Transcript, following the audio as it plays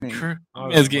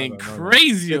It's getting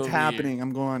crazy. It's happening. Here.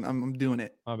 I'm doing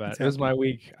it. My bad. It was my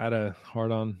week. I had a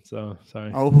hard on, so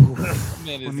sorry. Oh,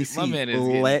 let me see. My man is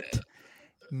let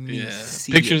me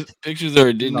see. Pictures or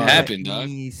it didn't happen, dog.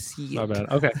 My bad.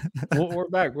 Okay, we're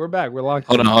back. We're locked.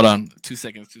 Hold on. 2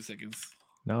 seconds.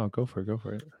 No, go for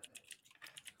it.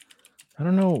 I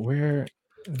don't know where.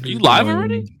 Are you live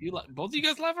already? Both of you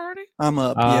guys live already? I'm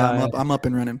up. Yeah, I'm up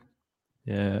and running.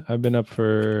 Yeah, I've been up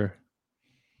for.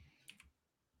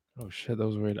 Oh shit, that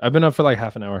was weird. I've been up for like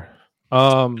half an hour.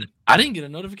 I didn't get a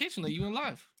notification that you went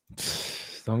live.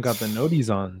 Don't got the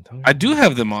noties on. I do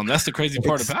have them on. That's the crazy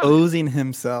part about it. Exposing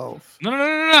himself. No.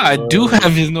 I do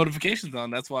have his notifications on.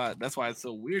 That's why it's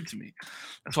so weird to me.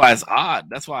 That's why it's odd.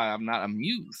 That's why I'm not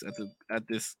amused at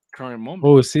this current moment.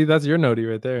 Oh, see, that's your noti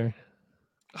right there.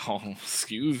 Oh,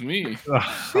 excuse me.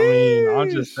 I mean,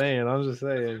 I'm just saying.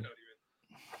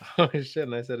 Oh shit,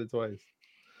 and I said it twice.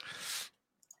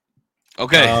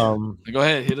 Okay, go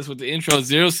ahead. Hit us with the intro,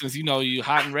 Zero, since you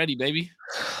hot and ready, baby.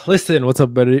 Listen, what's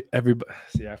up, buddy? Everybody.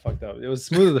 See, I fucked up. It was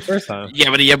smoother the first time. Yeah.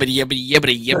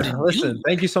 Listen,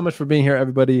 thank you so much for being here,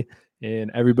 everybody,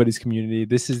 in everybody's community.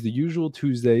 This is the usual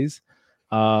Tuesdays.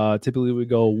 Typically, we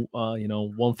go,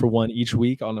 1 for 1 each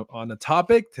week on a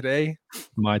topic. Today,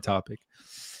 my topic.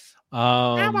 Hey,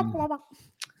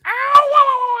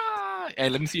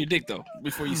 let me see your dick though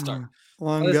before you start.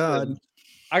 Oh God,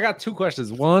 I got 2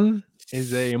 questions. One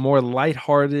is a more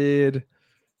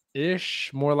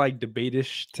lighthearted-ish, more like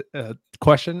debate-ish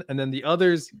question, and then the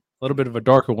other's a little bit of a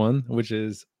darker one, which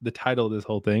is the title of this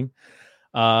whole thing.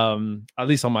 At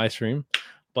least on my stream,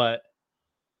 but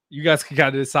you guys can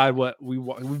kind of decide what we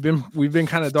want. We've been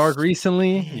kind of dark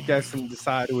recently. You guys can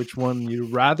decide which one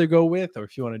you'd rather go with, or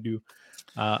if you want to do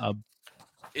I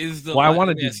want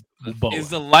to do both. Is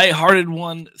the lighthearted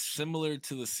one similar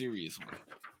to the serious one?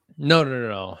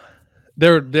 No.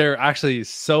 They're actually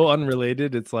so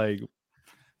unrelated. It's like,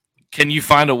 can you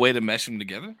find a way to mesh them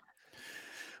together?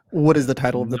 What is the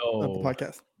title of the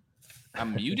podcast?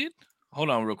 I'm muted. Hold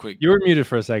on, real quick. You were muted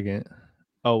for a second.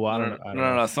 Oh, well, I don't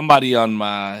know. No. Somebody on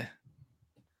my.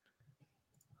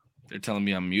 They're telling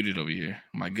me I'm muted over here.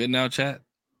 Am I good now, chat?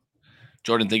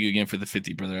 Jordan, thank you again for the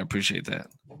 50, brother. I appreciate that.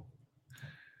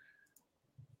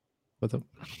 What's up?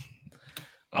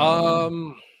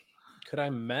 Could I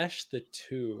mesh the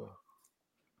 2?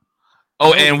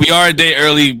 Oh, and we are a day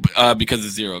early because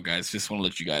of Zero, guys. Just want to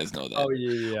let you guys know that. Oh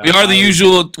yeah. We are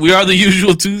the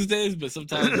usual Tuesdays, but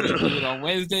sometimes we do it on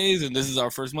Wednesdays, and this is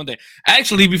our first Monday.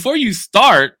 Actually, before you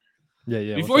start,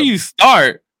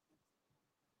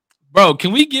 bro,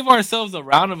 can we give ourselves a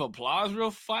round of applause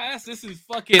real fast? This is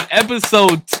fucking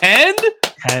episode 10.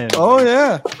 10. Oh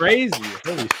yeah, crazy!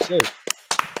 Holy shit,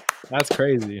 that's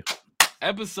crazy.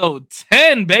 Episode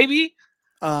 10, baby.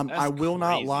 I will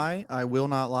not lie.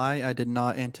 I did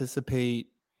not anticipate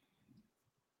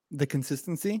the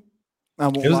consistency. I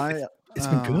won't lie. It's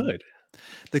been good.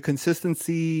 The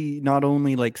consistency, not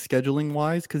only like scheduling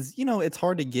wise, because it's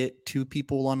hard to get 2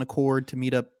 people on the cord to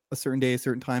meet up a certain day, a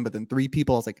certain time, but then 3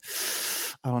 people, I was like,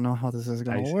 I don't know how this is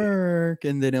going to work.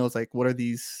 And then it was like, what are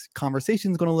these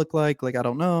conversations going to look like? Like, I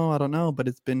don't know, but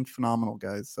it's been phenomenal,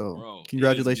 guys. So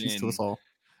congratulations to us all.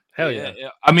 Hell yeah.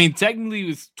 I mean, technically it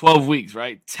was 12 weeks,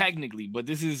 right? Technically, but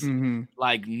this is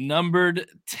like numbered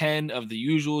 10 of the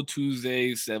usual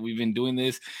Tuesdays that we've been doing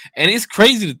this. And it's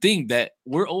crazy to think that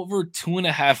we're over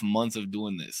 2.5 months of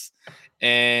doing this.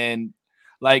 And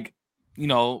like,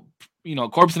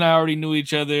 Corpse and I already knew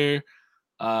each other.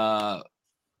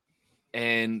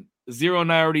 And Zero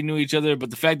and I already knew each other,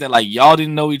 but the fact that like y'all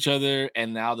didn't know each other,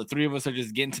 and now the 3 of us are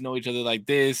just getting to know each other like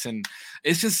this, and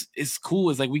it's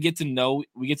cool. It's like we get to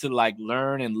like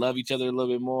learn and love each other a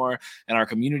little bit more, and our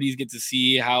communities get to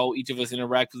see how each of us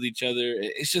interact with each other.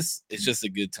 It's just a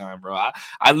good time, bro.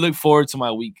 I look forward to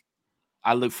my week.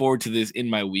 I look forward to this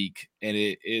in my week, and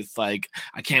it's like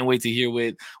I can't wait to hear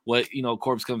what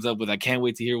Corpse comes up with. I can't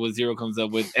wait to hear what Zero comes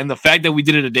up with, and the fact that we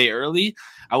did it a day early.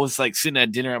 I was like sitting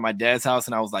at dinner at my dad's house,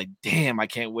 and I was like, "Damn, I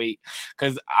can't wait,"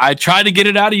 because I tried to get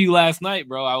it out of you last night,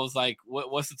 bro. I was like,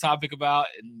 "What's the topic about?"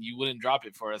 And you wouldn't drop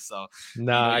it for us, so you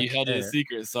held it a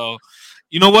secret. So,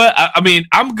 you know what? I mean,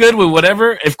 I'm good with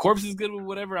whatever. If Corpse is good with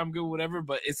whatever, I'm good with whatever.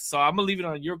 But so I'm gonna leave it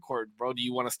on your court, bro. Do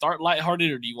you want to start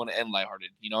lighthearted or do you want to end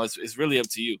lighthearted? It's really up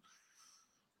to you.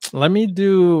 Let me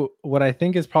do what I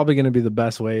think is probably going to be the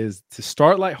best way is to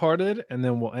start lighthearted, and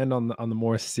then we'll end on the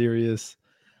more serious.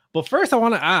 But first, I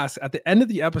want to ask, at the end of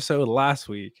the episode last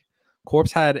week,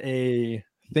 Corpse had a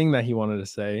thing that he wanted to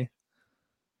say.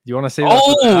 Do you want to say that?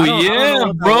 Oh,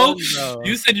 yeah, bro.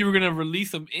 You said you were going to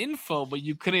release some info, but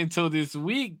you couldn't until this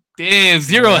week. Damn,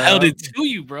 Zero held it to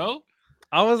you, bro.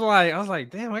 I was like,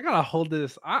 damn, I gotta hold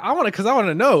this. I want to, because I want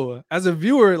to know. As a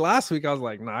viewer last week, I was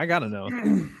like, nah, I gotta know.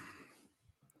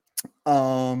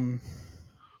 I'm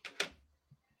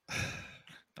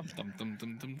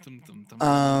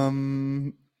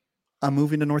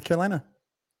moving to North Carolina.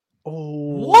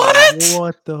 Oh, What?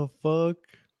 What the fuck?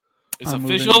 It's I'm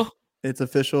official. moving. It's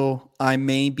official. I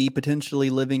may be potentially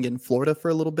living in Florida for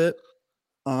a little bit,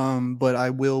 but I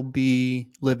will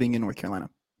be living in North Carolina.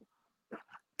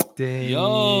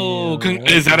 Yo, Damn,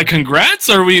 is that a congrats?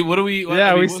 Or we? What do we? What,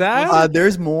 Yeah, we what's- sad?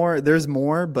 There's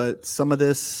more, but some of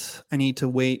this I need to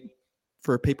wait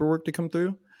for paperwork to come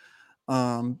through.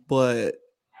 But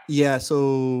yeah,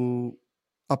 so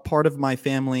a part of my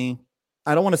family,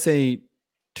 I don't want to say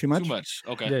too much, Too much.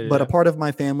 Okay. Yeah, but a part of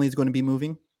my family is going to be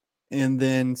moving. And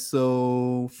then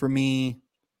so for me,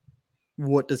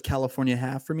 what does California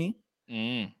have for me?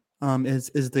 Mm.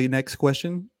 Is the next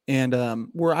question. And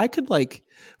where I could like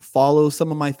follow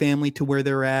some of my family to where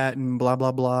they're at and blah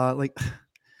blah blah. Like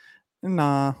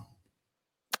nah.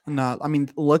 I mean,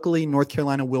 luckily North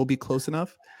Carolina will be close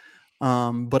enough.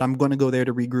 But I'm going to go there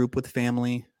to regroup with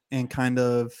family and kind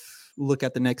of look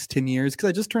at the next 10 years because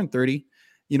I just turned 30.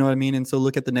 You know what I mean? And so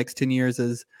look at the next 10 years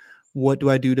as what do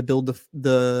I do to build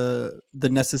the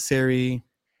necessary,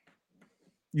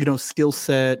 skill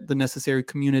set, the necessary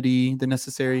community, the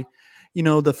necessary,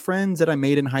 the friends that I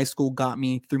made in high school got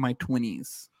me through my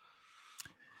 20s.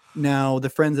 Now the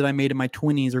friends that I made in my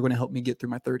 20s are going to help me get through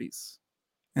my 30s.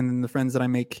 And then the friends that I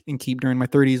make and keep during my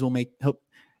 30s will help.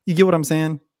 You get what I'm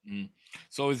saying? Mm.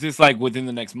 So is this like within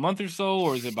the next month or so,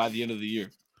 or is it by the end of the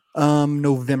year?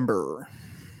 November.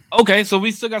 Okay, so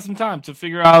we still got some time to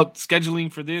figure out scheduling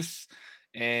for this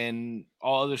and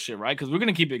all other shit, right? Because we're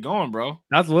gonna keep it going, bro.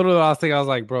 That's literally the last thing I was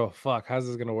like, bro, fuck, how's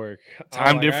this gonna work?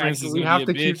 Time difference is we gonna have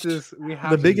be to a keep bitch. this. We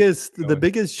have The to biggest keep the going.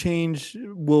 biggest change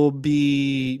will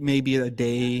be maybe a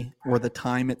day or the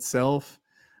time itself.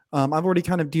 I've already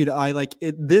kind of, dude, I like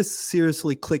it. This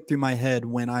seriously clicked through my head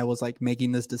when I was like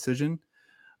making this decision.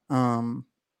 And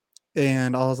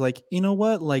I was like, you know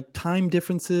what? Like time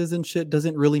differences and shit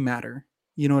doesn't really matter.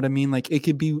 You know what I mean? Like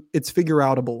it's figure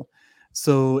outable.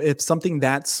 So if something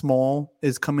that small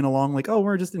is coming along, like, oh,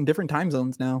 we're just in different time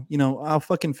zones now, I'll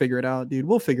fucking figure it out, dude.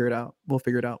 We'll figure it out.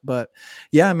 But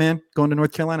yeah, man, going to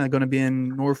North Carolina, going to be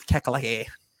in North Carolina.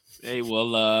 Hey,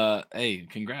 well, hey,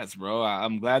 congrats, bro.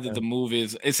 I'm glad that the move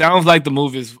is. It sounds like the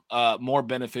move is more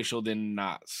beneficial than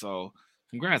not. So,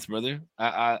 congrats, brother.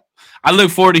 I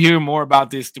look forward to hearing more about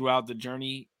this throughout the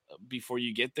journey before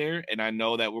you get there. And I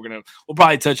know that we'll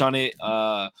probably touch on it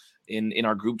in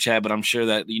our group chat, but I'm sure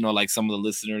that like some of the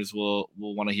listeners will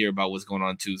want to hear about what's going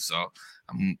on too. So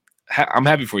I'm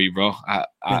happy for you, bro.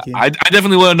 I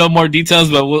definitely want to know more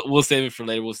details, but we'll save it for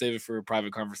later. We'll save it for a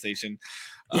private conversation.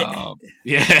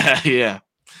 Yeah.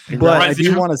 But I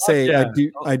do want to say, Yeah.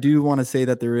 I do want to say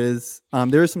that there is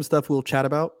some stuff we'll chat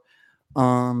about.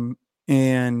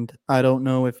 And I don't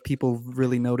know if people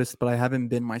really noticed, but I haven't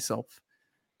been myself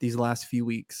these last few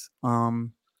weeks.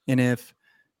 And if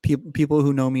people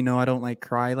who know me know I don't like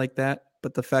cry like that,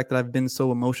 but the fact that I've been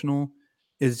so emotional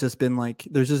is just been like,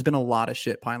 there's just been a lot of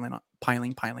shit piling.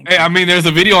 Hey, I mean, there's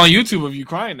a video on YouTube of you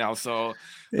crying now, so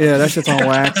yeah, that shit's on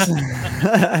wax.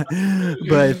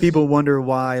 But if people wonder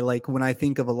why, like when I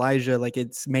think of Elijah, like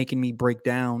it's making me break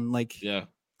down. Like, yeah,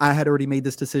 I had already made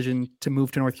this decision to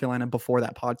move to North Carolina before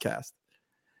that podcast.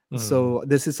 So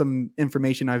this is some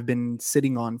information I've been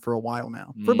sitting on for a while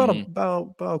now, for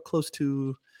about close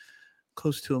to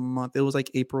a month. It was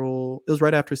like April. It was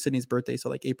right after Sydney's birthday, so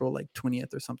like April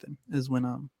 20th or something is when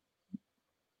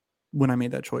I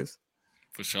made that choice.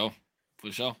 For sure.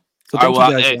 So thank you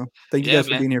guys. Thank you guys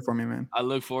for man. being here for me, man. I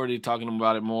look forward to talking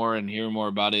about it more and hearing more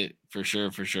about it for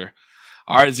sure.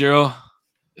 All right, Zero,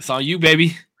 it's on you,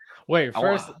 baby. Wait,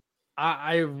 first,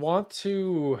 I want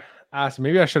to ask.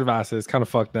 Maybe I should have asked. It's kind of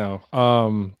fucked now.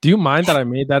 Do you mind that I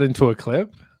made that into a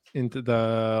clip, into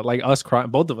the us crying,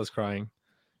 both of us crying?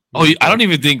 Oh, I don't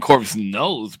even think Corpse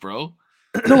knows, bro.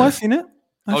 No, I've seen it.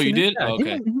 You did? Yeah,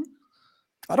 okay.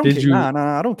 I don't care.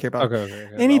 Nah, I don't care about okay.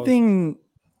 anything.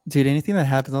 Dude, anything that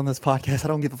happens on this podcast, I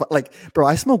don't give a fuck. Like, bro,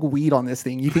 I smoke weed on this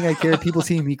thing. You think I care if people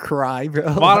see me cry, bro?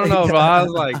 Well, I don't know, bro. I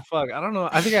was like, fuck. I don't know.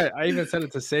 I think I even said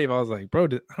it to Save. I was like, bro,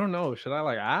 I don't know. Should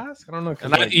I ask? I don't know.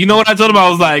 And you know what I told him? I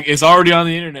was like, it's already on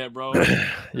the internet, bro. Yeah.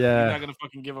 You're not going to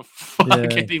fucking give a fuck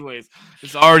anyways.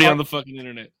 It's already on the fucking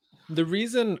internet. The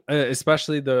reason,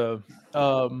 especially the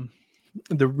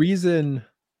reason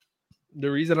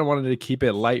I wanted to keep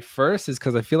it light first is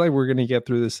because I feel like we're going to get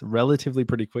through this relatively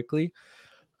pretty quickly.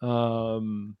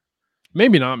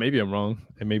 Maybe not. Maybe I'm wrong,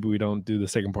 and maybe we don't do the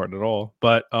second part at all.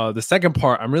 But the second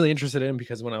part I'm really interested in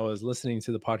because when I was listening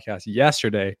to the podcast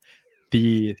yesterday,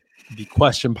 the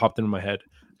question popped into my head.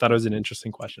 Thought it was an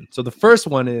interesting question. So the first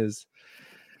one is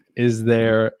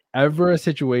there ever a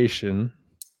situation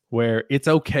where it's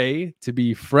okay to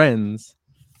be friends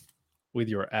with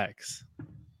your ex?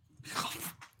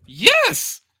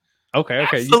 Yes. Okay.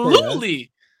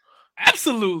 Absolutely.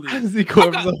 Absolutely. I see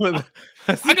corpse over there.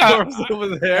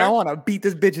 Over there. I want to beat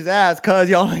this bitch's ass because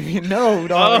y'all don't even know,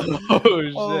 dog. Oh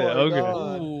shit. Oh my Okay.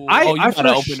 God. Ooh. I You gotta for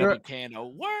open sure- up a can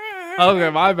of worms. Okay,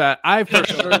 my bad. I for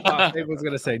sure thought Dave was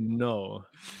gonna say no.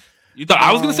 You thought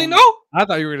I was gonna say no? I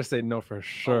thought you were gonna say no for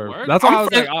sure. word? That's why I'm I was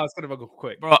friend- like, oh, it's gonna go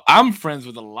quick. Bro, I'm friends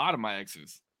with a lot of my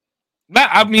exes.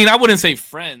 I mean, I wouldn't say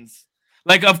friends.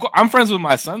 Like, of course, I'm friends with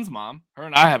my son's mom. Her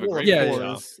and I have a Well, great Yeah,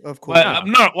 relationship. of course. But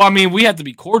no, well, I mean, we have to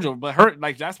be cordial. But her,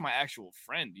 like, that's my actual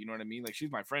friend. You know what I mean? Like, she's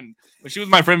my friend. But she was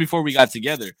my friend before we got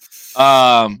together. Hold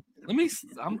on. Let me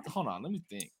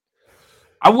think.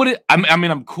 I wouldn't. I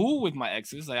mean, I'm cool with my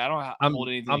exes. Like, I don't hold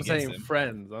anything. I'm against saying them.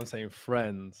 friends. I'm saying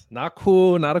friends. Not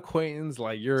cool, not acquaintance.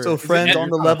 Like you're So friends on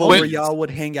the level Wait. where y'all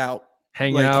would hang out.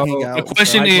 hang like, out. hang The out.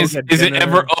 question I'd go is: get is it dinner.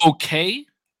 ever okay?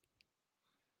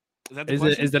 Is that the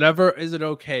question? Is it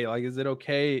okay? Like, is it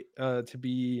okay to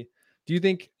be? Do you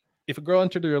think if a girl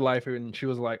entered your life and she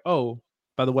was like, "Oh,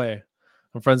 by the way,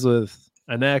 I'm friends with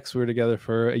an ex. We were together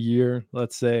for a year,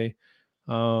 let's say,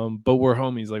 but we're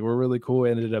homies. Like, we're really cool.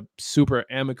 Ended up super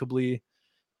amicably.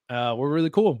 We're really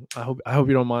cool. I hope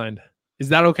you don't mind. Is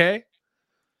that okay?"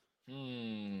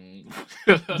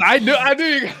 I knew.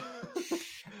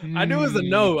 I knew it was a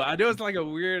no. I knew it's like a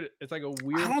weird. It's like a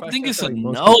weird. I don't question think it's for, a like,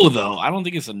 most no, people. though. I don't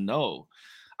think it's a no.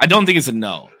 I don't think it's a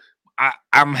no.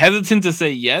 I'm hesitant to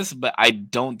say yes, but I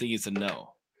don't think it's a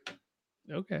no.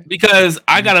 Okay. Because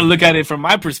I got to look at it from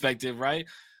my perspective, right?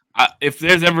 If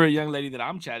there's ever a young lady that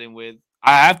I'm chatting with,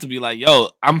 I have to be like, yo,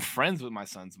 I'm friends with my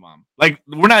son's mom. Like,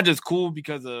 we're not just cool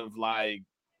because of, like,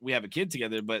 we have a kid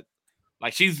together, but,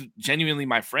 like, she's genuinely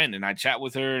my friend, and I chat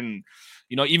with her, and,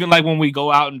 you know, even, like, when we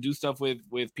go out and do stuff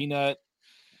with Peanut,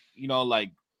 you know,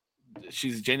 like,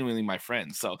 she's genuinely my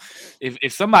friend. So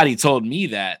if somebody told me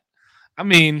that, I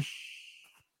mean,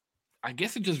 I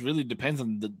guess it just really depends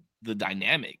on the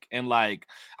dynamic, and, like,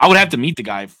 I would have to meet the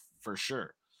guy for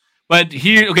sure. But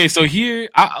here, okay, so here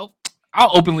I'll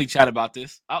openly chat about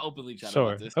this. I'll openly chat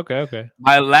Sure. about this. Okay.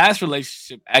 My last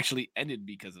relationship actually ended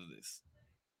because of this.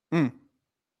 Mm.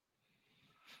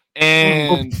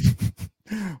 And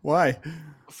Why?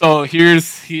 so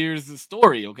here's the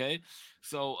story, okay?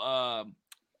 So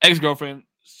ex-girlfriend,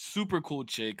 super cool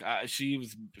chick. She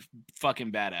was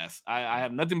fucking badass. I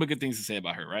have nothing but good things to say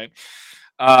about her, right?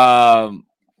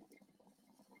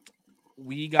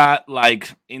 We got,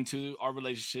 like, into our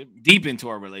relationship, deep into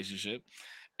our relationship,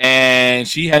 and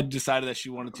she had decided that she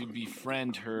wanted to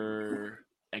befriend her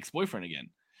ex-boyfriend again,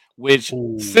 which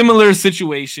Ooh. similar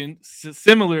situation,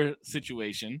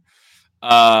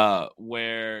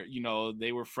 where, you know,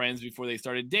 they were friends before they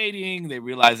started dating. They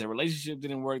realized their relationship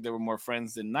didn't work. They were more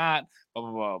friends than not, blah,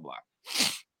 blah, blah,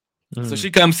 blah. So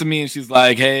she comes to me and she's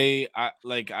like, hey,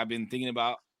 I've been thinking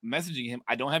about messaging him.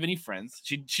 I don't have any friends.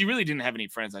 She really didn't have any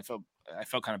friends. I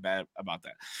felt kind of bad about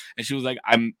that. And she was like,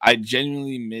 I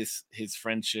genuinely miss his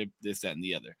friendship, this, that, and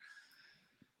the other.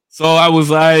 So I was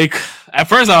like, at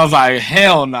first I was like,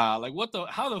 hell nah. Like,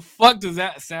 how the fuck does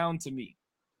that sound to me?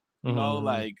 You know,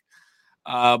 like,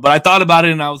 but I thought about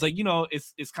it and I was like, you know,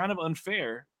 it's kind of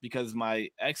unfair because my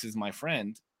ex is my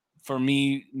friend for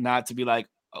me not to be like,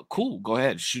 oh, cool, go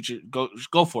ahead,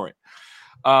 go for it.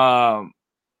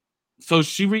 So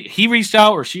he reached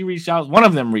out, or she reached out. One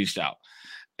of them reached out,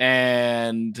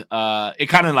 and it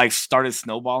kind of like started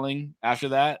snowballing after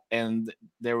that. And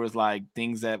there was like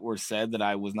things that were said that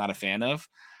I was not a fan of.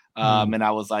 And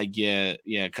I was like, yeah,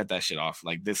 cut that shit off.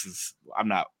 Like, I'm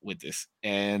not with this.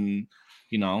 And,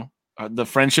 you know, the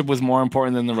friendship was more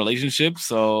important than the relationship.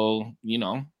 So, you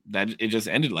know, that it just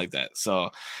ended like that. So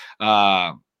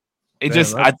I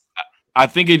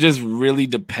think it just really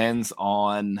depends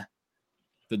on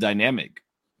the dynamic.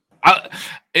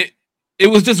 It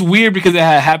was just weird because it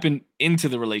had happened into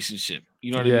the relationship.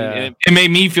 You know what I mean? It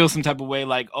made me feel some type of way,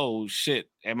 like, oh shit,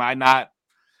 am I not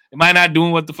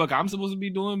doing what the fuck I'm supposed to be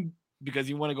doing because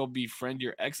you want to go befriend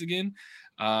your ex again?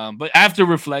 But after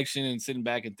reflection and sitting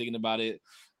back and thinking about it,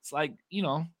 it's like, you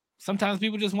know, sometimes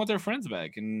people just want their friends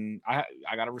back, and I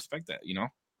gotta respect that, you know.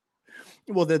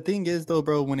 Well, the thing is, though,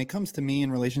 bro, when it comes to me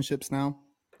in relationships now,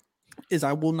 is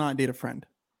I will not date a friend.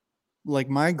 Like,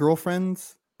 my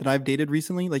girlfriends that I've dated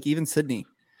recently, like even Sydney,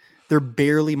 they're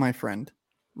barely my friend,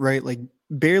 right? Like,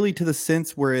 barely, to the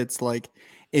sense where it's like,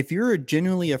 if you're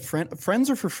genuinely a friend, friends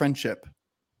are for friendship.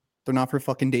 They're not for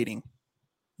fucking dating.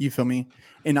 You feel me?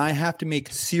 And I have to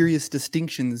make serious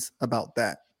distinctions about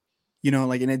that. You know,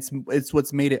 like, and it's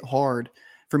what's made it hard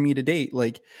for me to date.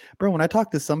 Like, bro, when I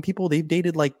talk to some people, they've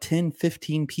dated like 10,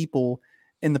 15 people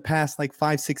in the past like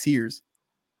 5-6 years.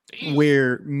 Damn.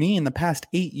 Where me in the past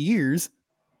 8 years,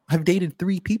 I've dated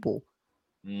 3 people.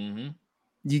 Mm-hmm.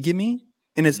 You get me?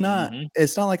 And it's not Mhm.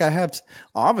 it's not like I have,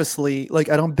 obviously, like,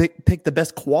 I don't pick the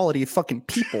best quality of fucking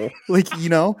people, like, you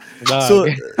know. So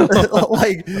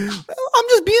like, I'm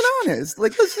just being honest.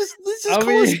 Like, let's just call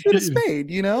a spade a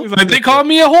spade, you know. It's like, they call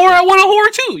me a whore, I want a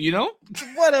whore too, you know.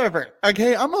 Whatever.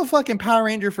 Okay, I'm a fucking Power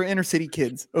Ranger for inner city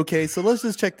kids. Okay, so let's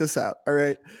just check this out. All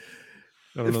right.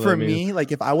 For me,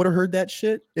 like, if I would have heard that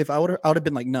shit, I would have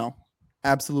been like, no,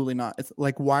 absolutely not. It's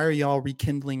like, why are y'all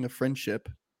rekindling a friendship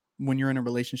when you're in a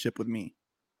relationship with me?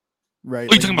 Right?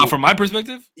 What are you talking about from my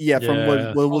perspective? Yeah, from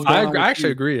what was going on. I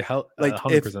actually agree. Like,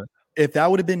 100%. If that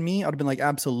would have been me, I'd have been like,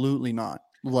 absolutely not.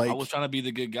 Like, I was trying to be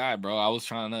the good guy, bro. I was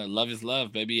trying to love is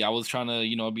love, baby. I was trying to,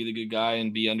 you know, be the good guy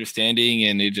and be understanding,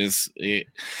 and it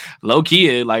low key,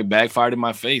 it like backfired in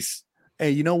my face. Hey,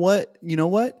 you know what?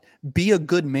 Be a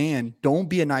good man. Don't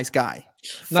be a nice guy.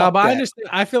 No, but I understand.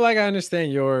 I feel like I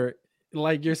understand you're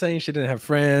saying she didn't have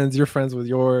friends. You're friends with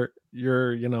your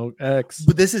you know, ex.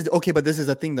 But this is okay. But this is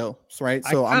a thing, though, right?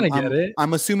 So I get it.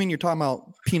 I'm assuming you're talking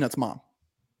about Peanut's mom.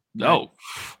 No, right?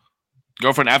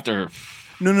 Girlfriend after her.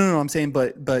 No. I'm saying,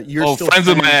 but you're still friends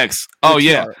with my ex. Oh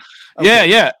yeah, okay.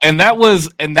 yeah. And that was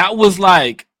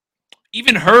like,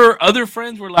 even her other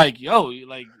friends were like, "Yo,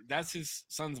 like, that's his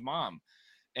son's mom."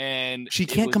 And she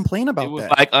can't complain about that. It was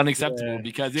like unacceptable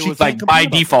because it She was like can't by complain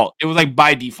about default. It was like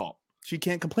by default. She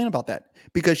can't complain about that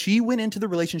because she went into the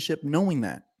relationship knowing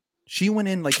that. She went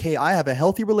in like, hey, I have a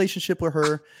healthy relationship with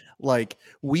her. Like,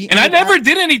 I never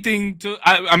did anything to.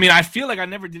 I mean, I feel like I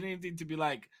never did anything to be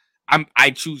like,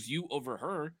 I choose you over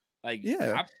her. Like,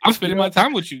 yeah, I'm spending my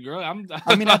time with you, girl.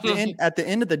 I mean, at the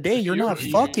end of the day, you're not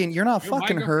fucking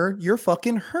her. You're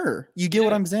fucking her. You get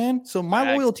what I'm saying? So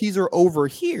my loyalties are over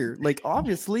here. Like,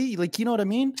 obviously, like, you know what I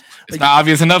mean? It's not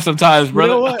obvious enough sometimes,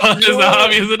 brother. It's not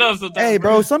obvious enough sometimes. Hey,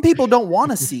 bro, some people don't want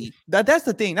to see. That's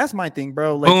the thing. That's my thing,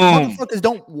 bro. Like, motherfuckers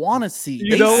don't want to see.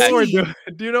 You know what we're doing?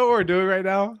 Do you know what we're doing right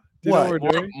now? Do you know what we're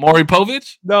doing? Maury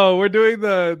Povich? No, we're doing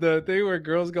the thing where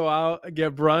girls go out and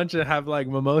get brunch and have like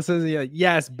mimosas. And you're like,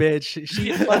 yes, bitch.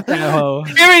 She fucked that hoe.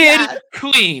 Period.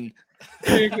 Queen.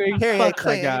 Period. Fuck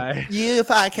that guy. You, if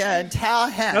I can tell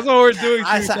him. That's what we're doing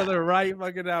to each other right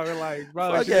fucking now. We're like,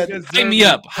 bro, hype me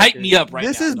up. Hype me up right now.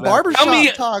 This is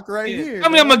barbershop talk right here. Tell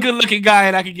me I'm a good looking guy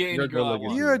and I can get any girl I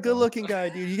want. You're a good looking guy,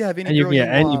 dude. You can have any girl you can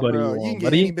get anybody you want, bro. You can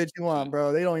get any bitch you want,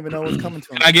 bro. They don't even know what's coming to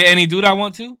them. Can I get any dude I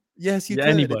want to? Yes, you could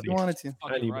anybody. if you wanted to.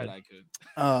 Right, I could.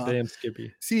 Damn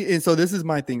Skippy. See, and so this is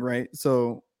my thing, right?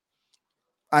 So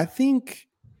I think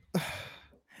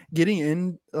getting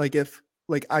in, like, if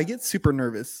like I get super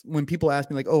nervous when people ask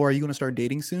me, like, "Oh, are you going to start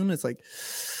dating soon?" It's like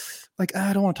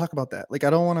I don't want to talk about that. Like, I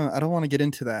don't want to get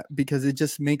into that because it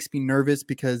just makes me nervous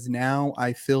because now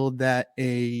I feel that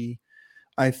a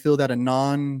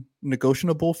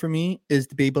non-negotiable for me is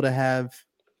to be able to have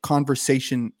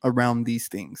conversation around these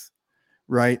things.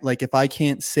 Right? Like, if I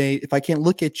can't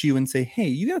look at you and say, hey,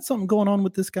 you got something going on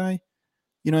with this guy?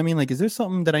 You know what I mean? Like, is there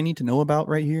something that I need to know about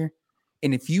right here?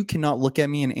 And if you cannot look at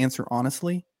me and answer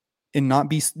honestly and not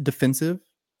be defensive,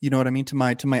 you know what I mean? To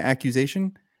my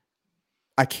accusation,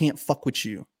 I can't fuck with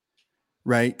you.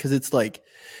 Right? Because it's like,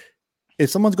 if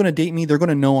someone's going to date me, they're going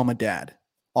to know I'm a dad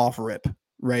off rip.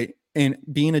 Right? And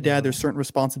being a dad, there's certain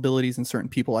responsibilities and certain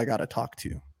people I got to talk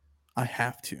to. I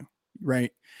have to.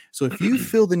 Right? So if you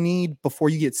feel the need before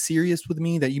you get serious with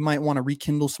me that you might want to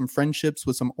rekindle some friendships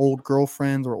with some old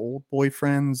girlfriends or old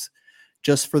boyfriends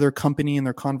just for their company and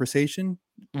their conversation,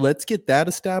 let's get that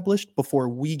established before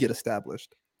we get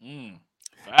established.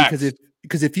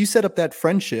 Because if you set up that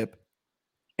friendship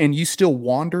and you still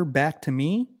wander back to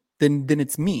me, then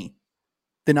it's me.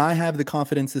 Then I have the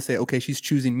confidence to say, okay, she's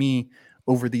choosing me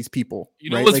over these people.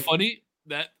 You know what's funny?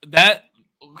 That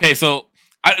okay, so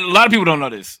a lot of people don't know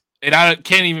this. And I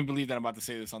can't even believe that I'm about to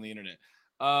say this on the internet.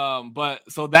 But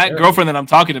so that girlfriend that I'm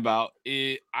talking about,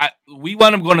 we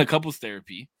wound up going to couples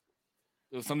therapy.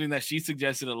 It was something that she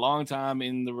suggested a long time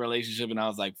in the relationship, and I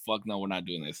was like, "Fuck no, we're not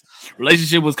doing this."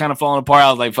 Relationship was kind of falling apart. I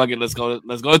was like, "Fuck it, let's go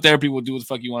to therapy. We'll do what the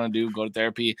fuck you want to do. Go to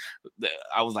therapy."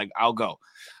 I was like, "I'll go,"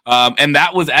 and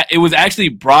it was actually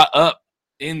brought up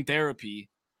in therapy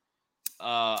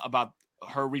about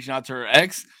her reaching out to her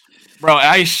ex. Bro,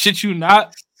 I shit you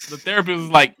not. The therapist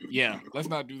was like, "Yeah, let's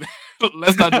not do that.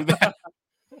 Let's not do that."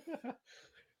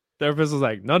 Therapist was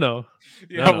like, no.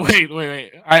 Yeah, No. wait.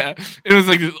 It was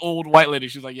like this old white lady.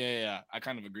 She was like, yeah. I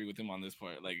kind of agree with him on this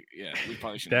part. Like, yeah, we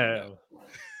probably shouldn't do Damn.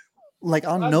 Like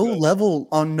on That's no good.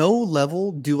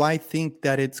 level do I think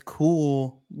that it's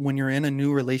cool when you're in a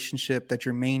new relationship that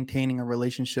you're maintaining a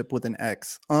relationship with an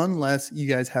ex, unless you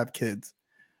guys have kids,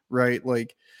 right?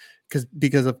 Like,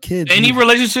 because of kids, that. Any you-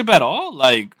 relationship at all?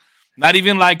 Like, not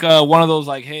even like one of those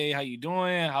like, hey, how you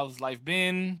doing? How's life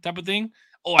been? Type of thing.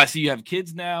 Oh, I see you have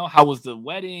kids now. How was the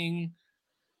wedding?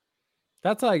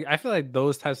 That's like, I feel like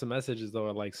those types of messages though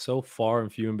are like so far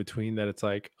and few in between that it's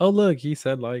like, oh look, he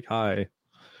said like hi,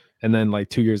 and then like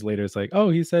 2 years later it's like,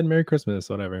 oh, he said Merry Christmas,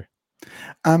 whatever.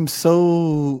 I'm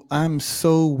so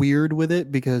weird with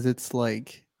it because it's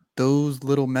like those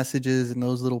little messages and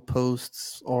those little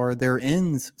posts are their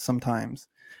ends sometimes.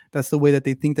 That's the way that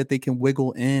they think that they can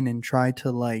wiggle in and try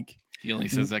to like. He only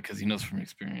says that because he knows from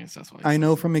experience. That's why he I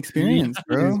know says it. from experience,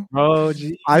 bro. Oh,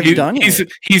 gee. I've done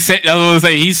it. He sent. I was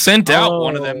gonna say he sent out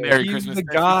one of them Merry he's Christmas. the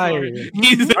cards guy. before.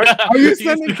 He's- Are you he's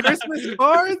sending the- Christmas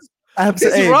cards?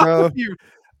 Absolutely, What's wrong bro. with you?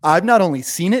 I've not only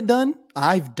seen it done,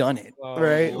 I've done it. Oh,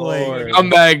 right? Lord. Like, I'm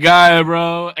that guy,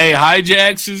 bro. Hey,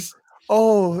 hijacks is.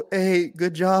 oh, hey,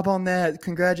 good job on that.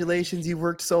 Congratulations, you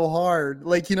worked so hard.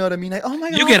 Like, you know what I mean? Like, oh my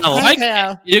god, You get a like,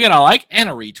 yeah. you're gonna like and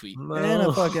a retweet. And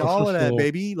a fucking all of that, No.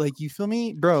 baby. Like, you feel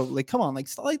me, bro? Like, come on, like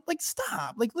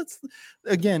stop. Like,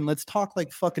 let's talk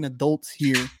like fucking adults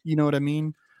here. You know what I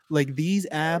mean? Like these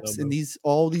apps and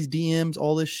all these DMs,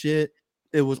 all this shit.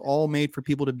 It was all made for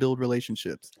people to build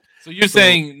relationships. So you're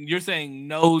saying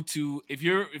no to if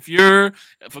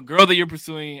a girl that you're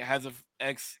pursuing has a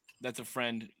ex that's a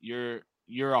friend, you're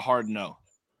a hard no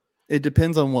It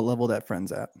depends on what level that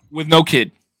friend's at. with no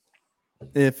kid.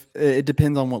 If it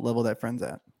depends on what level that friend's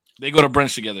at. They go to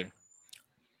brunch together.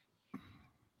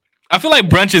 I feel like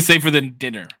brunch is safer than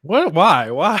dinner. What?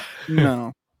 Why?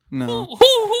 No.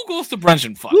 Who goes to brunch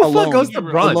and fuck? Who the fuck goes to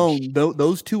You're brunch? Alone.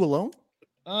 Those two alone.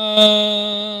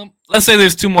 Let's say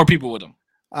there's two more people with them.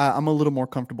 I'm a little more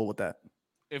comfortable with that.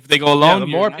 If they go Yeah, alone, the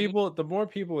you're more not-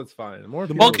 people, it's fine. The more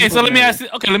people, Okay, it's so fine. let me ask you.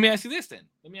 Okay, let me ask you this then.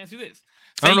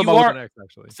 I don't know about with an ex,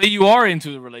 actually. say you are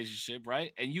into the relationship,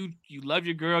 right? And you love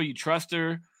your girl, you trust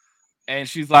her, and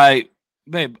she's like,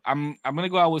 babe, I'm gonna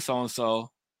go out with so and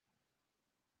so.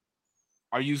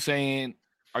 Are you saying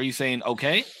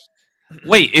okay?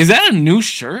 Wait, is that a new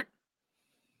shirt?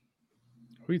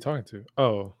 Who are you talking to?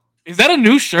 Oh, Is that a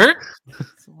new shirt?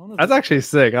 that's actually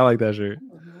sick. I like that shirt.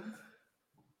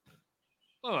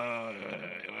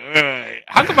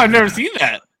 How come I've never seen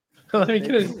that? Let me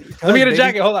get a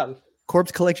jacket. Hold on.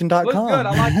 Corpsecollection.com. Looks good, I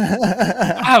like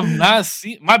I have not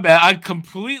seen. My bad. I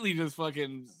completely just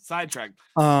fucking sidetracked.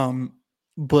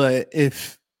 But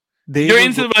if they You're were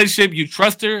into go- the relationship. You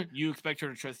trust her. You expect her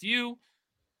to trust you.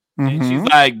 And she's Mhm.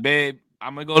 like, babe,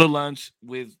 I'm gonna go to lunch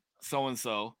with so and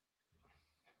so.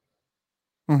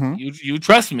 Mhm. You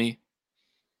trust me,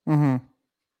 Mhm.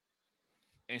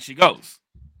 and she goes.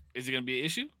 Is it gonna be an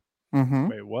issue? Mhm.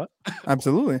 Wait, what?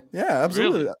 Absolutely. Yeah,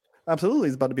 absolutely. Really? Absolutely,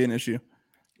 it's about to be an issue.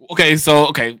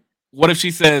 Okay, what if she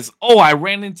says, "Oh, I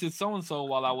ran into so and so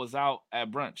while I was out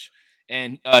at brunch,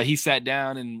 and he sat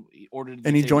down and he ordered,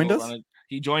 And he joined us?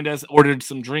 He joined us, ordered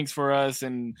some drinks for us,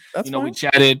 and That's we fine.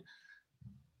 chatted."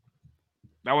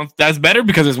 That's better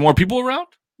because there's more people around.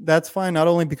 That's fine. Not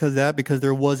only because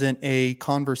there wasn't a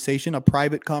conversation, a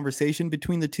private conversation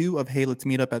between the two of, hey, let's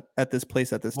meet up at this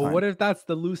place at this Well, time. what if that's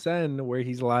the loose end where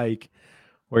he's like,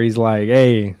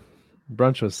 hey,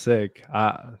 brunch was sick.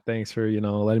 Thanks for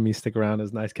letting me stick around. It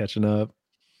was nice catching up.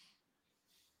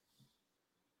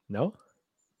 No.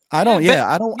 I don't. Yeah, Yeah,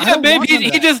 I don't. I Yeah, don't babe. want none He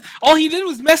of that. just all he did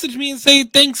was message me and say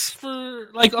thanks for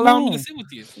like allowing me No. to sit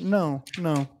with you. No,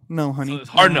 honey. So it's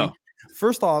hard honey. no.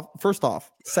 First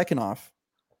off.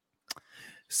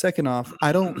 Second off,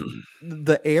 I don't.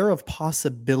 The air of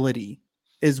possibility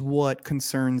is what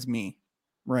concerns me,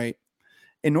 right?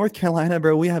 In North Carolina,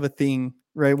 bro, we have a thing,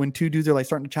 right? When two dudes are like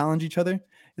starting to challenge each other,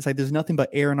 it's like there's nothing but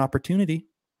air and opportunity.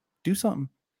 Do something,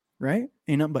 right?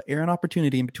 Ain't nothing but air and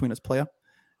opportunity in between us, playa,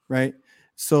 right?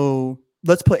 So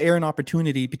let's put air and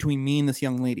opportunity between me and this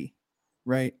young lady,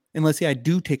 right? And let's say I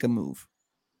do take a move.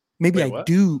 Maybe Wait, I what?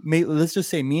 do. Let's just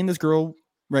say me and this girl,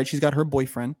 right? She's got her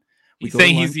boyfriend. We He's go to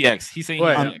saying he's lunch. the ex. He's saying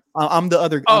Wait. he's the ex. I'm the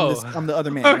other. Oh. I'm the other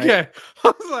man. right? Okay. I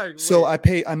was like, So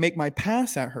wait. I make my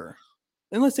pass at her.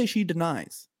 And let's say she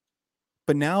denies.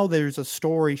 But now there's a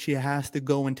story she has to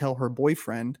go and tell her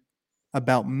boyfriend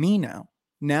about me now.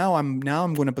 Now I'm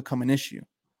going to become an issue.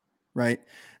 Right?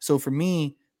 So for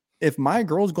me, if my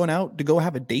girl's going out to go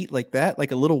have a date like that,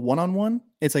 like a little one-on-one,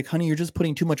 it's like, honey, you're just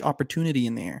putting too much opportunity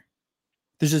in there.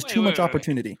 There's just Wait, too wait, much wait.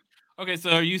 opportunity. Okay, so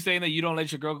are you saying that you don't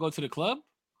let your girl go to the club?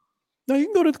 No, you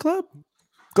can go to the club.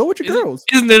 Go with your girls.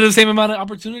 Isn't there the same amount of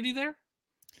opportunity there?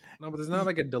 No, but there's not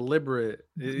like a deliberate.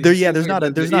 There's not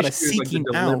a seeking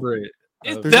out.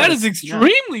 That is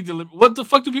extremely deliberate. What the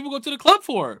fuck do people go to the club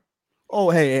for? Oh,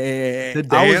 hey.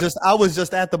 I was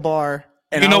just at the bar.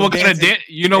 And you know what kind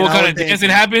of dancing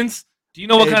happens? Do you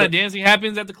know what kind of dancing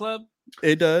happens at the club?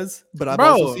 It does, but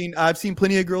I've seen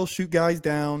plenty of girls shoot guys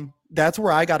down. That's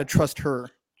where I gotta trust her.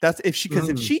 That's if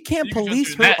she can't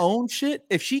police her own shit,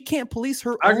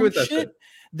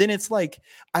 then it's like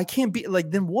I can't be like,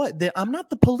 then what? Then I'm not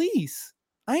the police.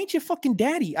 I ain't your fucking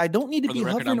daddy. I don't need to be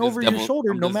hovering over your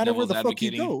shoulder no matter where the fuck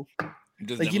you go.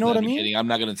 Like, you know what I mean? I'm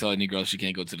not gonna tell any girl she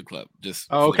can't go to the club.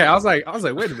 Just okay. I was like,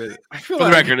 wait a minute. I feel for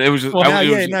the record, it was just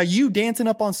now you dancing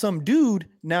up on some dude.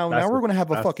 Now we're gonna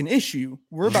have a fucking issue.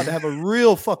 We're about to have a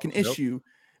real fucking issue.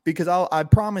 Because I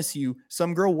promise you,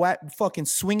 some girl fucking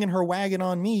swinging her wagon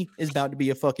on me is about to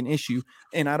be a fucking issue,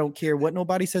 and I don't care what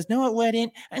nobody says. No, it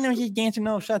wasn't. I know she's dancing.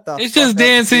 No, shut the. It's just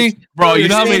dancing, bro. You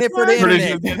know how many for the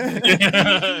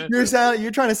internet. You're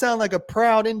trying to sound like a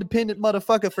proud, independent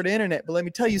motherfucker for the internet. But let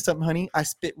me tell you something, honey. I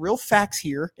spit real facts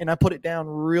here, and I put it down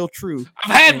real true.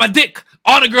 I've had my dick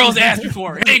on a girl's ass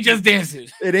before. It ain't just dancing.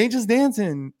 It ain't just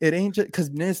dancing. It ain't just because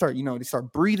then they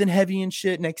start breathing heavy and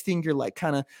shit. Next thing you're like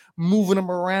kind of moving them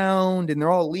around. And they're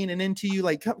all leaning into you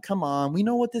like, come on, we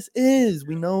know what this is.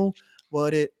 We know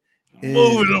what it is.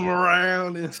 Moving them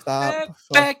around and stop.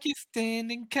 Back is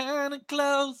standing kind of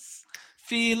close.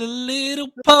 Feel a little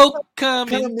poke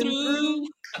coming through.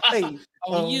 Hey,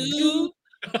 you.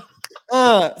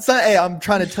 Hey, I'm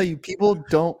trying to tell you, people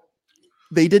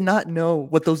they did not know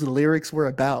what those lyrics were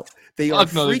about. They are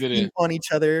freaking on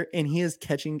each other, and he is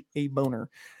catching a boner.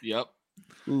 Yep.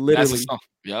 Literally.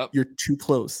 Yep. You're too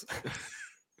close.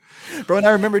 Bro, and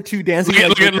I remember too dancing.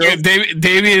 Look at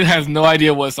David has no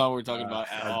idea what song we're talking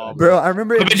about at all. Bro, I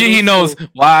remember. I bet you he knows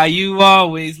why you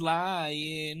always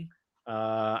lying.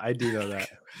 I do know that.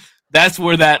 That's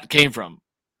where that came from.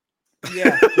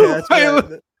 Yeah, that's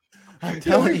right. I'm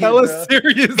telling you, that was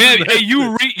serious. Hey,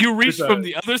 you reach from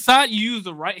the other side. You use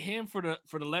the right hand for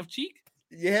the left cheek.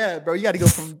 Yeah, bro, you got to go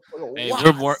from. Hey,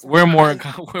 we're more in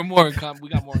common. We got more in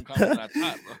common than I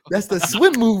thought, bro. That's the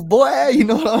swim move, boy. You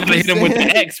know what I'm saying? Hit him with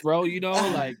the X, bro. You know,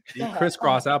 like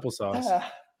crisscross applesauce.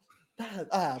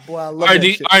 Boy, I love that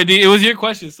shit. RD, it was your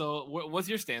question. So, what's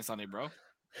your stance on it, bro?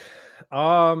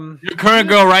 Your current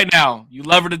girl right now, you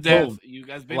love her to death. You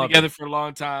guys been together for a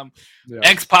long time. Yeah.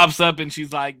 X pops up and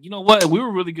she's like, you know what? We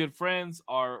were really good friends.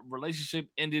 Our relationship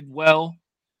ended well.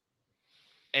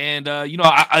 And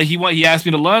he asked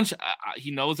me to lunch.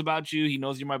 He knows about you. He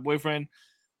knows you're my boyfriend.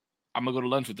 I'm gonna go to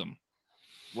lunch with him.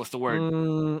 What's the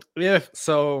word?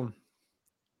 So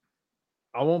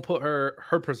I won't put her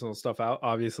personal stuff out,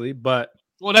 obviously, but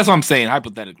that's what I'm saying,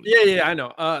 hypothetically. Yeah, I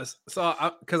know.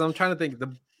 Because I'm trying to think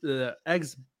the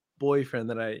ex-boyfriend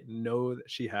that I know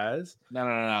that she has.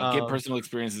 No. Get personal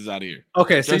experiences out of here.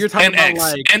 Okay, so you're talking about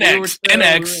like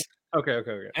NX. Okay.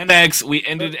 NX, we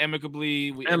ended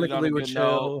amicably. We ended on a good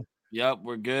note. Yep,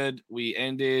 we're good. We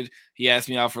ended. He asked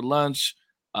me out for lunch.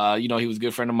 He was a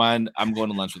good friend of mine. I'm going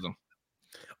to lunch with him.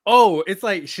 Oh, it's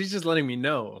like she's just letting me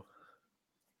know.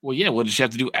 Well, yeah. What did she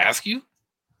have to do? Ask you?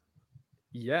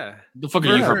 Yeah. The fuck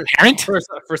are you, her parent?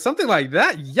 For something like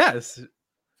that, yes.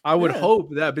 I would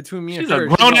hope that between me and her,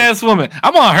 she's a grown ass woman.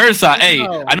 I'm on her side. Hey,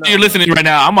 I know you're listening right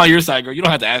now. I'm on your side, girl. You don't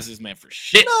have to ask this man for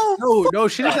shit. No.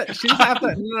 She doesn't have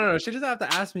to. No. She doesn't have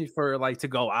to ask me for like to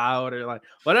go out or like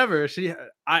whatever.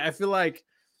 I feel like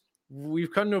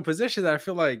we've come to a position that I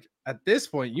feel like at this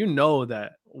point, you know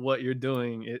that what you're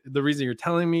doing, the reason you're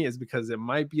telling me is because it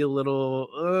might be a little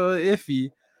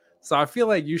iffy. So I feel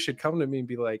like you should come to me and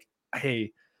be like,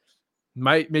 hey,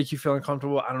 might make you feel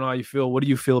uncomfortable. I don't know how you feel. What do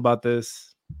you feel about this?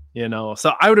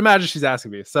 So I would imagine she's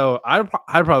asking me. So I'd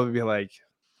probably be like,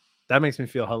 that makes me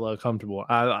feel hella comfortable.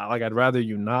 I'd rather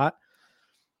you not.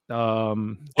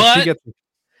 I'm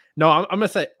gonna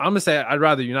say I'd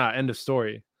rather you not. End of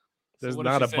story. There's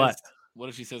not a but. What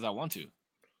if she says I want to?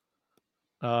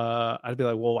 I'd be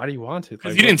like, well, why do you want to?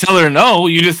 Because you didn't tell her no.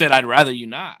 You just said I'd rather you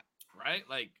not. Right?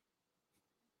 Like.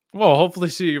 Well, hopefully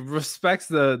she respects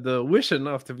the wish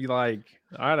enough to be like,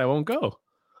 all right, I won't go.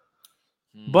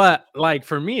 But like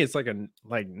for me, it's like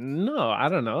no, I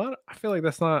don't know. I feel like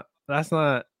that's not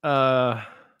I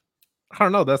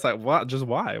don't know. That's like what? Just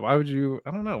why? Why would you?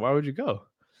 I don't know. Why would you go?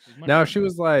 Now she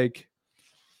was like,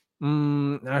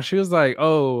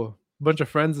 oh, a bunch of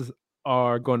friends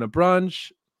are going to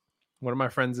brunch. One of my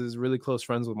friends is really close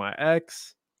friends with my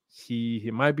ex. He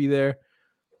might be there.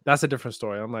 That's a different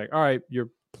story. I'm like, all right, your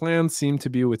plans seem to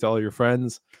be with all your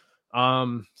friends.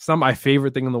 It's not my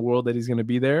favorite thing in the world that he's going to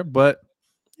be there, but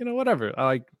whatever.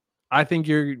 I think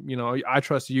I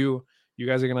trust you. You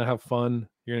guys are gonna have fun.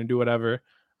 You're gonna do whatever.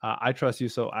 I trust you,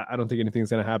 so I don't think anything's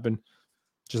gonna happen.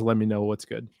 Just let me know what's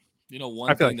good. You know,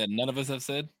 one thing that none of us have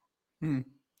said. I'm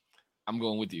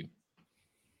going with you.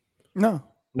 No,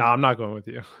 I'm not going with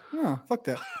you. No, fuck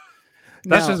that.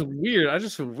 That's just weird. I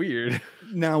just feel weird.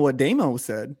 Now, what Damo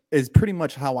said is pretty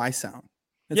much how I sound.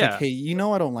 It's like, hey, you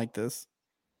know, I don't like this.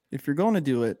 If you're going to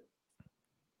do it,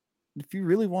 if you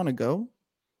really want to go,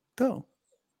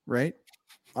 right?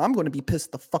 I'm going to be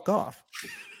pissed the fuck off.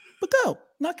 But go,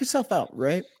 knock yourself out,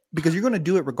 right? Because you're going to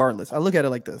do it regardless. I look at it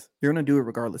like this. You're going to do it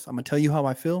regardless. I'm going to tell you how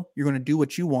I feel. You're going to do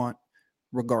what you want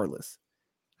regardless.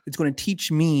 It's going to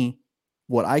teach me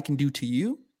what I can do to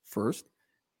you first.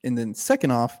 And then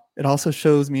second off, it also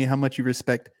shows me how much you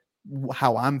respect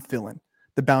how I'm feeling,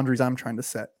 the boundaries I'm trying to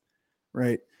set,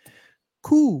 right?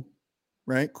 Cool,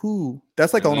 right? Cool.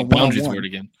 That's like on a one-on-one.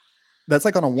 Again. That's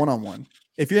like on a one-on-one.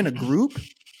 If you're in a group,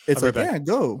 it's like, yeah,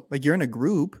 go. Like you're in a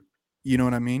group, you know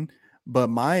what I mean? But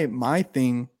my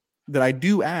thing that I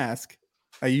do ask,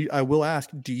 I will ask,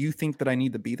 do you think that I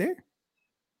need to be there?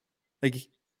 Like,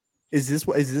 is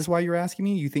this why you're asking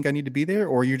me? You think I need to be there,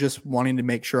 or you're just wanting to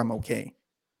make sure I'm okay?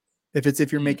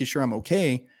 If you're making sure I'm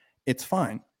okay, it's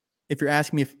fine. If you're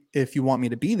asking me if you want me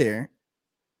to be there,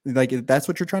 like if that's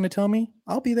what you're trying to tell me,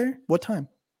 I'll be there. What time?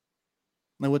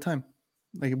 Like what time?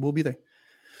 Like we'll be there.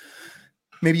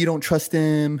 Maybe you don't trust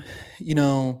him, you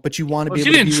know, but you want to be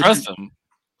able to. She didn't trust him.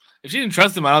 If she didn't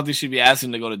trust him, I don't think she'd be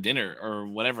asking to go to dinner or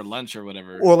whatever, lunch or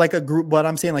whatever. Or like a group, but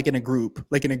I'm saying like in a group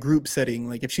setting,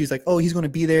 like if she's like, oh, he's going to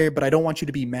be there, but I don't want you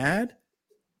to be mad.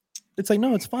 It's like,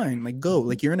 no, it's fine. Like go,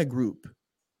 like you're in a group,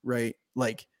 right?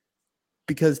 Like,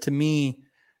 because to me,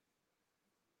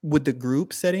 with the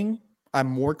group setting, I'm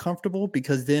more comfortable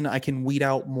because then I can weed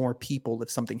out more people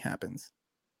if something happens.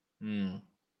 You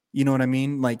know what I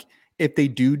mean? Like if they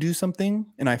do something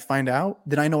and I find out,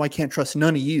 then I know I can't trust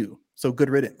none of you. So good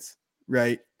riddance,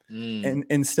 right? And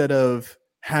instead of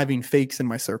having fakes in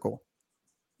my circle,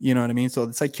 you know what I mean? So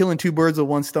it's like killing two birds with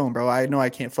one stone, bro. I know I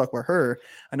can't fuck with her.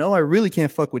 I know I really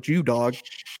can't fuck with you, dog.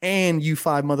 And you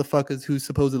 5 motherfuckers who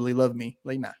supposedly love me.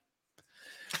 Like, nah.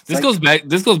 This goes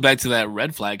back to that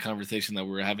red flag conversation that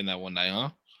we were having that one night, huh?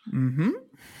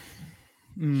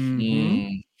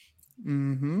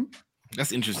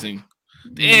 That's interesting.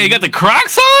 Damn, you got the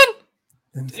Crocs on?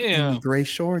 Damn. The gray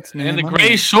shorts, man. And the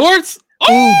gray shorts?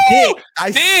 Oh, dick.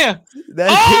 Damn. Look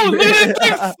at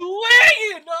that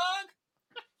swinging,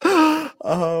 dog.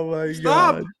 Oh, my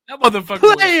God. That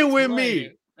motherfucker playing with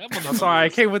me. I'm sorry. I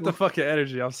came with the fucking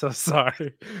energy. I'm so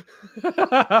sorry.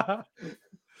 So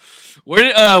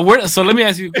let me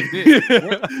ask you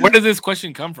where does this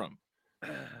question come from?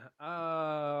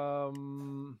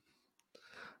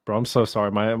 Bro, I'm so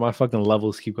sorry. My fucking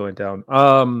levels keep going down.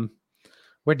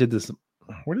 Where did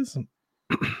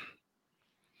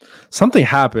something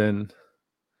happen?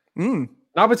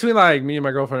 Not between like me and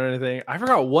my girlfriend or anything. I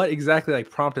forgot what exactly like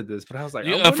prompted this, but I was like,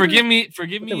 forgive me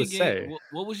again.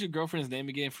 What was your girlfriend's name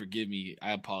again? Forgive me.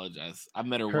 I apologize. I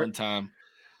met her one time.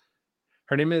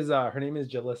 Her name is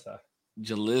Jalissa.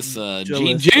 Jalissa.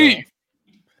 GG.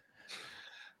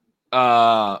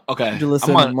 Okay. Jalissa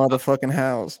in the motherfucking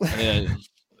house. Yeah.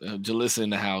 Jalissa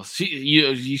in the house.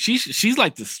 She's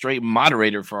like the straight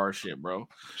moderator for our shit, bro.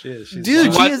 Dude, she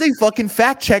is a fucking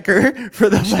fact checker for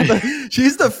the.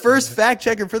 She's the first fact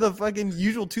checker for the fucking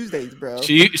Usual Tuesdays, bro.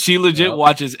 She legit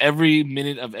watches every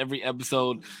minute of every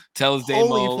episode. Tells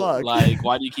Damo like,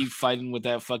 why do you keep fighting with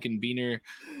that fucking beaner?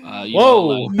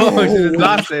 No, she did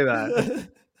not say that.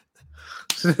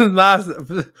 She did not.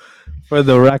 For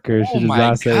the record, she does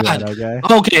not say that, okay?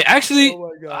 Okay, actually,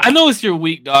 I know it's your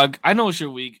week, dog. I know it's your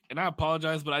week, and I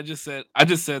apologize, but I just said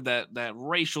that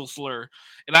racial slur,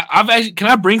 and I've actually. Can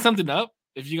I bring something up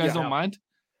if you guys don't mind?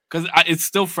 Because it's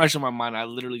still fresh in my mind. I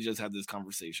literally just had this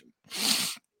conversation,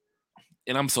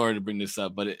 and I'm sorry to bring this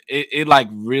up, but it like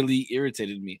really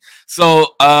irritated me.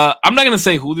 So I'm not gonna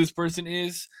say who this person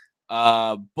is,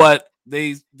 but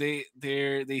they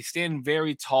stand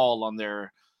very tall on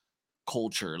their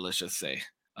culture, let's just say,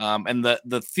 and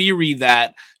the theory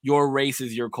that your race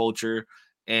is your culture,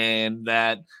 and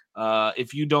that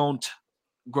if you don't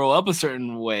grow up a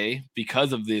certain way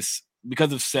because of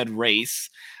said race,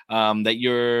 that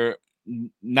you're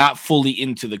not fully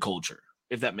into the culture,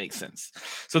 if that makes sense.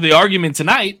 So the argument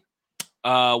tonight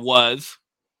was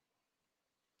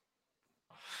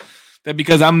that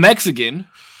because I'm Mexican,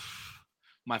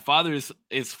 my father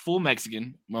is full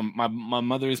Mexican, my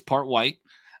mother is part white.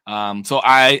 So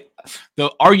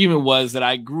the argument was that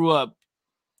I grew up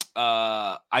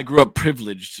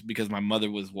privileged because my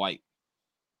mother was white,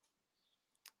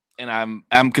 and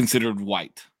I'm considered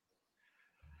white.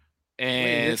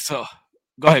 And Wait, so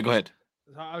go ahead, go ahead.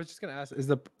 I was just gonna ask: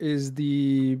 is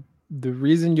the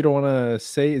reason you don't want to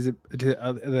say is it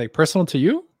like personal to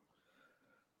you,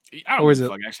 I don't or give is a it?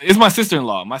 fuck. Actually, it's my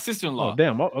sister-in-law. My Oh, sister-in-law.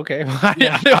 damn. Oh, okay.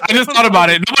 Yeah, I just thought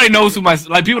about it. Nobody knows who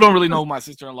like people don't really know who my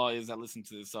sister-in-law is that listen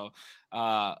to this. So,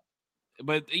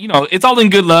 but it's all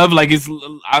in good love. Like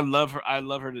I love her. I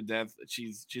love her to death.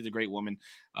 She's a great woman.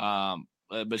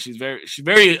 But she's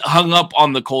very hung up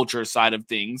on the culture side of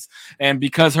things, and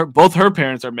because both her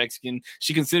parents are Mexican,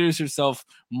 she considers herself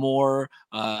more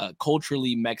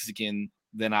culturally Mexican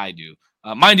than I do.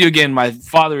 Mind you, again, my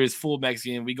father is full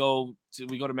Mexican. We go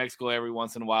to Mexico every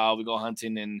once in a while. We go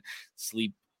hunting and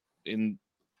sleep in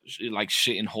like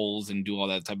shit in holes and do all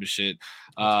that type of shit.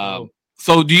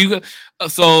 So do you?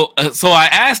 So I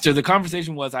asked her. The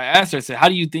conversation was I asked her. I said, "How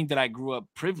do you think that I grew up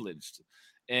privileged?"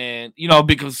 And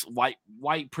because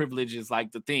white privilege is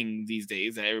like the thing these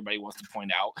days that everybody wants to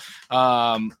point out.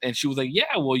 And she was like,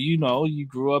 "Yeah, well, you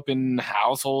grew up in a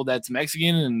household that's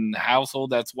Mexican and a household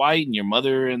that's white, and your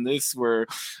mother and this were,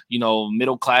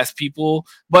 middle class people.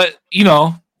 But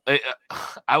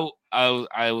I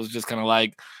was just kind of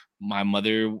like." My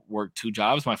mother worked 2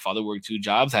 jobs. My father worked 2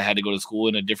 jobs. I had to go to school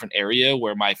in a different area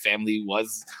where my family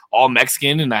was all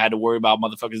Mexican, and I had to worry about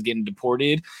motherfuckers getting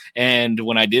deported. And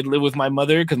when I did live with my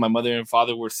mother, because my mother and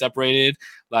father were separated,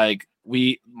 like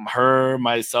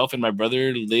myself, and my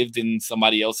brother lived in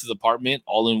somebody else's apartment,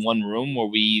 all in one room, where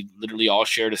we literally all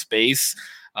shared a space.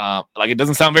 Like, it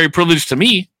doesn't sound very privileged to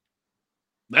me.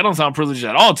 That don't sound privileged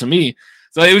at all to me.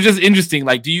 So it was just interesting.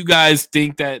 Like, do you guys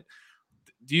think that?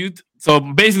 So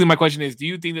basically my question is, do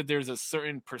you think that there's a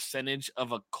certain percentage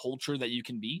of a culture that you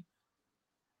can be?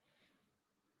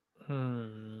 I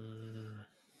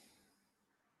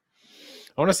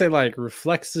want to say, like,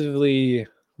 reflexively,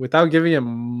 without giving it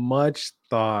much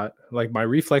thought, like, my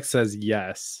reflex says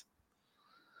yes.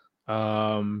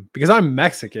 Because I'm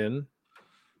Mexican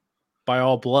by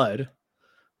all blood,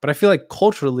 but I feel like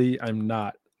culturally I'm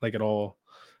not, like, at all.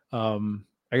 I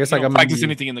guess, like, I'm practice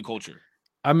anything in the culture.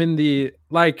 I'm in the,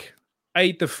 like, I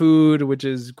eat the food, which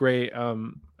is great.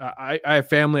 I have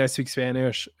family. I speak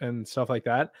Spanish and stuff like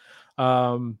that.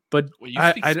 But Wait, you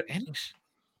speak Spanish?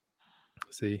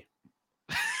 See.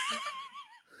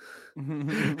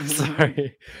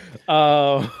 Sorry.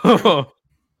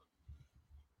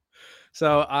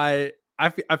 So I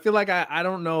feel like I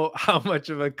don't know how much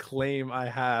of a claim I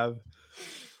have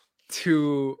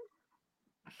to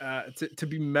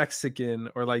be Mexican,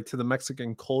 or like to the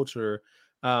Mexican culture.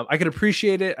 I can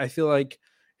appreciate it. I feel like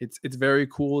it's very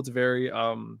cool. It's very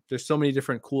there's so many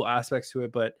different cool aspects to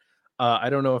it, but I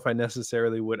don't know if I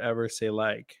necessarily would ever say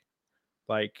like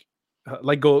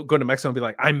go to Mexico and be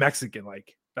like, I'm Mexican,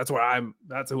 like that's who I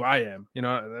am.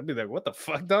 I'd be like, what the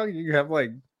fuck, dog? You have like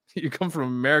you come from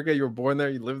America, you were born there,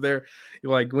 you live there, you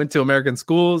like went to American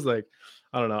schools. Like,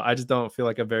 I don't know. I just don't feel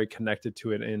like I'm very connected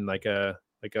to it in like a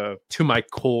to my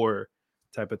core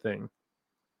type of thing.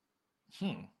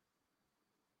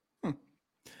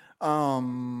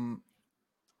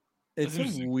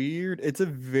 It's a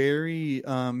very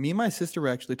me and my sister were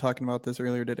actually talking about this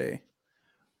earlier today.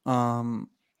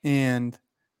 And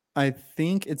I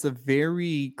think it's a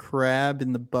very crab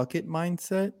in the bucket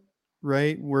mindset,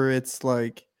 right? Where it's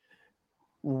like,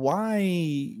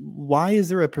 why is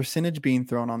there a percentage being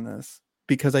thrown on this?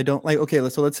 Because I don't like, okay,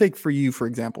 so let's take for you, for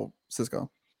example,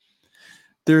 Cisco.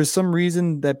 There's some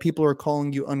reason that people are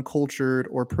calling you uncultured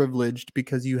or privileged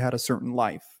because you had a certain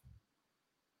life,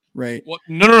 right? Well,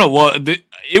 no. Well,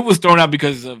 it was thrown out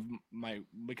because of my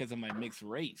mixed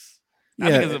race.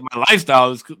 Not because of my lifestyle.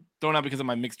 It was thrown out because of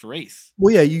my mixed race.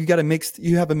 Well, yeah, you have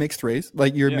a mixed race,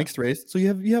 like you're mixed race. So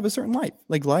you have a certain life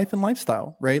and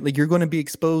lifestyle, right? Like you're going to be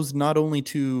exposed not only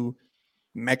to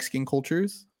Mexican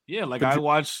cultures. Yeah, like I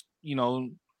watched,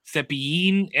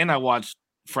 Cepillín, and I watched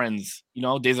Friends,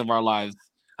 Days of Our Lives.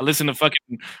 I listen to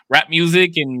fucking rap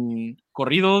music and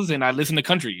corridos, and I listen to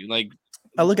country. Like,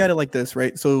 I look at it like this,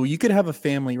 right? So you could have a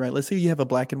family, right? Let's say you have a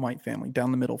black and white family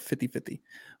down the middle, 50-50.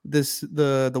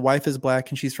 The wife is black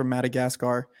and she's from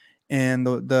Madagascar, and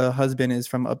the husband is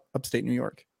from upstate New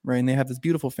York, right? And they have this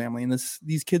beautiful family, and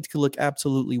these kids could look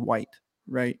absolutely white,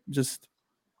 right? Just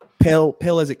pale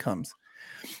as it comes.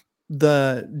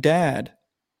 The dad,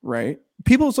 right?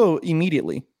 People, so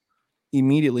immediately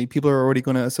people are already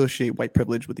going to associate white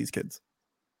privilege with these kids.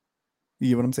 You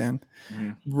get what I'm saying?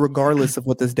 Mm-hmm. Regardless of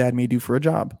what this dad may do for a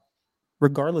job,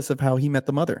 regardless of how he met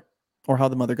the mother, or how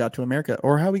the mother got to America,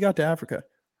 or how he got to Africa.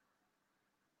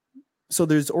 So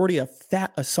there's already a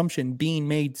fat assumption being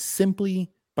made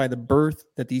simply by the birth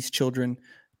that these children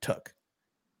took.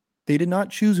 They did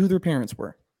not choose who their parents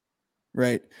were.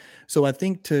 right? So I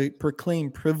think to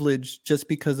proclaim privilege just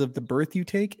because of the birth you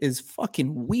take is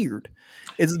fucking weird.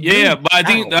 It's Yeah, really but I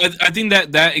think foul. I think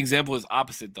that example is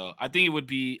opposite though. I think it would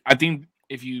be. I think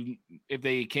if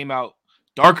they came out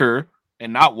darker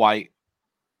and not white,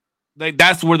 like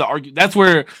that's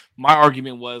where my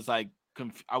argument was like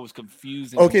I was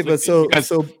confused and Okay, but conflicted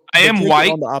because I but am take it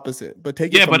white. on the opposite. But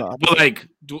take it Yeah, from the but opposite.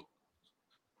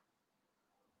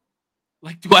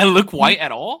 do I look white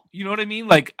at all? You know what I mean?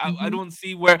 Like I Mhm. don't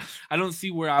see where I Dude,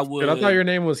 I thought your would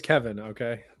name was Kevin.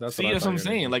 Okay, that's see. what I That's thought what I'm your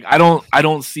name saying. was. Like I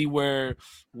don't see where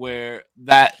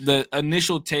that the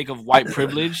initial take of white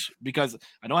privilege because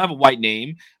I don't have a white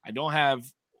name. I don't have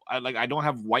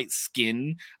white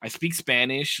skin. I speak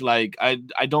Spanish. Like I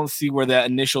don't see where that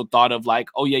initial thought of like,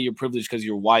 oh yeah, you're privileged because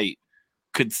you're white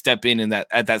could step in that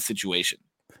at that situation.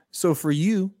 So for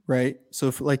you, right?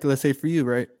 So for, like, let's say for you,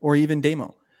 right? Or even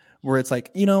Demo, where it's like,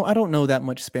 I don't know that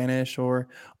much Spanish, or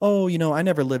oh, I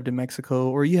never lived in Mexico,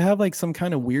 or you have like some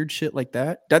kind of weird shit like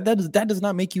that. That does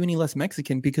not make you any less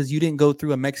Mexican because you didn't go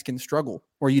through a Mexican struggle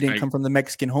or you didn't I come from the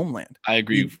Mexican homeland. I You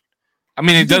agree. I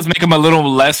mean, you it does just make him a little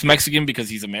less Mexican because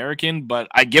he's American, but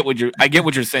I get what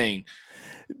you're saying.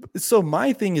 so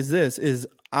my thing is this is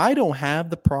I don't have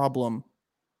the problem.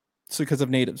 So because of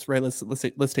natives, right?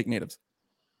 Let's take natives.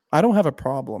 I don't have a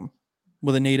problem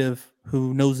with a native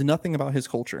who knows nothing about his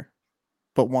culture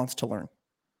but wants to learn.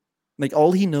 Like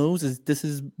all he knows is this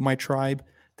is my tribe,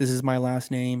 this is my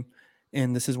last name,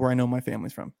 and this is where I know my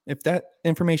family's from. If that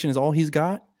information is all he's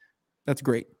got, that's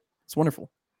great. It's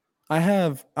wonderful. I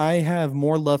have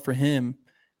more love for him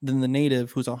than the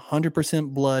native who's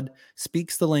 100% blood,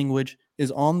 speaks the language,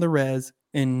 is on the res,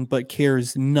 and but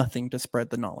cares nothing to spread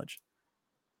the knowledge.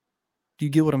 Do you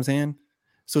get what I'm saying?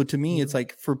 So to me, it's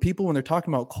like for people when they're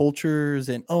talking about cultures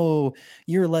and oh,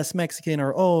 you're less Mexican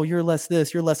or oh, you're less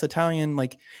this, you're less Italian.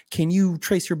 Like, can you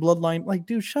trace your bloodline? Like,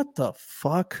 dude, shut the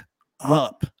fuck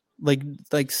up. Like,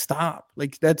 stop.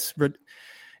 Like, it's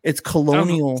Sounds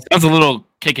colonial. sounds a little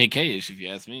KKK-ish if you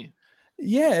ask me.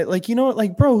 Yeah, like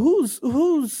like, bro, who's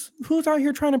out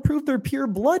here trying to prove they're pure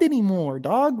blood anymore,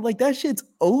 dog? Like that shit's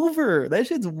over. That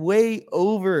shit's way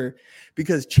over.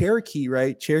 Because Cherokee,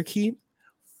 right? Cherokee,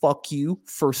 fuck you,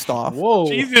 first off. Whoa,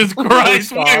 Jesus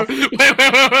Christ! off-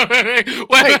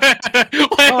 Wait.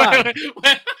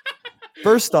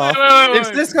 First off, if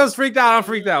Cisco's freaked out, I'm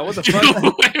freaked out. What the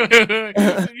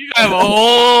fuck? You have a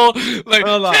whole like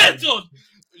Hold on. canceled.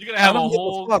 You're gonna have I a don't give a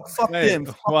whole. fuck Hey, them,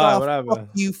 fuck why? off, What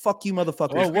happened? fuck you,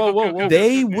 motherfuckers. Whoa.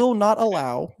 They will not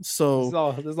allow.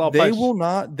 So This is all they punch. will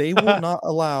not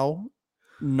allow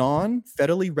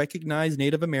non-federally recognized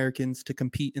Native Americans to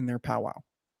compete in their powwow,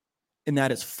 and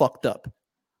that is fucked up.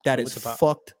 That is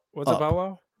fucked. What's a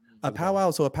powwow? A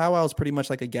powwow. So a powwow is pretty much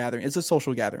like a gathering. It's a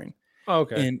social gathering. Oh,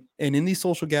 okay. And in these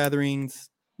social gatherings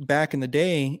back in the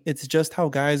day, it's just how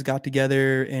guys got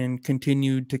together and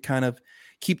continued to kind of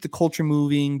keep the culture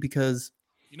moving because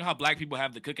You know how black people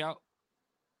have the cookout?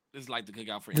 This is like the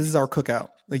cookout for this is our cookout.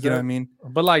 Like, you know what I mean?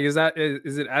 But like, is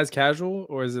it as casual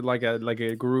or is it like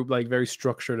a group, like very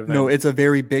structured event? No, it's a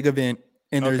very big event,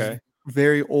 and there's Okay.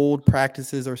 very old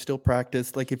practices are still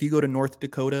practiced. Like if you go to North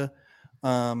Dakota,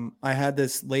 I had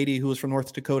this lady who was from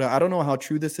North Dakota. I don't know how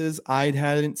true this is. I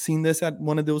hadn't seen this at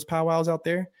one of those powwows out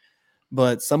there,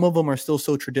 but some of them are still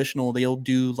so traditional. They'll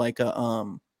do like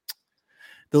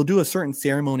they'll do a certain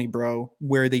ceremony, bro,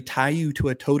 where they tie you to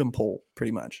a totem pole,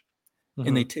 pretty much,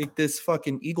 and they take this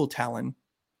fucking eagle talon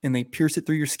and they pierce it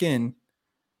through your skin,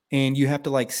 and you have to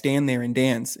like stand there and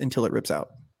dance until it rips out.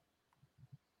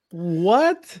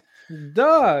 What,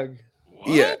 Doug? What?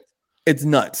 Yeah, it's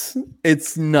nuts.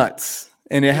 It's nuts.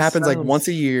 And it happens like sounds- once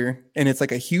a year, and it's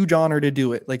like a huge honor to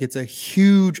do it. Like it's a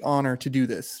huge honor to do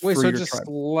this. Wait, for so it your just tribe.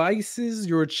 slices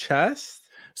your chest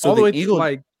So all the the way eagle, to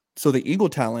like. so the eagle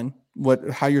talon,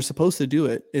 how you're supposed to do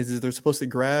it is they're supposed to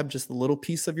grab just a little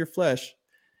piece of your flesh,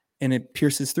 and it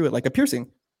pierces through it like a piercing.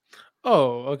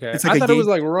 Oh, okay. It's like I a thought it was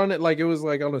gate- like run it like it was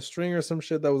like on a string or some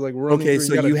shit that was like running. Okay, through,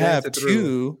 so gotta you dance have it through.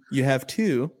 two. You have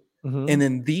two, Mhm. and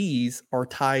then these are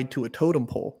tied to a totem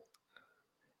pole.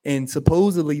 And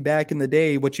supposedly back in the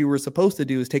day, what you were supposed to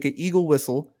do is take an eagle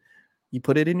whistle, you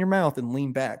put it in your mouth and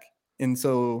lean back. And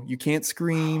so you can't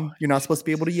scream. You're not supposed to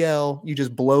be able to yell. You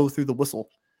just blow through the whistle.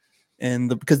 And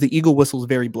because the eagle whistle is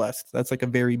very blessed. That's like a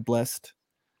very blessed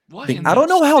What thing. in I the don't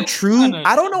know how shit true. kinda-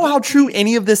 I don't know how true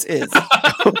any of this is.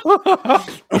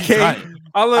 Okay. Right.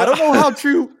 I don't know how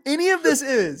true any of this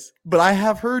is, but I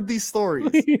have heard these stories.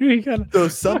 So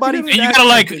somebody And you gotta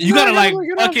like you gotta like look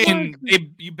it up, fucking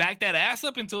you back that ass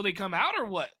up until they come out or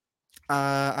what?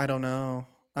 I don't know.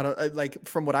 I don't like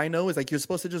from what I know is like you're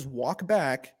supposed to just walk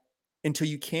back until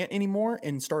you can't anymore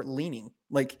and start leaning.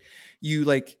 Like you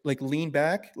like lean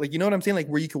back, like you know what I'm saying, like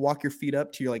where you can walk your feet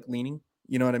up to your like leaning.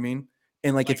 You know what I mean?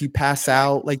 And like if you pass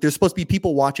out, like there's supposed to be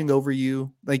people watching over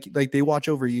you, like they watch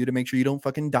over you to make sure you don't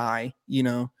fucking die. Get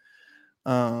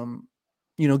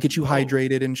you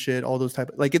hydrated and shit. All those type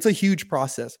of like it's a huge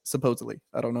process supposedly.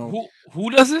 I don't know. Who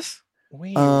does this?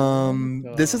 Wait,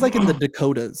 This is like in the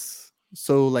Dakotas.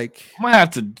 So like I might have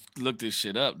to look this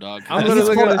shit up, dog. I'm think gonna it's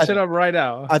look called- at this shit up right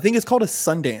now. I think it's called a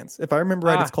Sundance. If I remember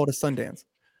right, it's called a Sundance.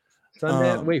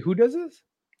 Sundance. Wait, who does this?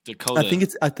 Dakota. I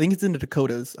think it's in the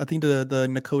Dakotas. I think the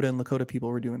Nakota and Lakota people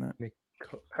were doing that.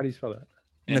 How do you spell that?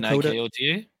 Nikota.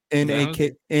 Nakota.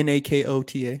 Akota.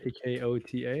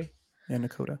 And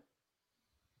Nakota.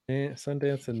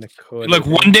 Sundance and Nakota. Look,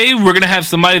 one day we're gonna have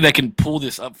somebody that can pull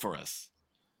this up for us.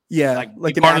 Yeah,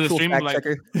 Like an part of the actual stream, fact like,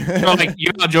 checker. Like you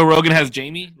know how Joe Rogan has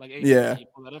Jamie. Like, hey, Yeah. can you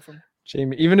pull that up from?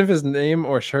 Jamie. Even if his name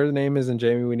or her name isn't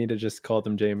Jamie, we need to just call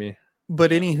them Jamie.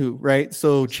 But anywho, right?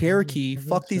 So Cherokee,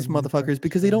 fuck these motherfuckers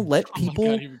because they don't let Oh my people.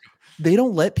 God, here we go. They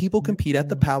don't let people compete at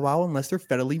the powwow unless they're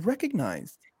federally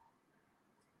recognized.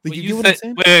 Like, Wait, you you get what I'm said,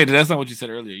 saying? wait, that's not what you said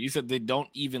earlier. You said they don't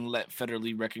even let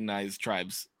federally recognized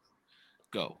tribes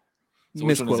go. So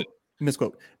which one is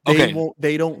Misquote. it? They Okay. won't.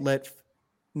 They don't let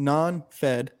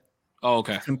non-fed Oh,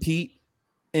 okay. compete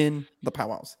in the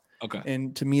powwows. Okay.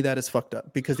 And to me, that is fucked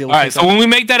up because they will. All right. So when we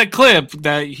make that a clip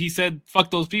that he said "fuck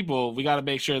those people," we got to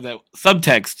make sure that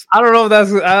subtext, I don't know if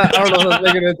that's. I don't know if that's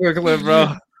making it into a clip,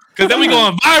 bro. because then we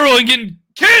going viral and getting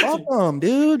canceled. Fuck them,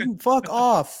 dude. Fuck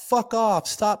off. Fuck off.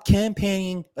 Stop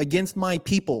campaigning against my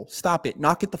people. Stop it.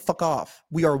 Knock it the fuck off.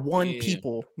 We are one Yeah.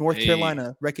 people. North Hey.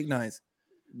 Carolina, recognize.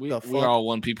 We're the fuck? all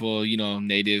one people,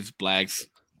 natives, blacks,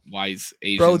 whites,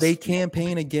 Asians. Bro, they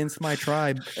campaign against my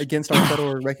tribe, against our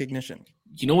federal recognition.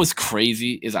 You know what's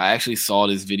crazy is I actually saw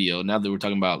this video. Now that we're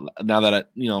talking about,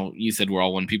 you said we're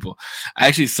all one people. I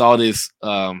actually saw this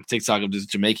TikTok of this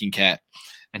Jamaican cat,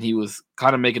 and he was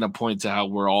kind of making a point to how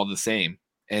we're all the same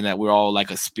and that we're all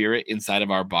like a spirit inside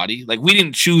of our body. Like we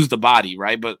didn't choose the body,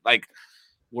 right? But like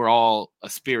we're all a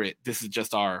spirit. This is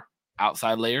just our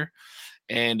outside layer.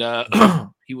 And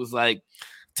he was like,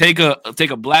 take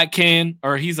a black can,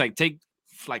 or he's like, take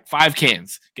like 5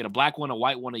 cans, get a black one, a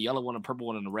white one, a yellow one, a purple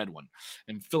one, and a red one,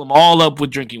 and fill them all up with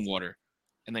drinking water,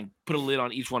 and then put a lid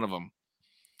on each one of them.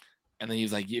 And then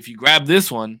he's like, if you grab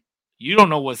this one, you don't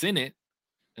know what's in it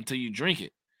until you drink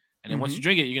it. And then once you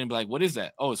drink it, you're gonna be like, what is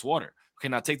that? Oh, it's water. Okay,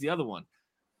 now take the other one.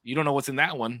 You don't know what's in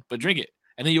that one, but drink it.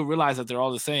 And then you'll realize that they're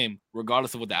all the same,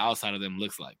 regardless of what the outside of them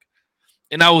looks like.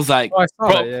 And I was like, Oh, I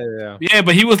saw bro, that. Yeah. yeah,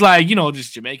 but he was like,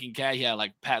 just Jamaican cat. He had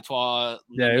like patois.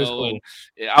 Yeah, it was cool.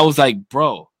 And I was like,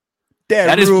 bro,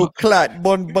 That is real clat,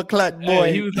 clat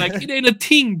boy. He was like, it ain't a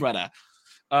thing, brother.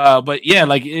 But yeah,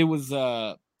 like it was.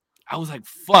 I was like,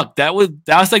 fuck,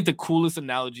 that's like the coolest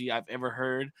analogy I've ever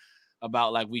heard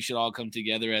about like we should all come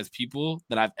together as people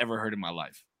that I've ever heard in my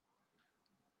life.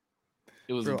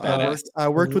 It was Bro, badass. I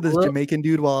worked with this Jamaican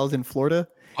dude while I was in Florida.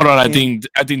 Hold on, I think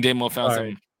Damo found All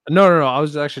something. right. No. I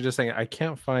was actually just saying I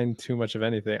can't find too much of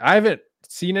anything. I haven't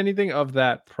seen anything of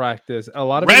that practice. A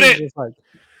lot of it Reddit! is just like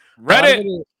Reddit.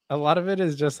 A lot of it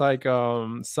is just like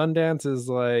Sundance is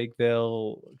like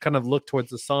they'll kind of look towards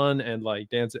the sun and like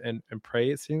dance and pray,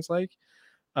 it seems like.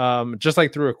 Just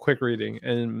like through a quick reading.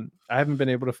 And I haven't been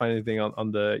able to find anything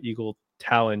on the Eagle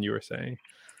Talon you were saying.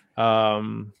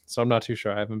 So I'm not too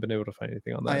sure. I haven't been able to find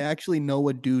anything on that. I actually know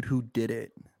a dude who did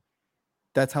it.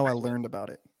 That's how I learned about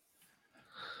it.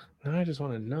 No, I just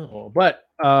want to know. But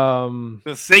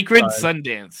The sacred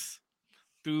Sundance.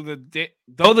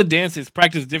 Though the dance is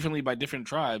practiced differently by different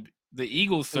tribe, the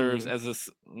eagle serves as a.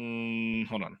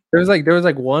 Hold on. there was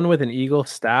like one with an eagle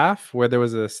staff where there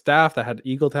was a staff that had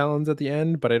eagle talons at the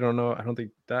end, but I don't know. I don't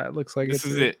think that looks like This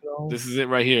is it. This is it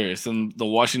right here. It's in the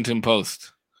Washington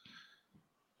Post.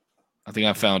 I think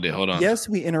I found it. Hold on. Yes,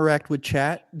 we interact with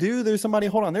chat. Dude, there's somebody.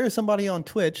 Hold on. There is somebody on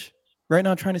Twitch right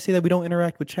now trying to say that we don't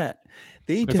interact with chat.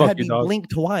 They Fuck had you, me dog. blink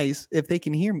twice if they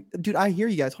can hear me. Dude, I hear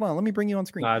you guys. Hold on. Let me bring you on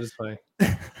screen. Nah, just playing.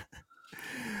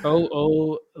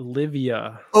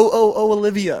 Olivia. Oh,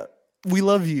 Olivia. We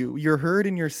love you. You're heard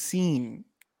and you're seen.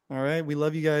 All right. We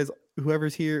love you guys.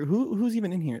 Whoever's here. Who's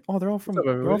even in here? Oh, they're all from Twitch.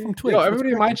 Yo, What's everybody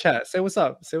in my cracking? chat. Say what's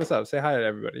up. Say what's up. Say hi to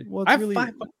everybody. What's I have really- 5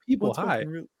 fucking people. Hi.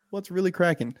 What's really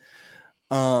cracking?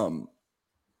 Oh,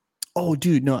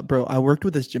 dude, no, bro. I worked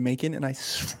with this Jamaican, and I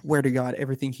swear to God,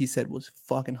 everything he said was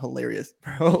fucking hilarious,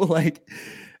 bro. Like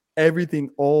everything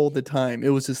all the time. It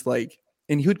was just like,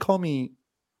 and he'd call me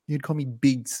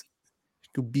Biggs.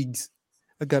 Go Biggs.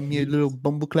 I got me a little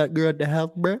bumbleclap girl at the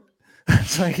house, bro.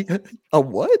 It's like a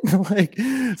what? Like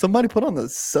somebody put on the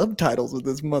subtitles with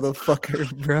this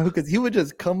motherfucker, bro, because he would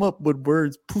just come up with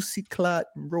words pussy clot,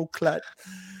 bro clot.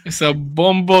 It's a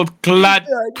bombo clot,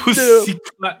 pussy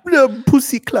clot. The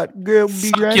pussy clot girl be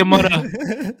Suck right. your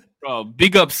mother. Bro,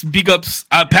 big ups, big ups.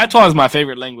 Patois is my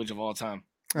favorite language of all time.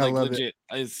 I Like love legit,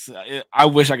 I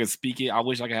wish I could speak it. I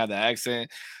wish I could have the accent.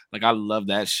 Like I love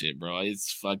that shit, bro.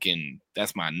 It's fucking.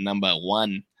 That's my number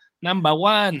one. Number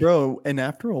one, bro. And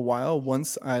after a while,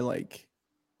 once I like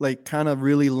kind of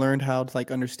really learned how to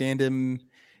like understand him,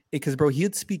 because bro,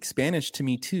 he'd speak Spanish to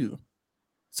me too.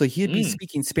 So he'd be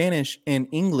speaking Spanish and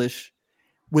English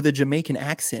with a Jamaican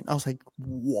accent. I was like,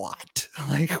 what?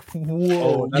 Like,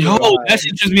 whoa. Yo, that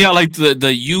shit trips me out. Like the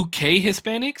UK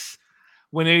Hispanics,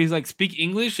 when they like speak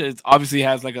English, it obviously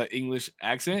has like an English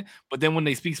accent. But then when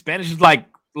they speak Spanish, it's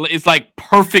like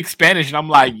perfect Spanish. And I'm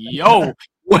like, yo,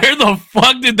 where the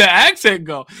fuck did the accent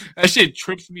go? That shit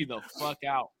trips me the fuck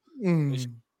out. The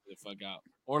fuck out.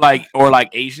 Or like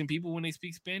Asian people when they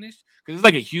speak Spanish, because it's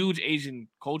like a huge Asian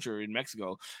culture in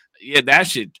Mexico. Yeah, that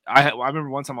shit. I remember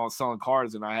one time I was selling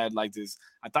cars and I had like this.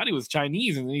 I thought he was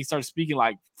Chinese, and then he started speaking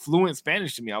like fluent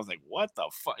Spanish to me. I was like, "What the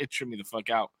fuck?" It tripped me the fuck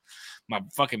out. My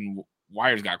fucking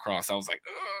wires got crossed. I was like,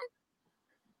 ugh.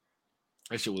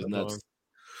 That shit was nuts.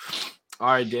 All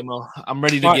right, Demo. I'm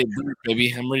ready to get deep,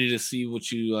 baby. I'm ready to see what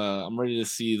you. I'm ready to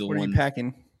see the what one. Are you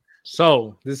packing?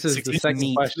 So this is the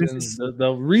second question.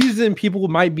 The reason people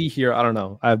might be here, I don't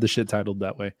know. I have the shit titled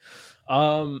that way.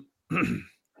 I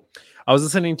was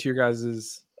listening to your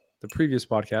guys's the previous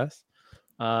podcast,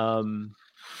 and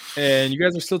you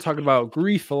guys are still talking about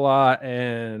grief a lot,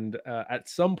 and at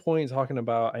some point talking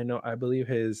about I believe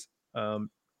his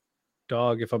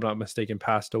dog, if I'm not mistaken,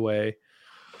 passed away,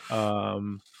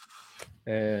 and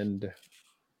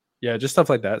yeah, just stuff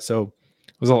like that. So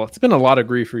it's been a lot of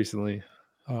grief recently.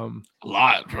 A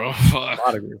lot, bro. Fuck. A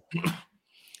lot of grief.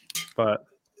 But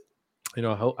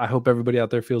I hope everybody out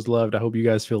there feels loved. I hope you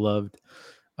guys feel loved.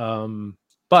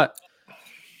 But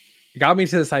it got me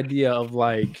to this idea of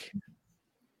like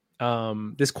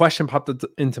this question popped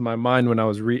into my mind when I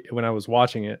was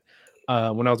watching it,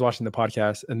 when I was watching the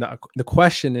podcast, and the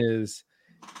question is,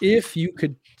 if you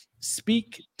could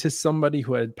speak to somebody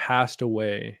who had passed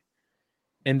away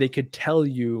and they could tell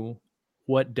you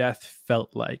what death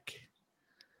felt like,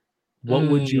 what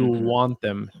would you want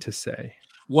them to say?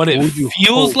 What it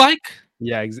feels like?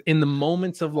 Yeah, in the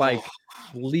moments of like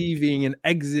leaving and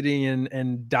exiting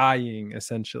and dying,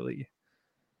 essentially.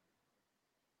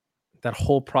 That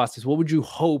whole process. What would you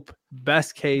hope?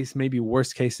 Best case, maybe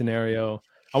worst case scenario.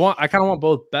 I kind of want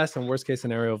both best and worst case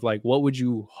scenario of like, what would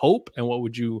you hope and what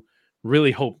would you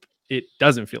really hope it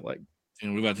doesn't feel like?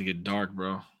 And we're about to get dark,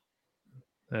 bro.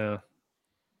 Yeah.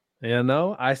 Yeah,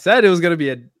 no, I said it was gonna be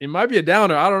it might be a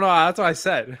downer. I don't know. That's what I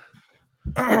said.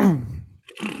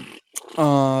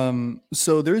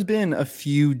 So there's been a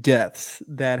few deaths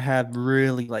that have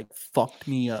really like fucked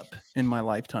me up in my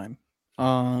lifetime.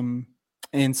 And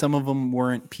some of them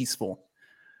weren't peaceful.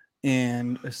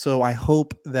 And so I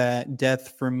hope that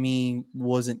death for me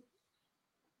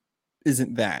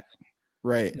isn't that,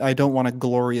 right? I don't want a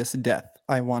glorious death.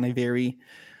 I want a very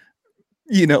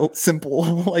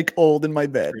simple, like old in my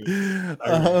bed.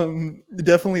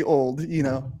 Definitely old,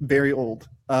 very old.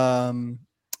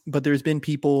 But there's been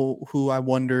people who I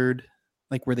wondered,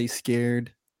 like, were they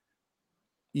scared?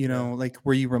 Like,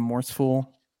 were you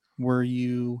remorseful? Were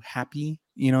you happy?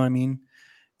 You know what I mean?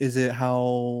 Is it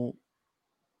how,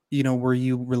 were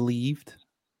you relieved?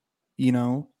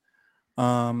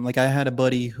 Like I had a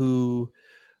buddy who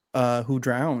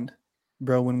drowned,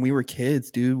 bro, when we were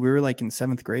kids, dude. We were like in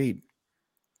 7th grade.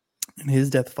 And his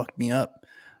death fucked me up.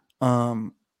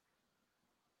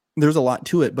 There's a lot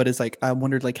to it, but it's like I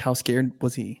wondered, like, how scared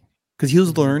was he? Because he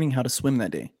was learning how to swim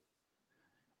that day.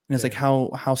 And it's like,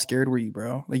 how scared were you,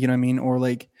 bro? Like, you know what I mean? Or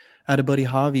like, I had a buddy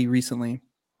Javi recently,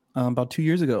 about 2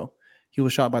 years ago. He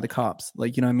was shot by the cops.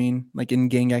 Like, you know what I mean? Like in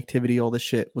gang activity, all this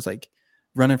shit was like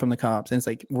running from the cops. And it's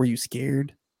like, were you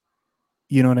scared?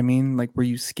 You know what I mean? Like, were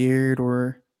you scared,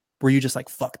 or were you just like,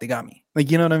 fuck, they got me?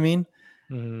 Like, you know what I mean?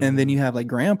 And then you have like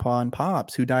grandpa and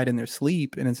pops who died in their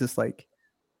sleep. And it's just like,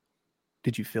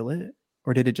 did you feel it?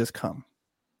 Or did it just come?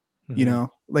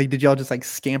 Like, did y'all just like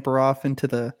scamper off into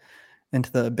the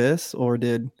abyss? Or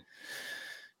did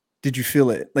you feel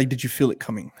it? Like, did you feel it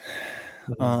coming?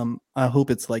 I hope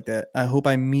it's like that. I hope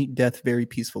I meet death very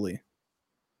peacefully.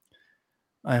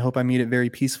 I hope I meet it very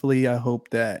peacefully. I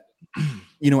hope that,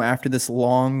 after this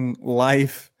long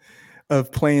life of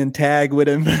playing tag with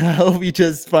him, I hope he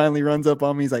just finally runs up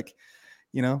on me. He's like,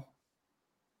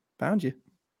 found you.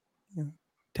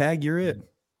 Tag, you're it.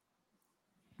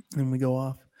 And we go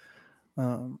off.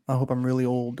 I hope I'm really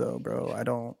old though, bro.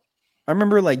 I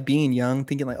remember like being young,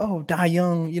 thinking like, oh, die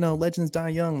young, legends die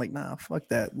young. Like, nah, fuck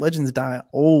that. Legends die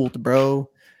old, bro.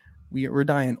 We're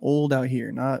dying old out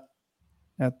here, not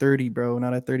at 30, bro,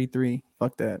 not at 33.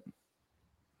 Fuck that.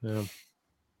 Yeah.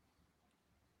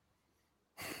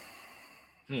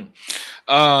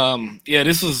 Yeah,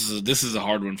 this is a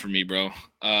hard one for me, bro.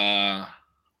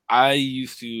 I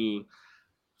used to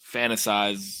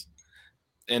fantasize,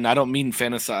 and I don't mean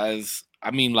fantasize,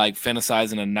 I mean like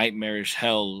fantasize in a nightmarish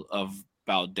hell of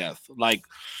about death. Like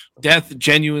death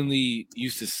genuinely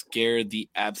used to scare the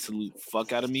absolute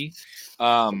fuck out of me.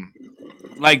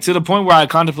 Like to the point where I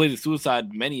contemplated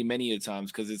suicide many a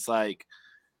times because it's like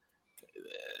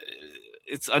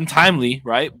it's untimely,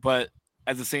 right? But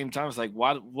at the same time, it's like,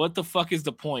 what the fuck is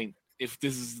the point if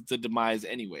this is the demise,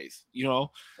 anyways?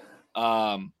 So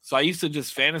I used to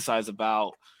just fantasize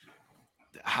about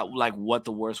how, like, what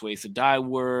the worst ways to die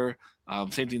were.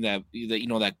 Same thing that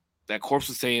corpse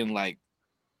was saying, like,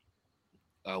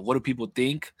 what do people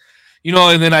think?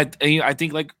 And then I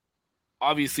think like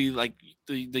obviously like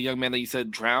the young man that you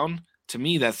said drown. To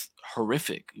me, that's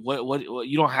horrific. What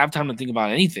you don't have time to think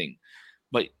about anything,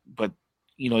 but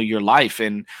your life.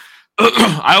 And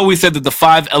I always said that the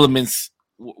five elements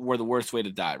were the worst way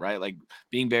to die, right? Like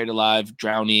being buried alive,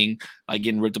 drowning, like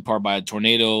getting ripped apart by a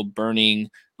tornado,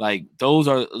 burning. Like those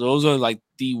are like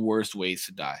the worst ways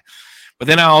to die. But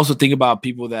then I also think about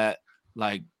people that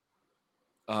like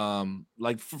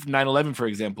 9/11, for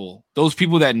example, those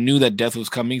people that knew that death was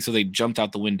coming, so they jumped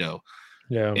out the window.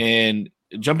 Yeah. And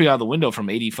jumping out the window from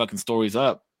 80 fucking stories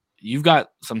up, you've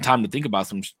got some time to think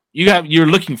about you're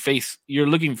looking face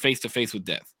to face with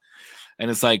death. And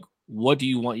it's like, what do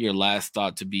you want your last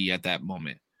thought to be at that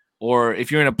moment? Or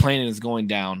if you're in a plane and it's going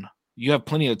down, you have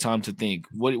plenty of time to think.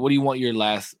 What do you want your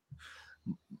last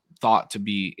thought to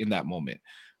be in that moment?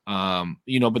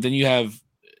 But then you have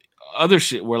other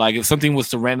shit where, like, if something was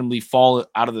to randomly fall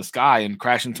out of the sky and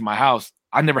crash into my house,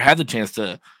 I never had the chance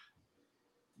to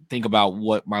think about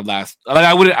what my last, like,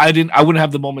 I wouldn't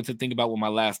have the moment to think about what my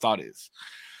last thought is.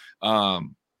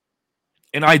 And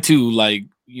I too, like,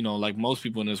 like most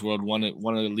people in this world, want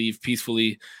to leave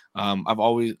peacefully.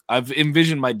 I've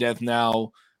envisioned my death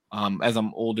now, as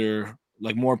I'm older,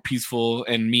 like more peaceful,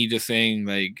 and me just saying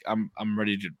like I'm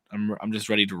just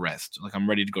ready to rest. Like I'm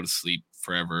ready to go to sleep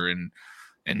forever,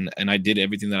 and I did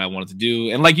everything that I wanted to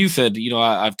do. And like you said,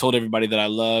 I've told everybody that I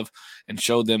love and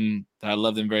showed them that I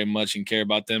love them very much and care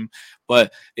about them.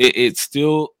 But it's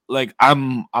still like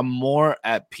I'm more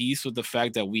at peace with the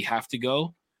fact that we have to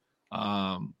go.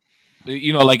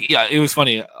 Like, yeah, it was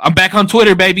funny. I'm back on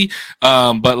Twitter, baby.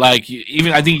 But like,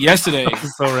 even I think yesterday.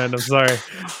 So random. Sorry.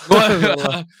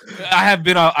 I have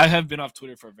been off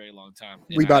Twitter for a very long time.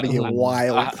 We about to get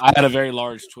wild. I had a very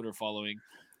large Twitter following,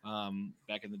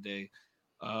 back in the day.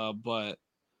 But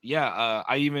yeah,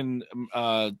 I even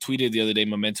tweeted the other day,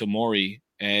 "Memento Mori,"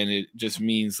 and it just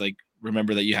means like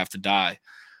remember that you have to die.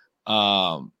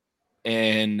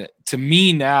 And to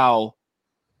me now,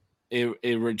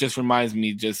 it just reminds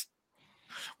me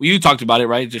you talked about it,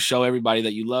 right? Just show everybody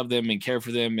that you love them and care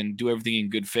for them and do everything in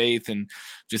good faith and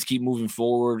just keep moving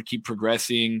forward, keep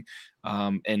progressing.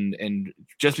 And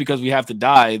just because we have to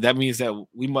die, that means that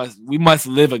we must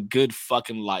live a good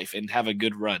fucking life and have a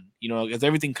good run, because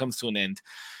everything comes to an end.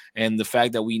 And the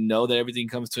fact that we know that everything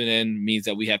comes to an end means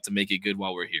that we have to make it good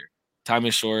while we're here. Time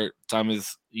is short. Time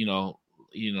is,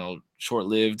 short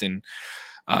lived. And,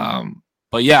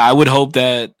 but yeah, I would hope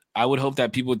that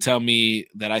people tell me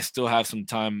that I still have some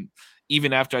time,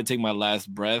 even after I take my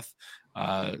last breath,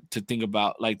 to think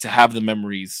about, like, to have those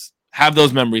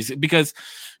memories, because,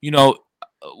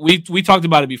 we talked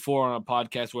about it before on a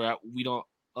podcast where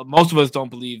most of us don't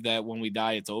believe that when we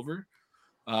die, it's over.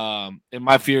 And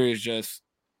my fear is just,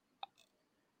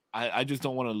 I just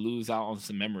don't want to lose out on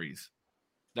some memories.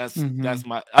 That's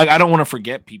my, I don't want to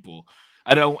forget people.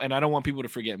 I don't want people to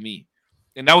forget me.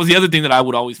 And that was the other thing that I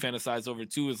would always fantasize over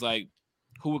too, is like,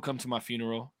 who would come to my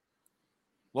funeral?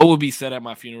 What would be said at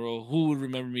my funeral? Who would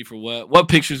remember me for what? What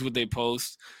pictures would they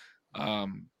post?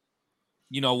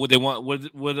 Would they want,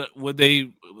 would they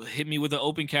hit me with an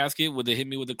open casket? Would they hit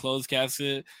me with a closed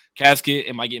casket?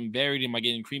 Am I getting buried? Am I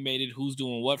getting cremated? Who's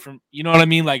doing what from, you know what I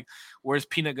mean? Like, where's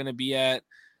Peanut going to be at?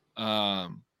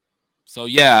 So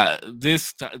yeah,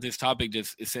 this topic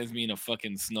just, it sends me in a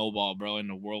fucking snowball, bro, in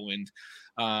a whirlwind.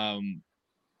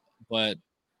 But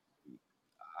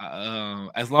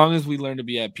as long as we learn to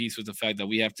be at peace with the fact that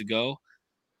we have to go,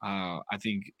 I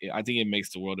think it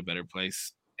makes the world a better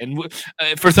place. And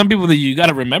for some people, that you got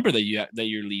to remember that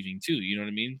you're leaving too. You know what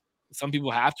I mean? Some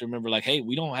people have to remember, like, hey,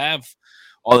 we don't have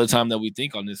all the time that we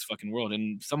think on this fucking world.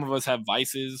 And some of us have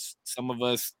vices. Some of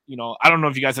us, I don't know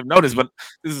if you guys have noticed, but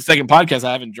this is the second podcast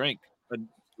I haven't drank. But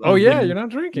Oh yeah, you're not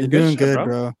drinking. You're Good doing shit, good,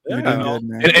 bro. You're Yeah. doing good,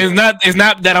 man. it's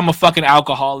not that I'm a fucking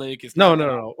alcoholic. It's No, not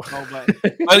no. but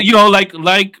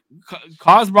like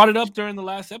Cause brought it up during the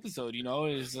last episode.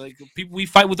 It's like people, we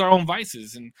fight with our own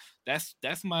vices, and that's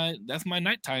my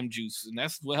nighttime juice, and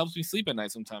that's what helps me sleep at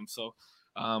night sometimes. So,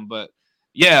 but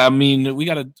yeah, I mean, we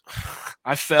gotta.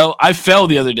 I fell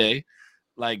the other day,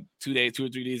 like 2 or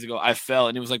 3 days ago. I fell,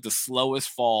 and it was like the slowest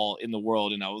fall in the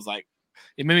world, and I was like,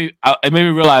 it made me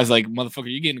realize, like,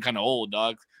 motherfucker, you're getting kind of old,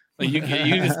 dog. Like you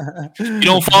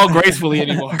don't fall gracefully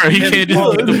anymore. You can't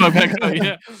just get the fuck back up.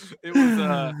 Yeah, it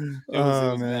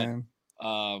was man.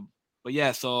 bad. But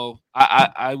yeah, so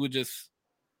I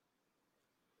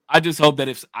just hope that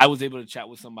if I was able to chat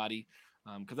with somebody,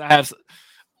 because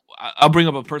I'll bring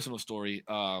up a personal story.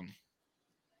 I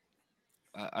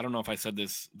don't know if I said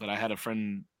this, but I had a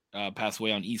friend pass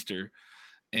away on Easter,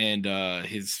 and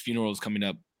his funeral is coming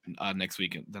up next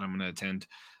week that I'm going to attend.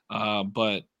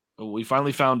 But we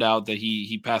finally found out that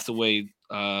he passed away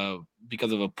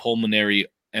because of a pulmonary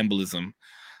embolism.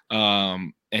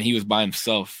 And he was by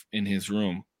himself in his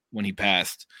room when he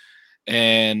passed.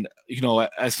 And,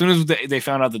 as soon as they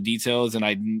found out the details, and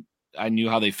I knew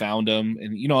how they found him,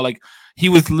 and, like, he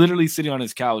was literally sitting on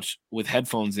his couch with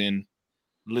headphones in,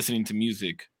 listening to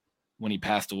music when he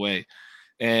passed away.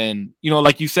 And,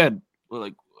 like you said,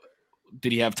 like,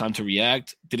 did he have time to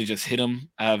react? Did it just hit him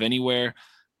out of anywhere?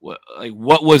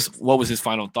 What was his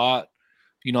final thought?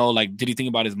 Like, did he think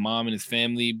about his mom and his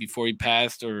family before he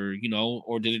passed, or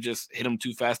did it just hit him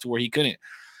too fast to where he couldn't?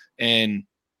 And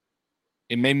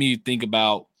it made me think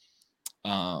about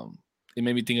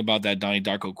that Donnie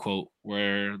Darko quote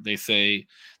where they say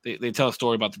they tell a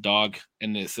story about the dog,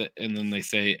 and then they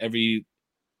say every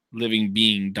living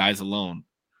being dies alone.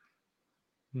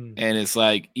 And it's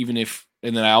like,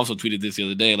 and then I also tweeted this the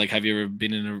other day, like, have you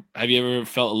ever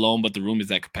felt alone, but the room is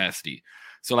at capacity?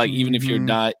 So, like, even if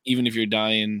you're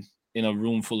dying in a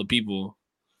room full of people,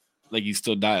 like, you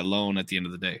still die alone at the end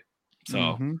of the day.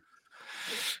 So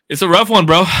it's a rough one,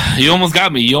 bro. You almost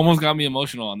got me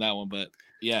emotional on that one, but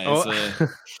yeah, it's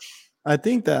I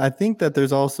think that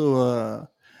there's also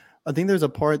there's a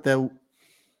part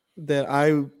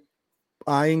that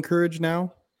I encourage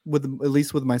now, at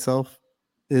least with myself,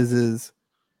 is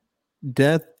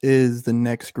death is the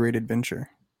next great adventure.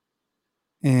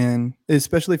 And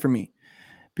especially for me,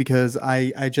 because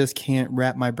I just can't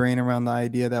wrap my brain around the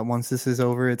idea that once this is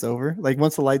over, it's over. Like,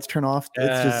 once the lights turn off,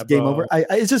 it's just game over.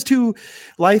 It's just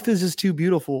life is just too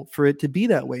beautiful for it to be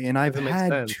that way. And I've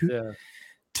had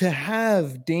to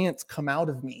have dance come out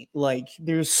of me. Like,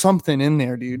 there's something in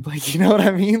there, dude. Like, you know what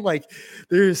I mean? Like,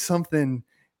 there is something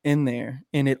in there,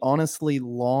 and it honestly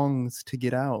longs to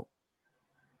get out.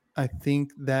 I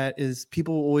think that is,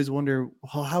 people always wonder,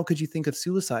 well, how could you think of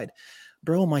suicide?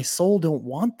 Bro, my soul don't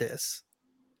want this.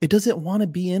 It doesn't want to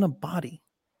be in a body.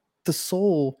 The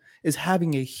soul is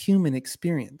having a human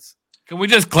experience. Can we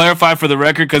just clarify for the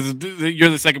record, because you're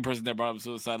the second person that brought up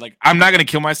suicide? Like, I'm not gonna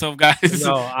kill myself, guys.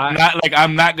 No,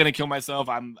 I'm not gonna kill myself.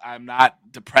 I'm not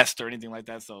depressed or anything like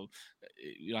that. So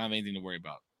you don't have anything to worry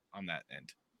about on that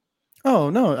end.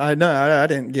 Oh no, I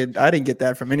didn't get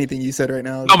that from anything you said right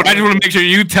now. No, but I just want to make sure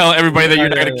you tell everybody that you're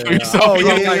not gonna kill yourself. Oh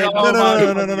yeah.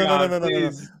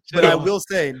 No. But I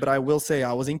will say,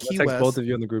 I was in Key West. Both of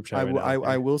you in the group chat.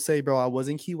 I will say, bro, I was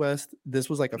in Key West. This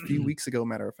was like a few weeks ago.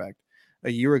 Matter of fact,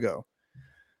 a year ago.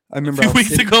 I remember. A few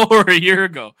weeks ago or a year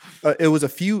ago? It was a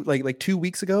few like 2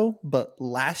 weeks ago, but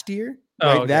last year.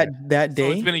 Right, that day.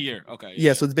 So it's been a year. Okay.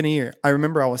 Yeah, so it's been a year. I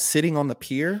remember I was sitting on the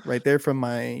pier right there from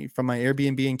my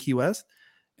Airbnb in Key West,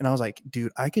 and I was like,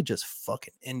 dude, I could just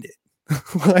fucking end it.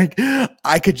 Like,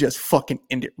 I could just fucking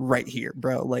end it right here,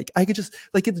 bro. Like, I could just,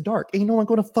 like, it's dark. Ain't no one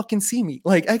gonna fucking see me.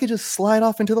 Like, I could just slide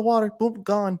off into the water. Boom,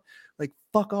 gone. Like,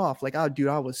 fuck off. Like, dude,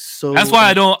 I was so. That's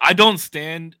why I don't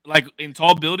stand, like, in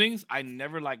tall buildings. I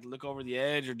never, like, look over the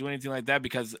edge or do anything like that,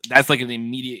 because that's like an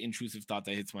immediate intrusive thought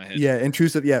that hits my head. Yeah,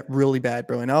 intrusive. Yeah, really bad,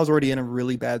 bro. And I was already in a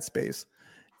really bad space,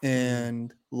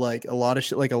 and like a lot of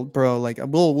shit. Like, bro, like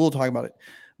we'll talk about it,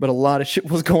 but a lot of shit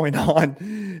was going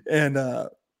on, and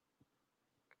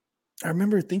I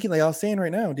remember thinking, like I was saying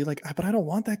right now, dude, like, but I don't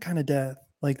want that kind of death.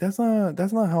 Like, that's not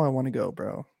how I want to go,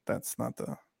 bro. That's not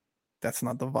the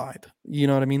vibe. You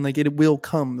know what I mean? Like, it will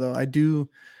come though. I do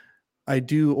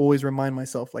always remind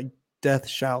myself, like, death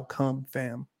shall come,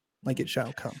 fam. Like, it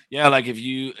shall come. Yeah, like,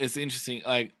 it's interesting.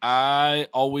 Like, I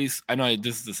know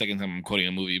this is the second time I'm quoting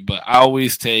a movie, but I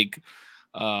always take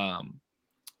the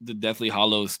Deathly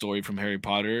Hallows story from Harry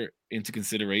Potter into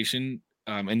consideration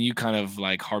and you kind of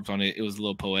like harped on it. It was a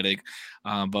little poetic,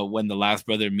 but when the last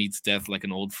brother meets death like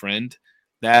an old friend,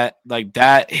 that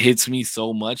hits me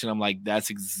so much, and I'm like, that's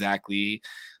exactly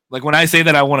like when I say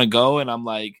that I want to go, and I'm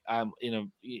like, I'm in a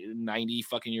 90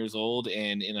 fucking years old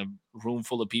and in a room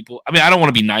full of people. I mean, I don't want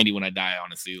to be 90 when I die,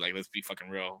 honestly. Like, let's be fucking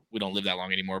real. We don't live that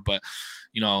long anymore, but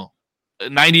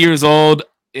 90 years old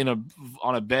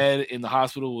on a bed in the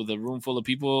hospital with a room full of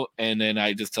people, and then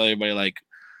I just tell everybody like,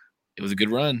 it was a good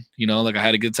run, like I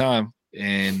had a good time,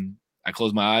 and I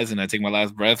close my eyes and I take my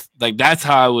last breath. Like, that's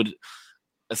how I would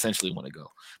essentially want to go.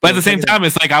 But at the same time,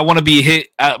 it's like I want to be hit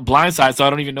at blindside, so I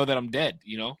don't even know that I'm dead.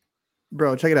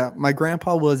 Bro, check it out. My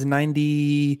grandpa was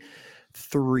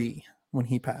 93 when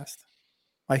he passed.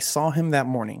 I saw him that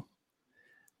morning.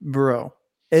 Bro,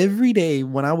 every day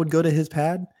when I would go to his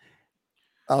pad,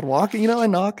 I'd walk, I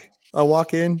knock. I'd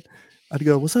walk in. I'd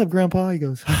go, "What's up, Grandpa?" He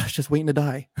goes, "Just waiting to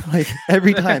die." Like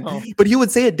every time. But he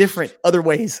would say it different other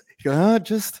ways. He goes,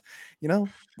 just,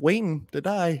 waiting to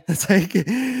die. It's like,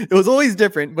 it was always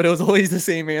different, but it was always the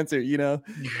same answer,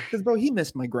 because bro, he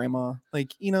missed my grandma.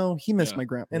 Like, he missed my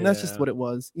grandma, and that's just what it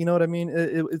was. You know what I mean?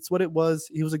 It's what it was.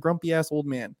 He was a grumpy ass old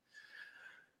man.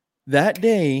 That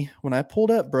day when I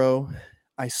pulled up, bro,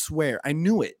 I swear, I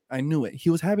knew it. He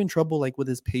was having trouble like with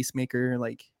his pacemaker.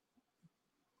 Like,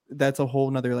 that's a whole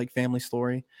nother like family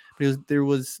story. But there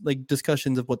was like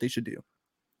discussions of what they should do.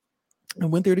 I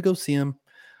went there to go see him.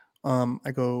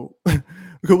 I go,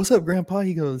 "What's up, Grandpa?"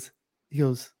 He goes,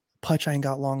 "Putch, I ain't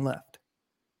got long left."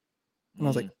 And I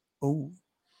was like, "Oh."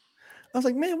 I was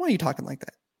like, "Man, why are you talking like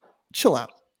that? Chill out."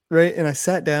 Right. And I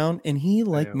sat down and he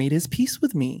like made his peace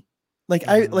with me. Like,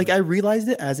 I realized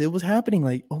it as it was happening.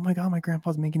 Like, oh my God, my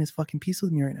grandpa's making his fucking peace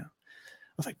with me right now.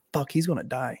 I was like, fuck, he's gonna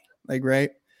die. Like,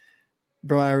 right.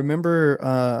 Bro, I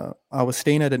remember I was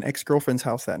staying at an ex-girlfriend's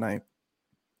house that night.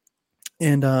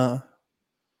 And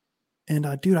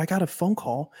dude, I got a phone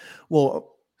call.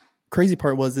 Well, crazy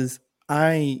part was the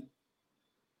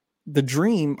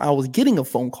dream, I was getting a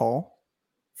phone call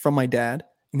from my dad,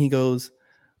 and he goes,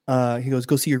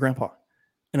 "Go see your grandpa."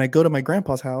 And I go to my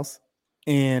grandpa's house,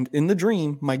 and in the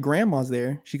dream, my grandma's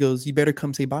there. She goes, "You better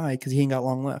come say bye because he ain't got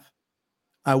long left."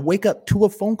 I wake up to a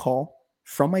phone call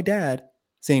from my dad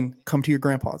saying, "Come to your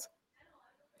grandpa's."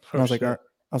 And I was like,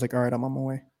 all right, I'm on my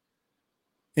way.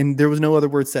 And there was no other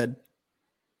word said.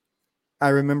 I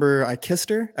remember I kissed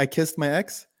her. I kissed my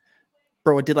ex.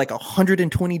 Bro, it did like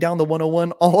 120 down the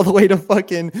 101 all the way to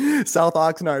fucking South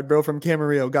Oxnard, bro, from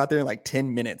Camarillo. Got there in like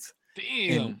 10 minutes.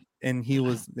 Damn. And he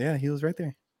was right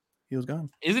there. He was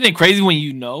gone. Isn't it crazy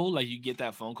when like you get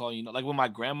that phone call, like when my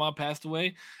grandma passed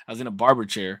away, I was in a barber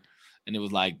chair and it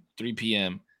was like 3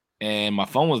 p.m. and my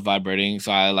phone was vibrating.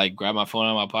 So I like grabbed my phone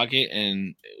out of my pocket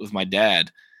and it was my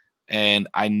dad. And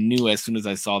I knew as soon as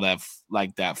I saw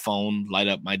that phone light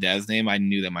up my dad's name, I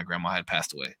knew that my grandma had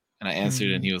passed away. And I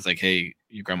answered and he was like, "Hey,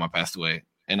 your grandma passed away."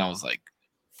 And I was like,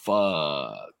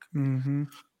 fuck. Mm-hmm.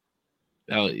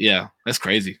 That's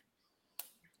crazy.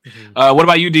 Mm-hmm. What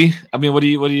about you, D? I mean,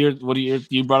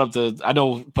 you brought up I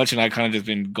know Putch and I kind of just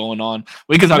been going on.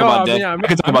 We can talk about death. I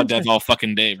can talk about death all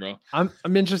fucking day, bro. I'm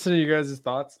interested in you guys'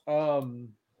 thoughts.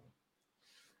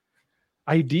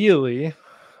 Ideally,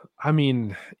 I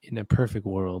mean, in a perfect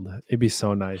world, it'd be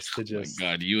so nice to just. Oh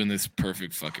my God, you in this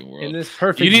perfect fucking world. In this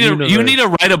perfect universe. You need to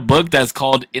write a book that's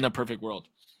called "In a Perfect World."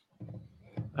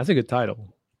 That's a good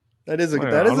title. That is a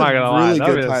really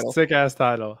good title. Sick ass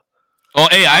title. Oh,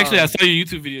 hey, I saw your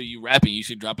YouTube video. You rapping. You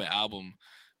should drop an album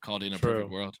called "In a Perfect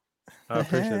World." I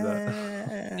appreciate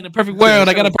that. In a perfect world,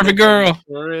 I got a perfect girl.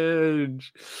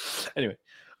 Orange. Anyway,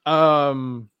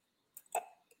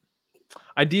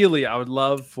 ideally, I would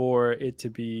love for it to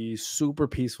be super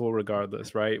peaceful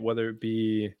regardless, right? Whether it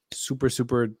be super,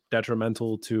 super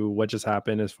detrimental to what just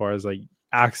happened as far as like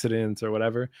accidents or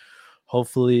whatever.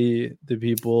 Hopefully the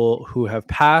people who have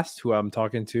passed, who I'm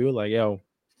talking to, like, yo,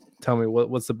 tell me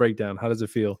what's the breakdown? How does it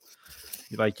feel?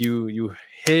 Like you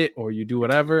hit or you do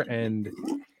whatever and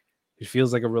it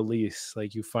feels like a release.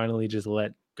 Like you finally just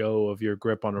let go of your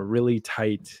grip on a really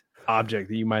tight object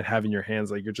that you might have in your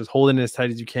hands. Like you're just holding it as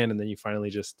tight as you can and then you finally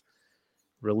just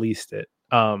released it.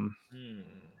 I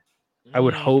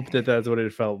would hope that that's what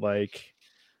it felt like.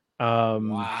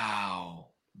 Wow,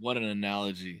 what an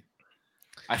analogy.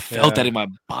 I felt that in my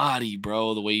body,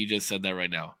 bro, the way you just said that right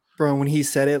now. Bro, when he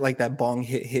said it, like that bong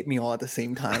hit me all at the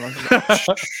same time. I was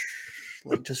like,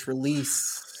 like just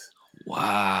release.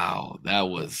 Wow, that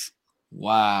was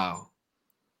wow.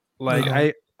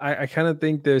 Like I kind of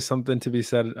think there's something to be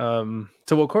said to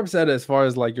what Corp said as far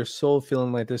as like your soul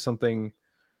feeling like there's something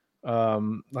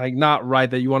like not right,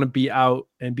 that you want to be out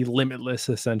and be limitless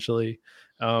essentially.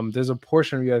 There's a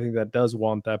portion of you I think that does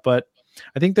want that, but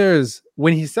I think there's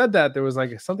when he said that, there was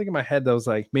like something in my head that was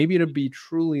like, maybe to be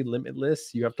truly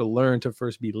limitless, you have to learn to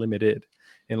first be limited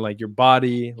in like your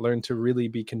body, learn to really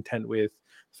be content with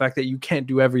the fact that you can't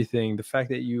do everything, the fact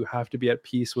that you have to be at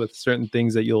peace with certain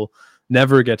things that you'll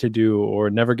never get to do or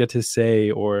never get to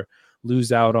say or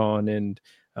lose out on. And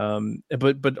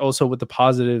but also with the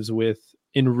positives, with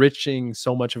enriching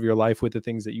so much of your life with the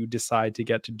things that you decide to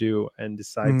get to do and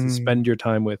decide to spend your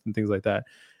time with and things like that.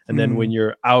 And then when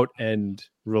you're out and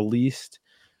released,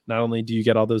 not only do you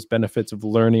get all those benefits of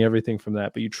learning everything from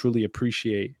that, but you truly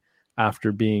appreciate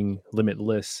after being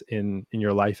limitless in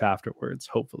your life afterwards,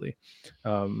 hopefully.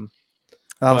 That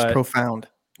was profound.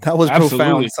 That was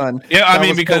absolutely profound, son. Yeah, I That mean,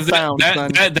 was because profound,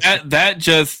 that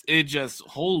just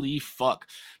holy fuck.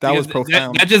 That was Because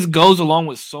profound. That just goes along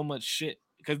with so much shit.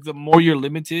 Because the more you're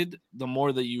limited, the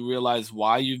more that you realize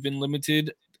why you've been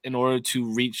limited in order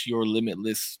to reach your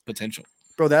limitless potential.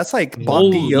 Bro, that's like Bhakti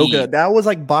Holy. yoga. That was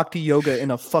like Bhakti yoga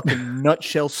in a fucking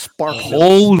nutshell. Spark.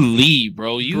 Holy,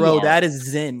 bro, that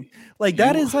is Zen. Like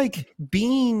that is like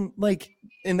being like,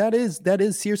 and that is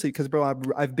seriously, because bro,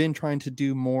 I've been trying to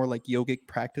do more like yogic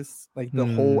practice, like the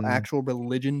whole actual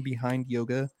religion behind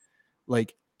yoga,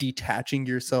 like detaching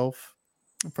yourself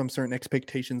from certain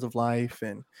expectations of life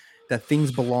and that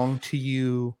things belong to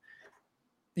you,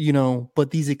 you know,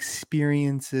 but these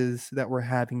experiences that we're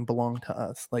having belong to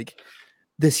us. Like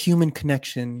this human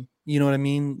connection, you know what I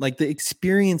mean? Like the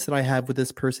experience that I have with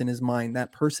this person is mine.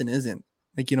 That person isn't.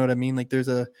 Like, you know what I mean? Like there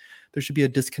should be a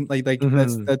disconnect. Like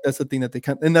that's the thing that they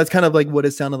kind, and that's kind of like what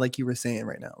it sounded like you were saying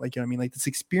right now. Like, you know what I mean? Like this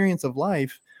experience of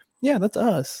life, yeah, that's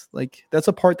us. Like that's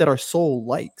a part that our soul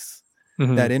likes.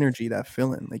 That energy, that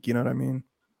feeling. Like, you know what I mean?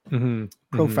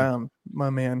 Profound, my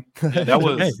man. Yeah,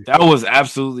 that was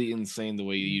absolutely insane the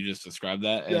way you just described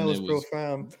that. And that was it was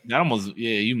profound. That almost,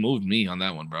 you moved me on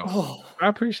that one, bro. Oh, I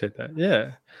appreciate that.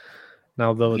 Yeah.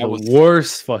 Now the was-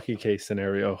 worst fucking case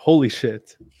scenario. Holy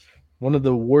shit. One of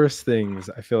the worst things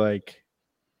I feel like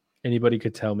anybody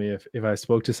could tell me if I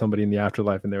spoke to somebody in the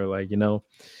afterlife and they were like, you know,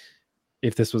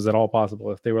 if this was at all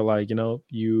possible, if they were like, you know,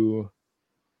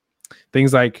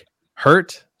 things like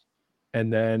hurt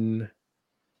and then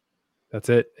that's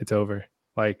it, it's over.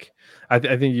 Like I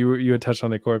think you had touched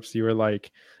on the corpse. You were like,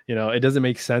 you know, it doesn't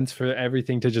make sense for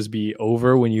everything to just be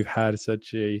over when you've had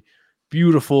such a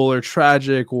beautiful or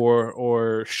tragic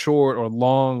or short or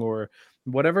long or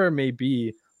whatever it may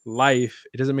be life.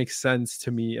 It doesn't make sense to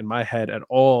me in my head at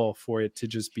all for it to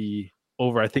just be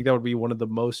over. I think that would be one of the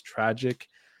most tragic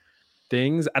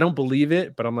things. I don't believe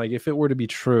it, but I'm like, if it were to be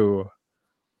true,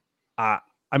 I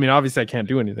mean, obviously I can't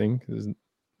do anything. There's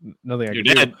nothing I can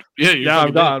dead. do. Yeah,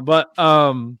 I'm gone. But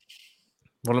I'm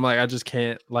like, I just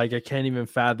can't. Like, I can't even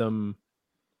fathom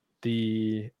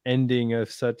the ending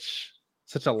of such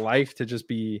a life to just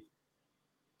be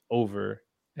over.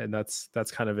 And that's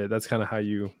kind of it. That's kind of how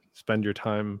you spend your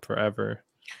time forever.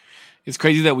 It's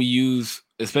crazy that we use,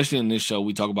 especially in this show,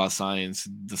 we talk about science,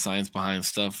 the science behind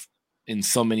stuff in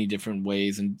so many different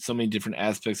ways and so many different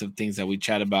aspects of things that we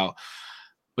chat about.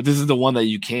 But this is the one that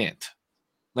you can't.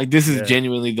 Like, this is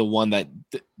genuinely the one that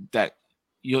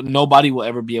nobody will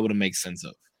ever be able to make sense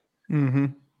of.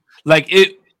 Like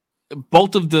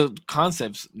both of the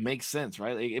concepts make sense,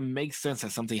 right? Like, it makes sense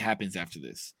that something happens after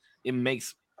this. It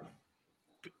makes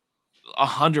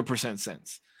 100%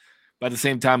 sense. But at the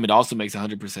same time, it also makes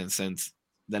 100% sense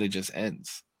that it just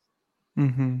ends.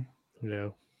 Yeah.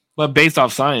 But based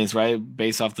off science, right?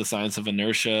 Based off the science of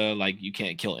inertia, like you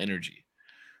can't kill energy.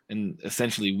 And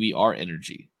essentially we are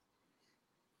energy.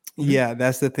 Yeah,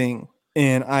 that's the thing.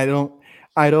 And I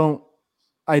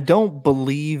don't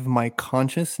believe my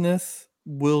consciousness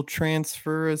will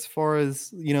transfer as far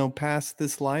as, you know, past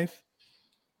this life.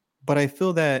 But I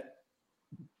feel that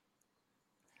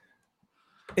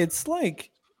it's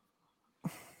like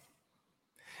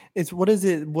what is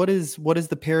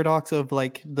the paradox of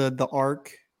like the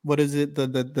arc? What is it?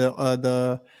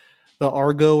 The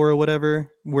Argo or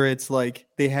whatever, where it's like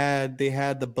they had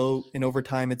the boat and over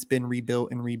time it's been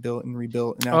rebuilt and rebuilt and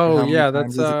rebuilt. And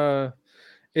that's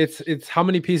it's how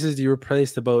many pieces do you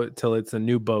replace the boat till it's a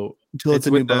new boat? Until it's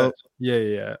a new boat.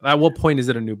 Yeah. At what point is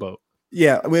it a new boat?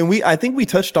 Yeah, I mean, I think we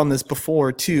touched on this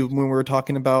before too when we were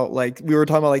talking about like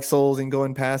souls and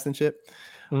going past and shit.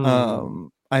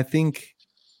 I think.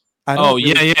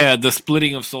 The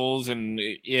splitting of souls and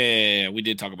we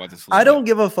did talk about this. I don't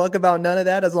give a fuck about none of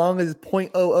that as long as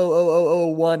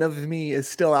 0.00001 of me is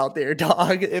still out there,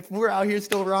 dog. If we're out here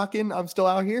still rocking, I'm still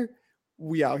out here.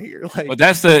 We out here, like. But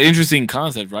that's the interesting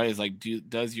concept, right? It's like,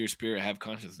 does your spirit have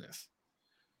consciousness?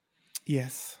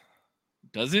 Yes.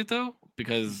 Does it though?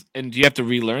 Do you have to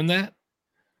relearn that?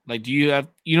 Like, do you have,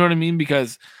 you know what I mean?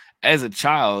 Because as a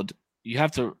child, you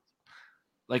have to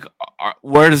like.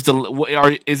 Where does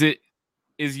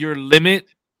is your limit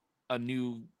a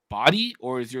new body,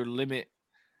 or is your limit,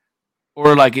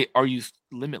 or are you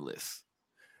limitless?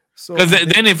 So Because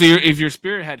then if your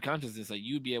spirit had consciousness, like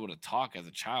you'd be able to talk as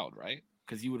a child, right?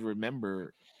 Because you would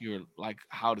remember your like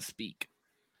how to speak.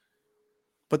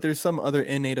 but there's some other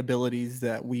innate abilities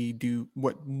that we do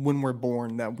when we're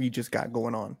born that we just got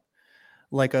going on,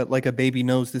 like a baby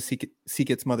knows to seek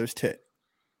its mother's tit.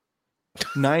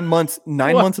 9 months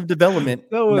of development.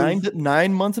 That was-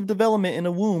 9 months of development in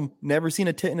a womb. Never seen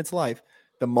a tit in its life.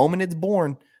 The moment it's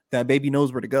born, that baby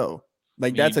knows where to go.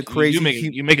 Like that's a crazy.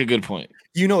 You make a good point.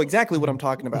 You know exactly what I'm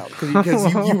talking about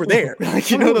because you were there.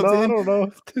 Like, you know what I'm saying? I don't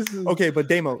know. This is... Okay, but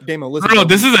Damo, listen. No,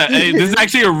 this is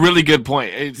actually a really good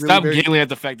point. Hey, stop very- giggling at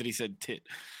the fact that he said tit.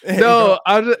 No,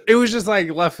 it was just like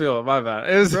left field. My bad.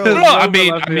 It was Bro, just No, left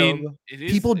field. it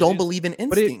is, people it don't is- believe in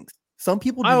But it- instincts. Some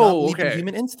people do Oh, not believe in okay.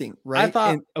 human instinct, right? I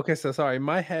thought And- okay, so sorry. In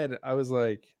my head, I was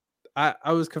like, I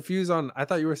was confused on. I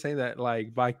thought you were saying that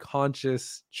like by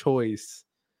conscious choice,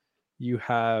 you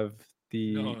have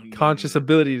the No, conscious no.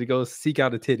 ability to go seek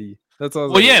out a titty. That's all.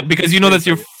 Well, yeah, because you know that's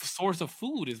your source of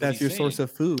food. Is that's your source of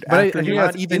food. But I After think you're not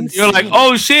that's even. instinct. You're like, seeing-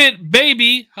 oh shit,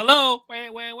 baby, hello, wah.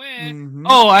 Mhm.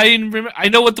 Oh, I didn't remember. I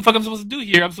know what the fuck I'm supposed to do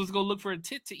here. I'm supposed to go look for a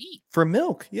tit to eat. For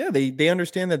milk. Yeah, they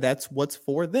understand that that's what's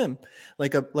for them.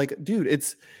 Like dude,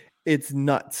 it's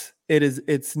nuts.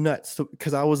 It's nuts.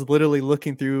 Because I was literally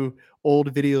looking through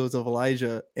old videos of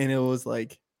Elijah, and it was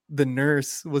like the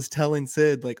nurse was telling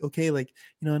Sid, like, okay, like,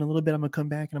 you know, in a little bit I'm gonna come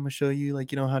back and I'm gonna show you,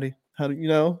 like, you know, how to you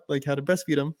know, like how to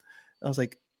breastfeed him. I was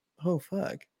like, oh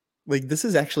fuck, like this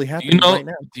is actually Do happening you know? right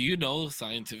now Do you know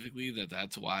scientifically that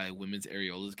that's why women's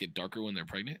areolas get darker when they're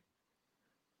pregnant?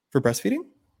 for breastfeeding.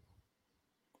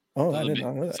 Oh, So I the did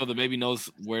not know that. So the baby knows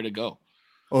where to go,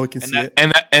 Oh, I can see it.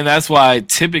 and that's why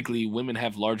typically women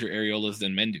have larger areolas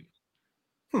than men do.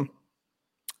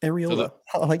 Areola.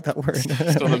 I like that word.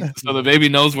 So the baby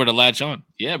knows where to latch on.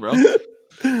 Yeah, bro.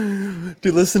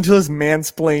 Dude, listen to us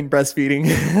mansplain breastfeeding.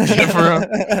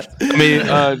 I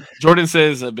mean, Jordan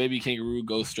says a baby kangaroo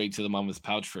goes straight to the mama's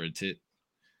pouch for a tit.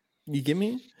 You get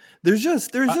me? There's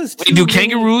just Wait, too do many-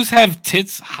 kangaroos have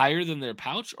tits higher than their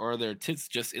pouch, or are their tits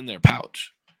just in their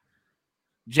pouch?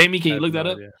 Jamie, can you look that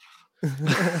up?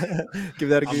 Give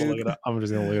that a I'm, gonna look good. it up. I'm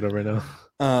just gonna look it up right now.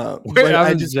 But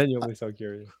I'm genuinely so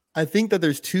curious. I think that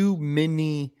there's too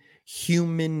many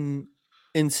human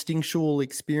instinctual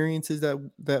experiences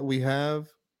that we have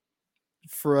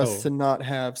for us Oh. to not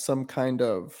have some kind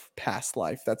of past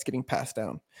life that's getting passed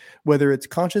down, whether it's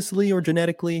consciously or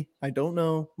genetically. I don't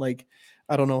know. Like,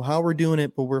 I don't know how we're doing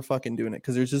it, but we're fucking doing it.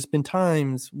 Because there's just been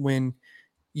times when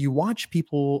you watch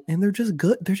people and they're just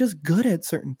good. They're just good at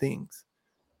certain things.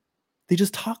 They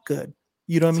just talk good.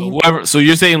 You know what I mean? So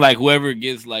you're saying like whoever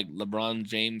gets like LeBron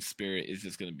James spirit is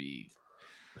just gonna be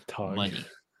Tog. money.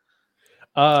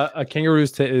 A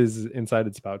kangaroo's tit is inside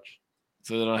its pouch.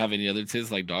 So they don't have any other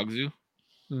tits like dogs do.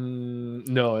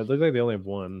 No, it looks like they only have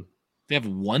one. They have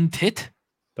one tit.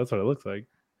 That's what it looks like.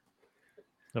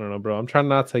 I don't know, bro. I'm trying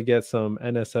not to get some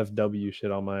NSFW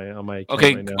shit on my account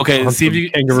Okay, right now. okay. On See if some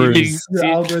you kangaroos. see if you- Your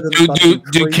algorithm's fucking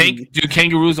crazy. do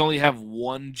kangaroos only have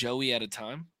one Joey at a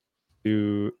time?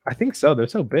 I think so. They're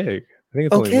so big. I think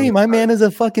it's only Okay, one. my man is a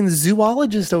fucking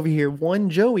zoologist over here. One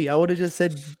Joey. I would have just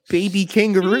said baby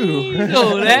kangaroo. You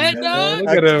know that, Oh, dog? look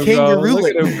at him, bro.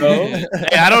 Look at him, bro.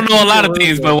 Hey, I don't know a lot of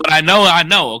things, but what I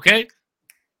know. Okay,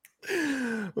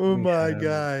 Oh my Yeah.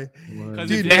 god. because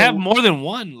Dude, if they have no. more than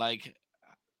one, like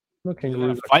No,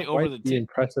 kangaroos fight are over quite the the tit.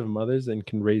 impressive mothers and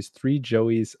can raise 3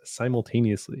 joeys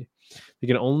simultaneously. They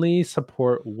can only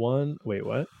support one. Wait,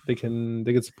 what? They can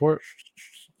support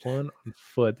one on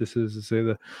foot. This is to say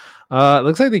the. It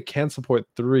looks like they can support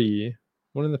 3,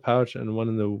 one in the pouch and one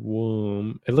in the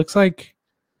womb. It looks like,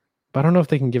 but I don't know if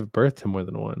they can give birth to more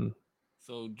than one.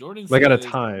 so Jordan Like at a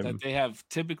says time. that they have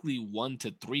typically 1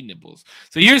 to 3 nipples.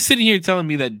 So you're sitting here telling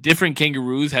me that different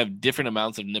kangaroos have different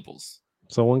amounts of nipples.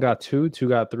 So one got 2, 2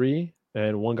 got 3,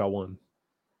 and one got 1.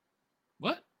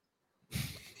 What?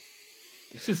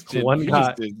 It's just One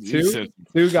got you 2,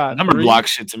 2 got number 3. block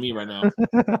shit to me right now.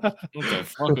 What the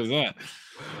fuck is that?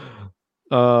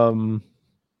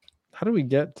 How do we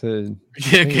get to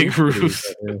Yeah, kangaroos.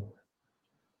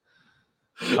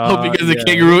 Oh, because the yeah.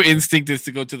 kangaroo instinct is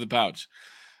to go to the pouch.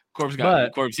 Corpse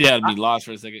But- corpse. He had me lost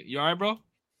for a second. You all right, bro?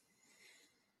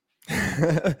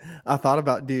 I thought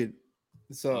about, dude.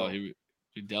 So Oh, he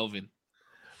delving.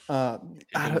 I Here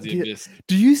don't, comes the dude, abyss.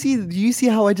 do you see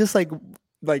how I just like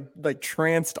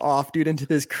tranced off, dude, into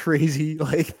this crazy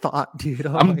like thought, dude?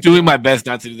 Oh I'm my doing my best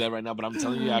not to do that right now, but I'm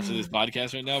telling you, after this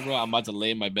podcast right now, bro, I'm about to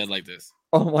lay in my bed like this.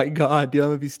 Oh my god, dude, I'm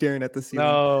gonna be staring at the ceiling.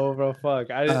 No, bro,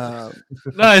 fuck. I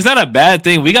didn't. No, it's not a bad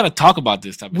thing. We got to talk about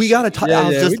this type of We shit. gotta talk. Yeah, I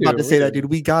was yeah, just we about do, to we say that, do. dude.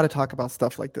 We gotta talk about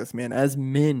stuff like this, man. As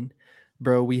men,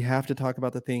 bro, we have to talk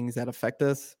about the things that affect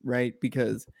us, right?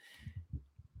 Because,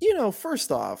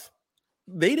 first off,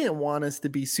 they didn't want us to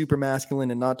be super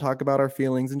masculine and not talk about our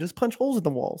feelings and just punch holes in the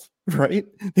walls, right?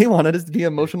 They wanted us to be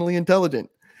emotionally intelligent.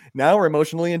 Now we're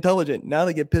emotionally intelligent. Now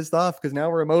they get pissed off because now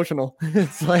we're emotional.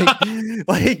 It's like,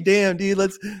 damn, dude,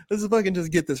 let's fucking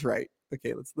just get this right.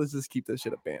 Okay, let's just keep this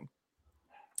shit up,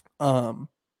 man.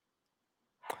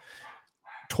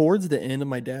 Towards the end of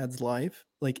my dad's life,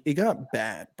 like it got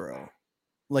bad, bro.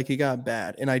 Like it got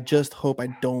bad, and I just hope I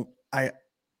don't. I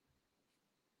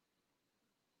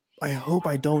hope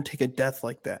I don't take a death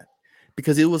like that,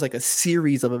 because it was like a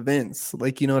series of events.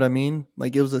 Like, you know what I mean?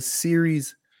 Like it was a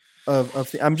series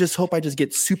of I'm just hope I just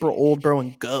get super old, bro,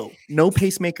 and go. No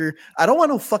pacemaker. I don't want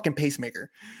no fucking pacemaker.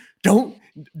 Do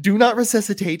not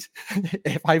resuscitate.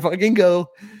 If I fucking go,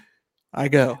 I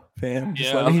go, fam.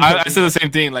 Just Yeah, let me I fucking said go. the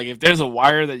same thing. Like, if there's a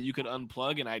wire that you could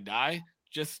unplug and I die,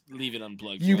 just leave it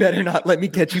unplugged. You bro. better Like, not let me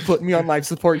catch you putting me on life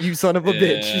support, you son of a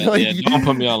bitch. Yeah, Like, yeah, don't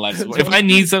put me on life support. If don't- I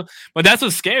need some, but that's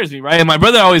what scares me, right? And my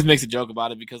brother always makes a joke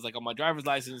about it because, like, on my driver's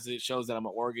license, it shows that I'm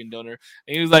an organ donor.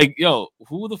 And he was like, "Yo,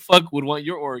 who the fuck would want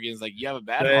your organs? Like, you have a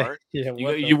bad heart, Yeah,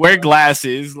 you wear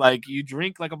glasses, like, you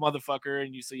drink like a motherfucker,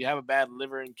 and you have a bad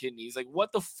liver and kidneys. Like,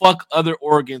 what the fuck other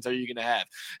organs are you gonna have?"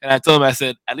 And I told him, I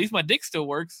said, "At least my dick still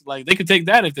works. Like, they could take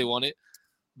that if they want it,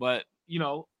 but."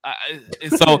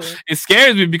 So it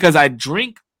scares me because I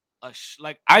drink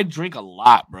I drink a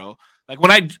lot, bro. Like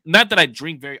not that I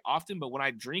drink very often, but when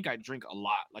I drink a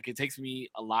lot. Like it takes me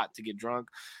a lot to get drunk.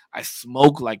 I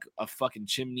smoke like a fucking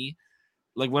chimney.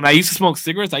 Like when I used to smoke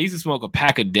cigarettes, I used to smoke a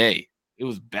pack a day. It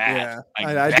was bad. Yeah,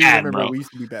 Like, I do bad, remember bro. we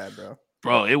used to be bad, bro.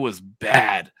 Bro, it was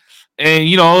bad. And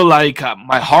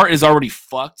my heart is already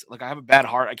fucked. Like I have a bad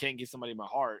heart. I can't get somebody in my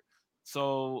heart.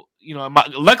 So,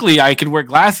 luckily I can wear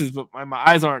glasses, but my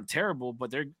eyes aren't terrible,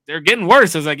 but they're getting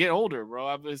worse as I get older,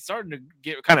 bro. It's starting to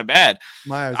get kind of bad.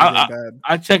 My eyes are getting bad.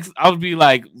 I check. I would be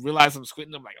like, realize I'm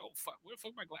squinting. I'm like, oh fuck, where the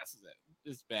fuck my glasses at?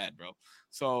 It's bad, bro.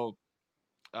 So,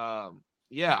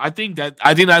 yeah, I think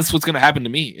that's what's gonna happen to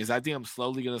me. Is I think I'm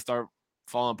slowly gonna start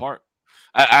falling apart.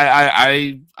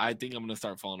 I think I'm gonna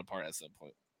start falling apart at some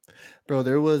point. Bro,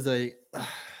 there was a.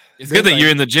 It's good that you're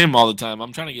in the gym all the time.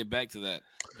 I'm trying to get back to that.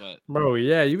 But bro,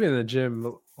 yeah, you've been in the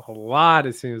gym a lot,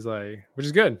 it seems like, which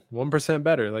is good. 1%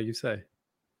 better, like you say.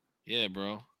 Yeah,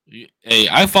 bro. Hey,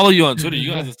 I follow you on Twitter.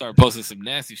 You have to start posting some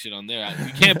nasty shit on there.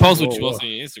 You can't post what you post on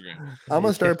your Instagram. I'm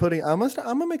gonna start putting. I'm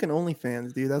gonna make an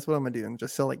OnlyFans, dude. That's what I'm gonna do, and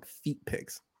just sell like feet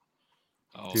pics.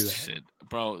 Oh shit,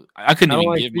 bro! I couldn't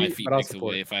even give my feet but I'll pics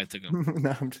support. away if I took them.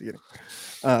 No, I'm just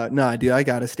kidding. Nah, dude, I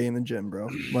gotta stay in the gym, bro.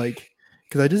 Like,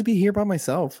 cause I just be here by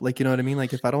myself. Like, you know what I mean?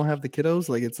 Like, if I don't have the kiddos,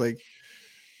 like, it's like,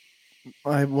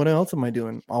 what else am I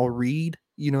doing? I'll read.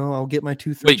 I'll get my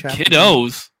 2-3 Wait, chapters.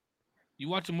 kiddos? You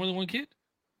watching more than one kid?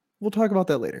 We'll talk about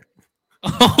that later.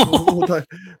 we'll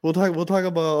talk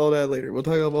about all that later. We'll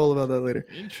talk all about that later.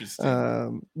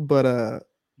 Interesting. But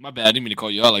my bad. I didn't mean to call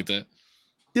you out like that.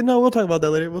 We'll talk about that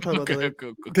later. We'll talk about that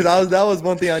later. Because that was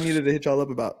one thing I needed to hit y'all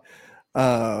up about.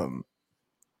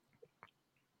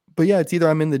 But yeah, it's either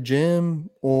I'm in the gym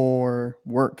or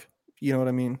work. You know what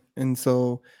I mean? And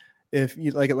so if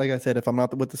you like I said, if I'm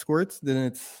not with the squirts, then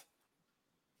it's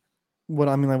what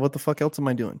the fuck else am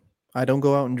I doing? I don't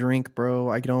go out and drink, bro.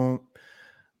 I don't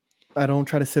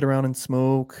try to sit around and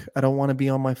smoke. I don't want to be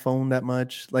on my phone that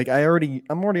much. Like I'm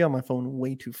already on my phone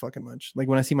way too fucking much. Like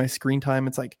when I see my screen time,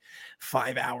 it's like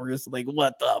 5 hours. Like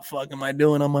what the fuck am I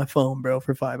doing on my phone, bro,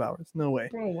 for 5 hours? No way.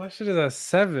 Bro, why should it at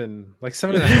 7? Like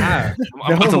 7.5.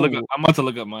 I'm about to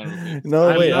look up mine.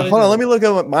 No way. Hold on, let me look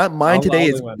at mine today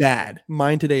is went. bad.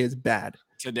 Mine today is bad.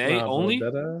 Today only?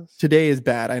 Today is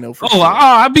bad. I know for sure.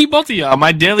 I beat both of y'all.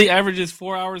 My daily average is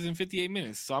 4 hours and 58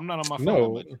 minutes. So I'm not on my phone. No.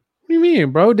 What do you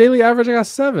mean, bro? Daily average, I got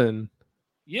 7.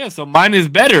 Yeah, so mine is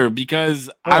better because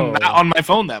I'm not on my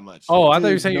phone that much. Oh, I thought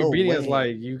you were saying you're beating us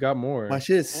like you got more. My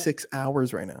shit is 6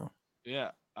 hours right now.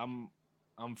 Yeah, I'm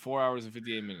 4 hours and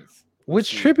 58 minutes.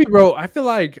 Which trippy, bro. I feel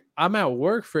like I'm at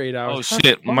work for 8 hours. Oh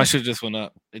shit, my shit just went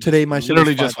up. Today, my shit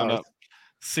literally just went up.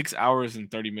 6 hours and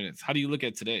 30 minutes. How do you look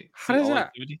at today? How does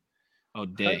that? Oh,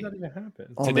 day. How does that even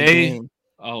happen? Today.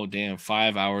 Oh damn,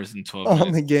 5 hours and 12 minutes.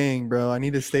 On the gang, bro. I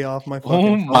need to stay off my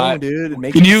fucking phone, dude. And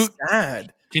make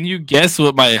sad. Can you guess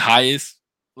what my highest,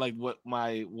 like what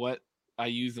I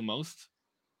use the most?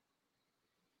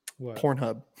 What?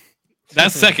 Pornhub.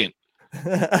 That's second.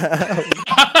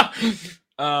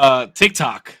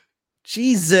 TikTok.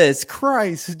 Jesus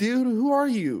Christ, dude. Who are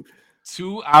you?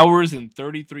 2 hours and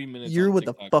 33 minutes. You're on with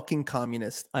a TikTok. fucking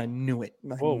communist. I knew it.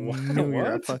 I Whoa, knew you're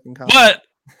a what? fucking communist. But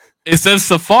it says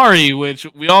Safari, which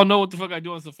we all know what the fuck I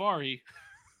do on Safari.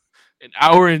 An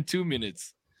hour and 2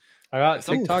 minutes. I got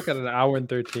Some- TikTok at an hour and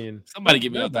 13. Somebody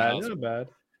get me Not out the bad, house. not bad.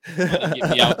 Somebody get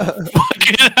me out the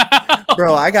fucking house.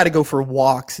 Bro, I got to go for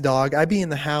walks, dog. I be in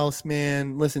the house,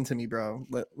 man. Listen to me, bro.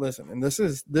 Listen, and this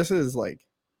is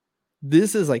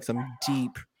like some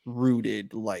deep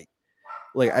rooted like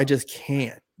I just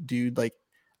can't, dude. Like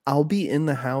I'll be in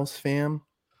the house, fam,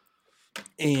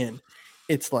 and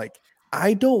it's like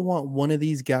I don't want one of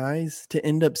these guys to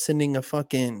end up sending a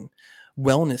fucking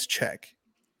wellness check.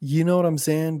 You know what I'm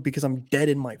saying? Because I'm dead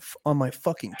on my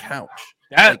fucking couch.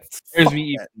 That Like, scares fuck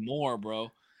me that. even more,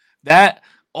 bro. That,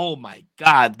 oh my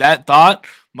god, that thought.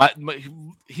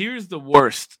 Here's the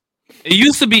worst. It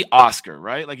used to be Oscar,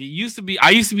 right? Like I used to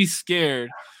be scared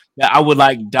that I would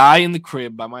like die in the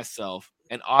crib by myself,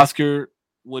 and Oscar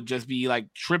would just be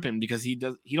like tripping because he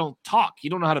don't talk. He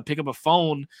don't know how to pick up a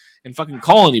phone and fucking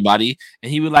call anybody,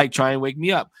 and he would like try and wake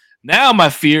me up. Now my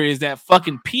fear is that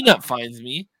fucking Peanut finds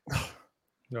me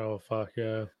Oh fuck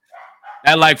yeah.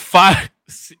 at like 5.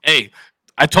 Hey,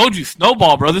 I told you,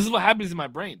 snowball, bro. This is what happens in my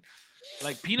brain.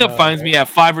 Like Peanut finds me at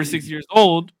 5 or 6 years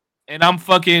old, and I'm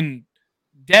fucking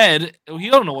dead. He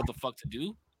don't know what the fuck to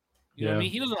do. You know what I Yeah.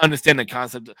 mean? He doesn't understand the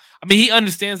concept. He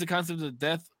understands the concept of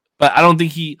death, but I don't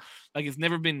think he like it's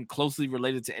never been closely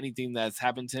related to anything that's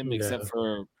happened to him except Yeah.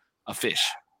 for a fish.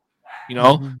 You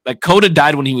know, Mhm. like Coda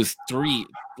died when he was 3,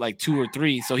 like 2 or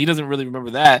 3, so he doesn't really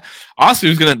remember that.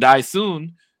 Oscar's gonna die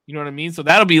soon. You know what I mean? So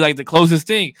that'll be like the closest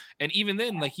thing. And even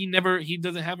then, like he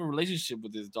doesn't have a relationship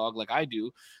with his dog like I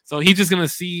do. So he's just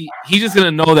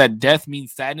gonna know that death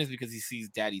means sadness because he sees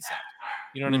daddy sad.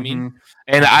 You know what I mean? Mhm.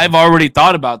 And I've already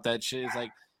thought about that shit. It's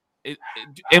like,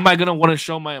 am I gonna want to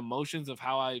show my emotions of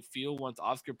how I feel once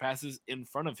Oscar passes in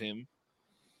front of him?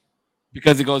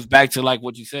 Because it goes back to like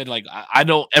what you said. Like I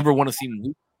don't ever want to seem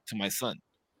weak to my son.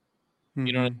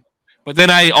 You know what I Mhm. mean? But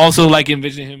then I also like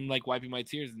envision him like wiping my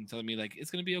tears and telling me like it's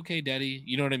gonna be okay, daddy.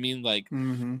 You know what I mean? Like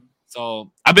Mhm.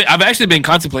 so I've actually been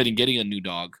contemplating getting a new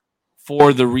dog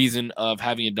for the reason of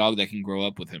having a dog that can grow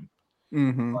up with him.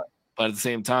 Mhm. But at the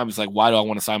same time, it's like why do I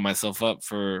want to sign myself up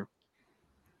for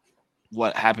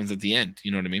what happens at the end?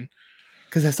 You know what I mean?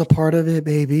 Because that's a part of it,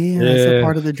 baby. That's a Yeah.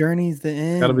 part of the journey. Is the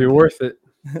end. Gotta be worth it.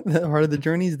 That part of the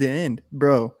journey is the end,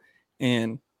 bro.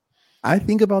 And I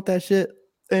think about that shit.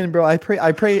 And bro, I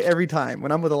pray every time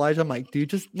when I'm with Elijah. I'm like, dude,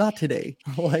 just not today.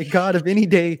 Like, God, if any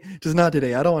day, just not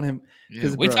today. I don't want him. Yeah,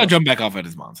 'Cause, wait till bro- I jump back off at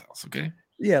his mom's house, okay?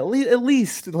 Yeah, at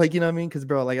least, like, you know what I mean? Because,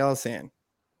 bro, like I was saying,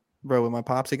 bro, with my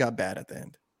pops, it got bad at the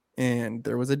end, and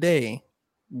there was a day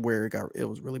where it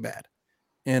was really bad,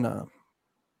 and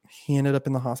he ended up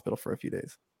in the hospital for a few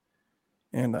days,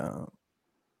 and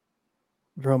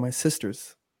bro, my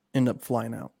sisters end up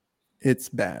flying out. It's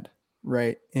bad,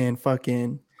 right? And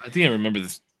fucking I think I remember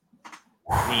this.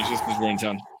 When it's just because we're in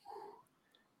town.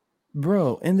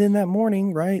 bro, and then that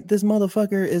morning, right? This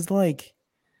motherfucker is like,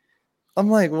 I'm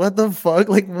like, what the fuck?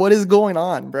 Like, what is going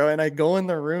on, bro? And I go in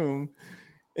the room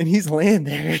and he's laying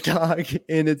there, dog.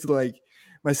 And it's like,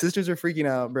 my sisters are freaking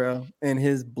out, bro. And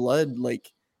his blood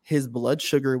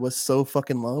sugar was so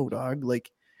fucking low, dog.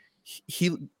 Like,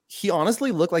 he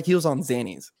honestly looked like he was on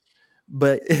Xannies,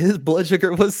 but his blood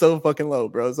sugar was so fucking low,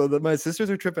 bro. So my sisters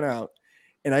are tripping out.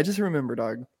 And I just remember,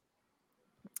 dog,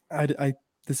 I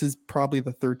this is probably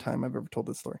the third time I've ever told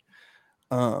this story.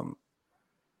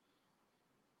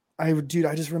 I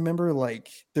just remember like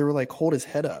they were like hold his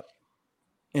head up,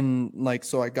 and like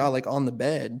so I got like on the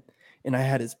bed, and I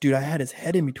had his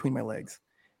head in between my legs,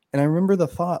 and I remember the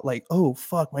thought like, oh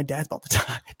fuck, my dad's about to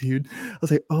die, dude. I was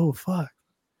like, oh fuck,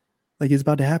 like it's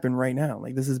about to happen right now,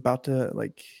 like this is about to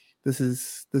like this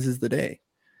is the day,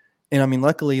 and I mean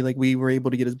luckily like we were able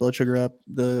to get his blood sugar up,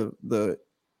 the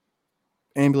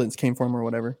ambulance came for him or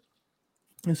whatever,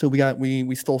 and so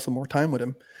we stole some more time with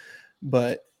him,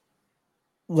 but.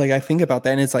 Like I think about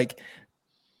that, and it's like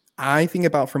I think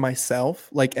about for myself,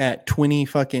 like at 20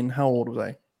 fucking how old was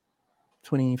I?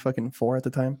 20 fucking 4 at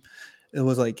the time. It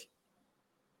was like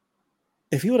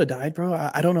if he would have died, bro,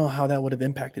 I don't know how that would have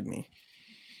impacted me.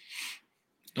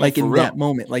 Like for in real. that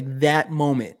moment, like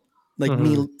Mhm.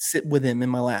 me sit with him in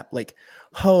my lap, like,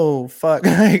 oh fuck.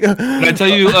 Did Did I tell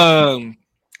you?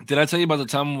 Did I tell you about the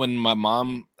time when my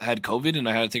mom had COVID and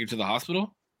I had to take her to the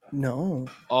hospital? No.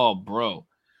 Oh, bro.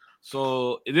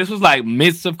 So this was like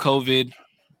midst of COVID,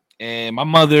 and my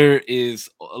mother is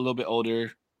a little bit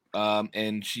older,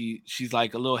 and she's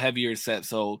like a little heavier set.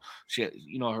 So she,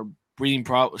 her breathing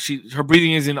her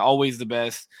breathing isn't always the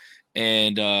best,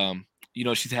 and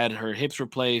she's had her hips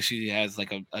replaced. She has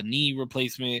like a knee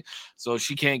replacement, so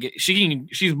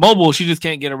she's mobile. She just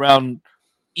can't get around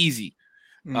easy.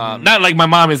 Not like my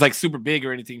mom is like super big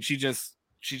or anything. She's just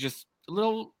a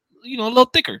little, a little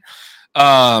thicker.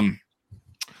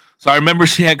 So I remember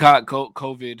she had got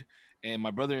COVID, and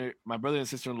my brother and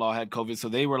sister-in-law had COVID. So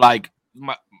they were like,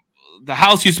 the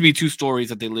house used to be 2 stories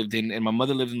that they lived in, and my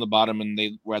mother lived in the bottom, and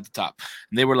they were at the top.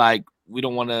 And they were like, we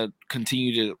don't want to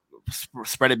continue to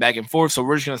spread it back and forth, so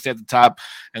we're just gonna stay at the top.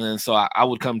 And then so I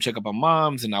would come check up on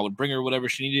mom's, and I would bring her whatever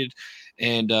she needed.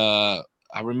 And I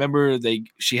remember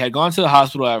she had gone to the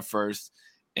hospital at first,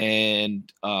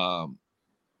 and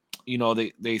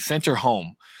they sent her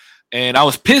home. And I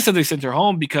was pissed that they sent her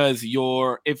home because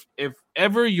if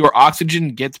ever your oxygen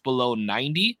gets below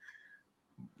 90,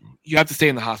 you have to stay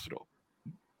in the hospital.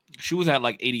 She was at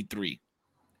like 83,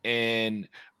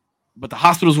 but the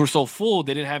hospitals were so full,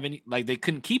 they didn't have any, like they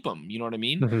couldn't keep them. You know what I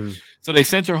mean? Mm-hmm. So they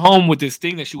sent her home with this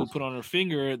thing that she would put on her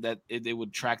finger that it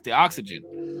would track the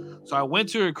oxygen. So I went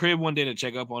to her crib one day to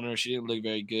check up on her. She didn't look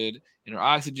very good, and her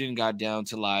oxygen got down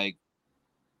to like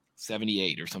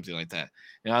 78 or something like that.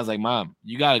 And I was like, Mom,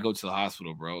 you got to go to the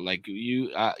hospital, bro. Like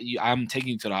I'm taking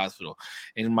you to the hospital.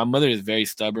 And my mother is very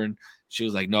stubborn. She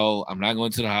was like, no, I'm not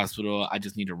going to the hospital. I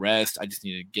just need to rest. I just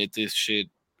need to get this shit.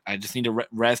 I just need to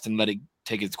rest and let it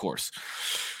take its course.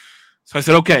 So I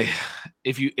said, okay,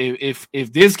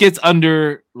 if this gets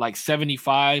under like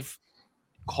 75,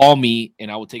 call me and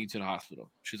I will take you to the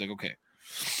hospital. She was like, okay.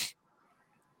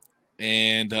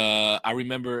 And I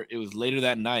remember it was later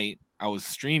that night. I was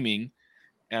streaming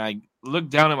and I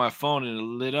looked down at my phone and it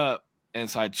lit up. And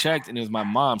so I checked and it was my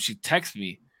mom. She texted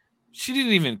me. She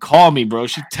didn't even call me, bro.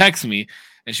 She texted me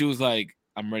and she was like,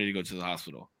 I'm ready to go to the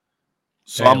hospital.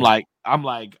 So Damn. I'm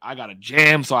like, I got a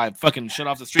jam. So I fucking shut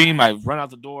off the stream. I run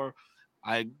out the door.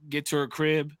 I get to her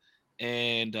crib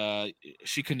and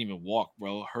she couldn't even walk,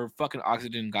 bro. Her fucking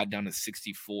oxygen got down to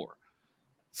 64.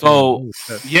 So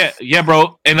yeah,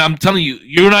 bro. And I'm telling you,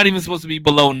 you're not even supposed to be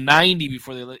below 90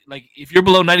 before like if you're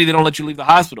below 90, they don't let you leave the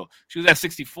hospital. She was at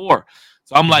 64.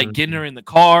 So I'm like getting her in the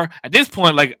car. At this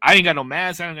point, like I ain't got no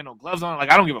mask, I ain't got no gloves on.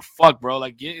 Like I don't give a fuck, bro.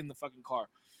 Like get in the fucking car.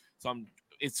 So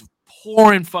it's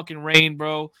pouring fucking rain,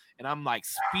 bro. And I'm like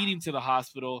speeding to the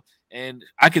hospital. And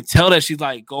I could tell that she's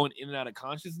like going in and out of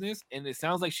consciousness. And it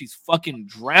sounds like she's fucking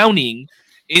drowning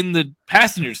in the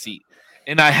passenger seat.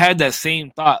 And I had that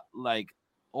same thought, like,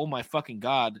 oh my fucking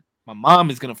God, my mom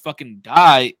is going to fucking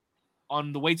die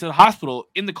on the way to the hospital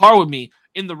in the car with me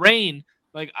in the rain.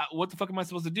 Like, what the fuck am I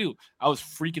supposed to do? I was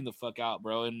freaking the fuck out,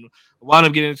 bro. And wound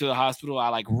up getting into the hospital. I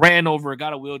like ran over,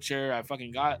 got a wheelchair. I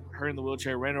fucking got her in the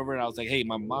wheelchair, ran over, and I was like, hey,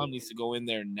 my mom needs to go in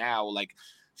there now. Like,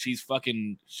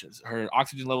 her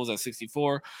oxygen level's at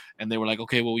 64. And they were like,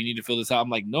 okay, well, we need to fill this out. I'm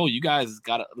like, no, you guys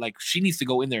gotta, like, she needs to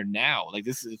go in there now. Like,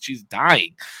 she's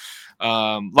dying.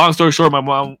 Long story short, my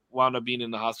mom wound up being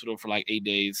in the hospital for like 8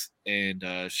 days, and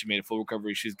she made a full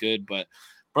recovery. She's good, but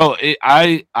bro,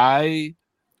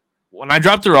 when I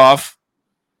dropped her off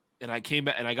and I came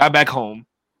back and I got back home,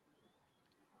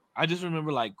 I just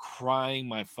remember like crying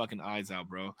my fucking eyes out,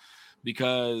 bro,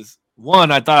 because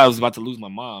one, I thought I was about to lose my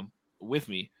mom with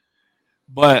me,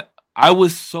 but I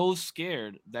was so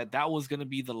scared that was going to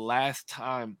be the last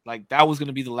time, like that was going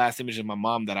to be the last image of my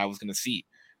mom that I was going to see,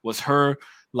 was her.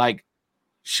 Like,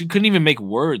 she couldn't even make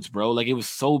words, bro. Like, it was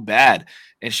so bad.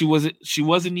 And she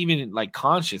wasn't even like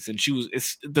conscious. And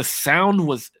the sound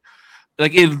was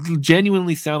like, it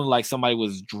genuinely sounded like somebody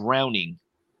was drowning,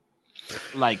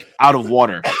 like out of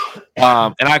water.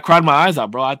 And I cried my eyes out,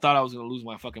 bro. I thought I was going to lose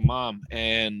my fucking mom.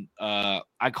 And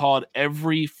I called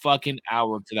every fucking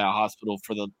hour to that hospital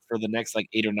for the next like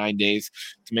 8 or 9 days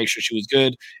to make sure she was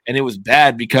good. And it was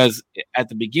bad because at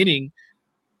the beginning,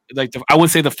 like I would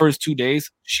say the first 2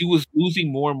 days, she was losing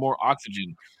more and more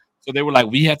oxygen. So they were like,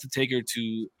 we have to take her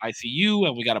to ICU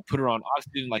and we got to put her on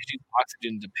oxygen. Like, she's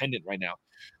oxygen dependent right now.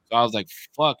 So I was like,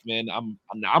 fuck, man,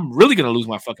 I'm really going to lose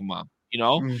my fucking mom, you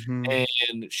know? Mm-hmm.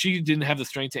 And she didn't have the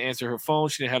strength to answer her phone.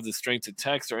 She didn't have the strength to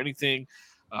text or anything.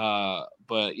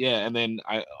 But yeah. And then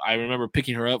I remember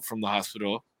picking her up from the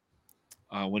hospital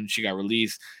when she got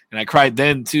released. And I cried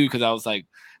then too, because I was like,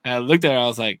 and I looked at her, I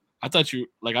was like, I thought you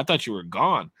were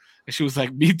gone. And she was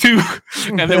like, me too.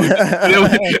 And then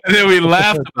we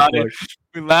laughed about it.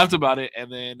 We laughed about it.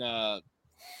 And then I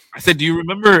said, do you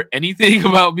remember anything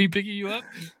about me picking you up?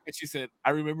 And she said, I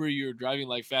remember you were driving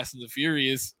like Fast and the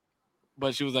Furious.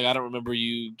 But she was like, I don't remember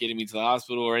you getting me to the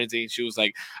hospital or anything. She was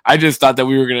like, I just thought that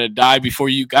we were going to die before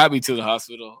you got me to the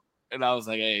hospital. And I was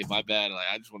like, hey, my bad. Like,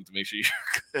 I just wanted to make sure you're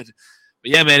good.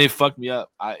 But yeah, man, it fucked me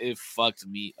up. It fucked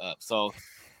me up. So,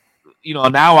 you know,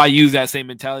 now I use that same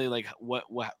mentality. Like,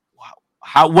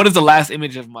 what is the last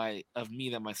image of me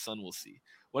that my son will see?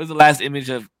 What is the last image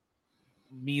of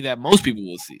me that most people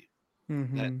will see?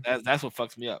 That's what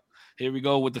fucks me up. Here we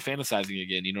go with the fantasizing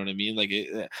again. You know what I mean? Like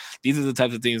these are the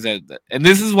types of things that, and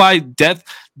this is why death.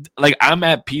 Like I'm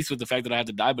at peace with the fact that I have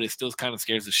to die, but it still kind of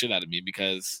scares the shit out of me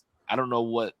because I don't know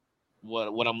what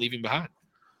I'm leaving behind.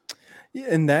 Yeah,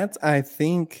 and that's, I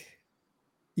think,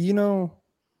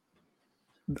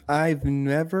 I've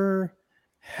never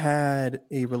had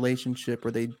a relationship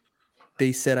where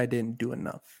they said I didn't do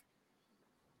enough.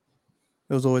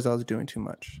 It was always I was doing too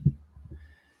much.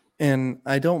 And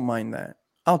I don't mind that.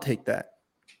 I'll take that,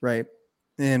 right?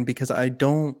 And because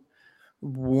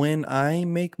when I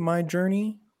make my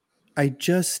journey, I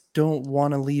just don't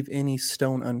want to leave any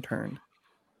stone unturned.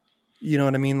 You know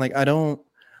what I mean? Like I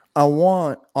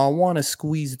want to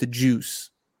squeeze the juice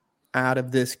out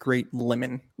of this great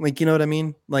lemon. Like, you know what I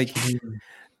mean? Like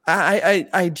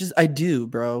I do,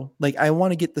 bro. Like I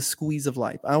want to get the squeeze of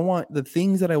life. I want the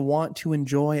things that I want to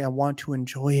enjoy. I want to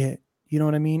enjoy it. You know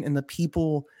what I mean? And the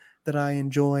people that I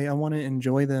enjoy, I want to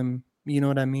enjoy them. You know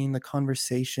what I mean? The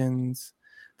conversations,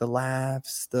 the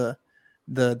laughs, the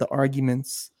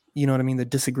arguments, you know what I mean? The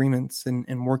disagreements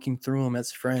and working through them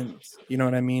as friends. You know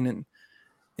what I mean?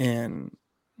 And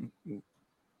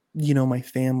my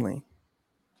family,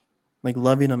 like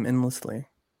loving them endlessly.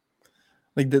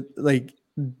 I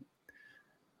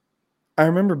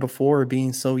remember before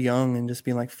being so young and just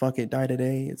being like, fuck it, die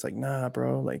today. It's like, nah,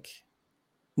 bro. Like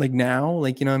now,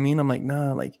 like, you know what I mean? I'm like,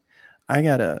 nah, like I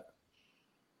gotta,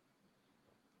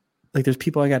 like, there's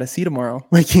people I gotta see tomorrow.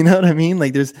 Like, you know what I mean?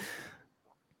 Like there's.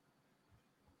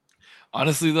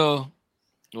 Honestly though,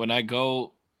 when I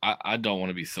go, I don't want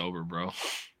to be sober, bro.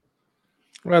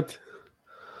 What?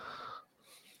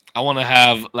 I want to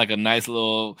have like a nice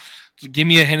little. Give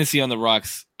me a Hennessy on the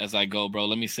rocks as I go, bro.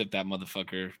 Let me sip that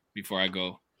motherfucker before I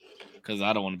go, because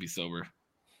I don't want to be sober.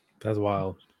 That's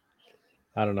wild.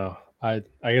 I don't know. I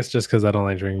guess just because I don't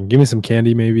like drinking. Give me some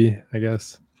candy, maybe. I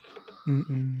guess.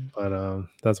 But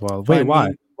that's wild. Wait,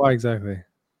 why? Why exactly?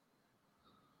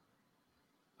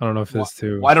 I don't know if it's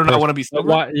too. Why don't I want to be sober?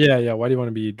 Why, yeah. Why do you want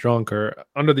to be drunk or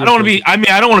under the? I don't want to be. I mean,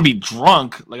 I don't want to be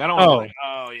drunk. Like I don't want to be like,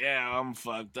 oh yeah, I'm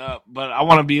fucked up. But I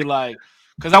want to be like,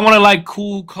 because I want to like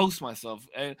cool coast myself,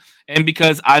 and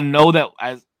because I know that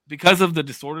because of the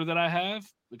disorder that I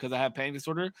have, because I have panic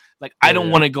disorder, like I don't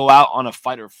want to go out on a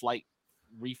fight or flight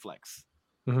reflex.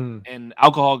 And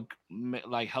alcohol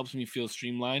like helps me feel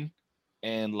streamlined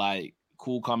and like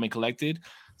cool, calm, and collected.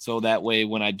 So that way,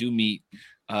 when I do meet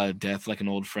death like an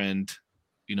old friend,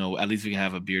 at least we can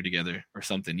have a beer together or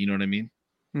something. You know what I mean?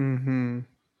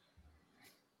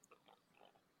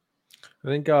 I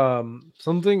think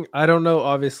something, I don't know,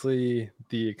 obviously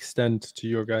the extent to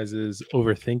your guys'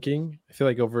 overthinking. I feel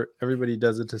like everybody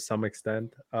does it to some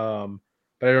extent. But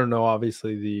I don't know,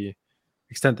 obviously, the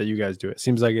extent that you guys do it.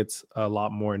 Seems like it's a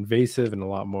lot more invasive and a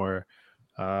lot more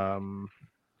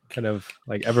kind of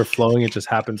like ever flowing. It just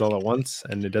happens all at once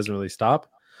and it doesn't really stop.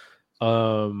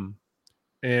 And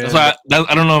that's why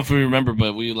I don't know if we remember,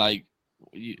 but we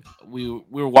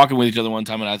were walking with each other one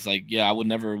time and I was like, yeah, I would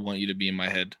never want you to be in my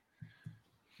head.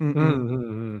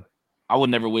 I would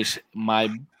never wish my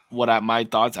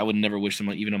thoughts. I would never wish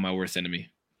them even on my worst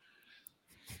enemy.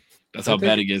 That's how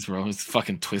bad it gets, bro. It's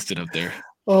fucking twisted up there.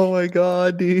 Oh my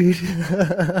god, dude!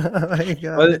 Oh my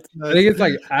god. I think it's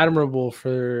like admirable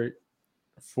for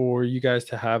you guys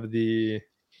to have the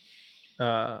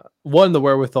one, the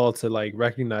wherewithal to like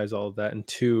recognize all of that, and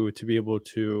two, to be able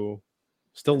to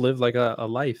still live like a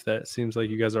life that seems like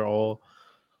you guys are all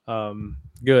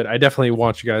good. I definitely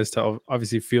want you guys to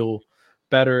obviously feel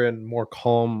better and more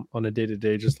calm on a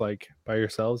day-to-day, just like by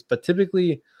yourselves. But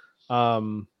typically,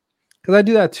 because I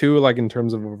do that too, like in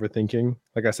terms of overthinking.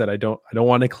 Like I said, I don't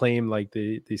want to claim like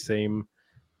the same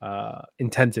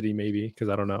intensity, maybe, because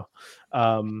I don't know.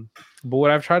 But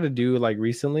what I've tried to do like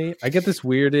recently, I get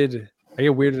weirded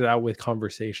out with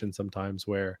conversation sometimes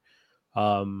where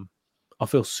I'll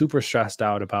feel super stressed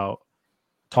out about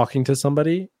talking to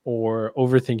somebody or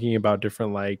overthinking about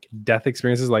different like death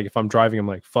experiences. Like if I'm driving, I'm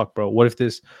like, fuck, bro, what if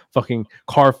this fucking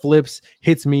car flips,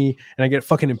 hits me, and I get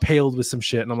fucking impaled with some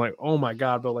shit? And I'm like, oh my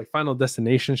god, bro, like Final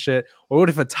Destination shit. Or what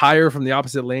if a tire from the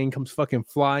opposite lane comes fucking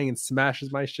flying and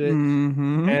smashes my shit?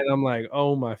 And I'm like,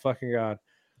 oh my fucking god.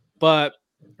 But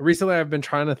recently I've been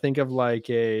trying to think of like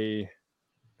I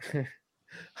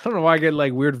don't know why I get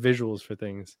like weird visuals for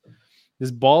things.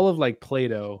 This ball of like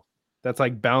Play-Doh that's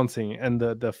like bouncing, and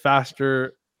the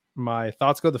faster my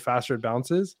thoughts go, the faster it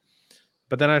bounces.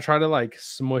 But then I try to like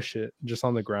smush it just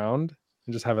on the ground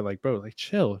and just have it like, bro, like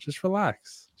chill, just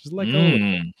relax, just let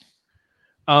go.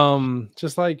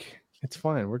 Just like It's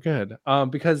fine. We're good.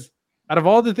 Because out of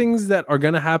all the things that are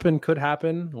gonna happen, could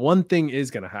happen, one thing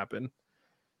is gonna happen.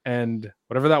 And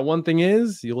whatever that one thing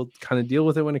is, you'll kind of deal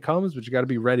with it when it comes, but you got to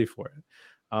be ready for it.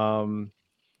 And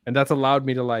that's allowed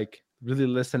me to like really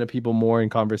listen to people more in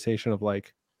conversation of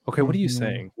like, okay, what are you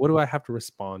saying? What do I have to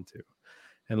respond to?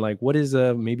 And like, what is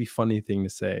a maybe funny thing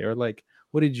to say? Or like,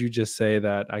 what did you just say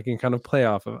that I can kind of play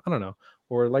off of? I don't know.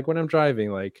 Or like when I'm driving,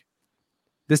 like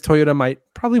this Toyota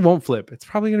probably won't flip. It's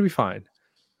probably going to be fine.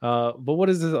 But what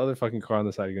is this other fucking car on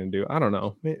the side going to do? I don't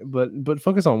know. But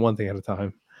focus on one thing at a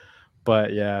time.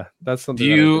 But yeah, that's something.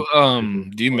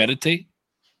 Do you meditate?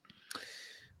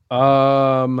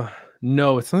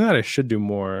 No, it's something that I should do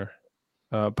more.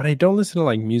 But I don't listen to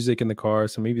like music in the car,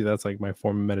 so maybe that's like my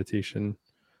form of meditation.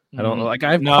 I don't know. Like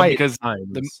I have because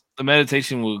the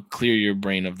meditation will clear your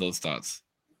brain of those thoughts.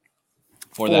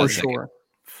 For sure.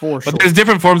 But there's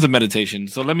different forms of meditation.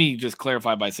 So let me just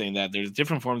clarify by saying that there's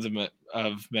different forms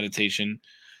of meditation.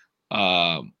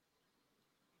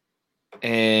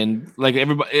 And like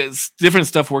everybody, it's different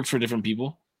stuff works for different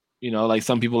people. You know, like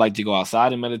some people like to go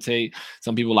outside and meditate.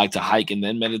 Some people like to hike and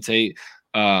then meditate.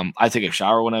 I take a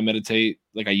shower when I meditate.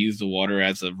 Like I use the water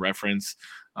as a reference.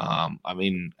 I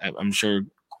mean, I'm sure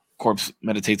Corpse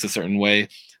meditates a certain way.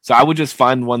 So I would just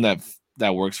find one that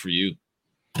works for you.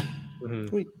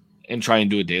 Mm-hmm. And try and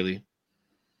do it daily.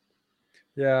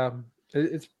 Yeah,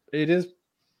 it is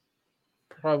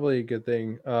probably a good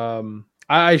thing.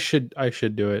 I should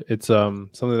do it. It's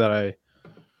something that I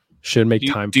should make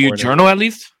time for. Do you journal at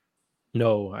least?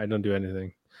 No, I don't do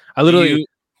anything. I literally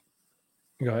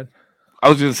go ahead. I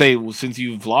was gonna say, well, since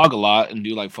you vlog a lot and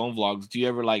do like phone vlogs, do you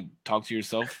ever like talk to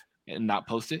yourself and not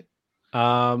post it?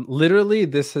 Literally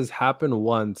this has happened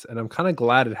once, and I'm kind of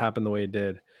glad it happened the way it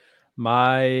did.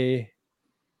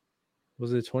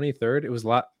 Was it 23rd? It was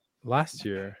last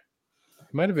year.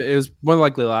 It might have been. It was more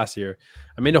likely last year.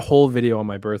 I made a whole video on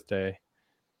my birthday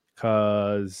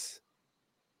because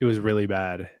it was really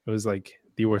bad. It was like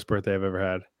the worst birthday I've ever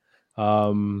had.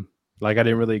 Like I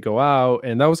didn't really go out,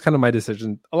 and that was kind of my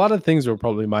decision. A lot of things were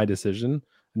probably my decision.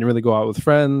 I didn't really go out with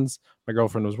friends. My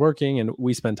girlfriend was working, and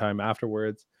we spent time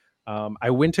afterwards.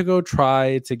 I went to go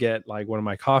try to get like one of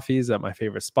my coffees at my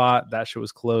favorite spot. That shit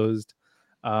was closed.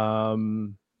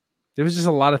 There was just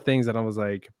a lot of things that I was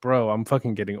like, bro, I'm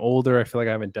fucking getting older. I feel like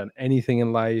I haven't done anything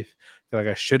in life. I feel like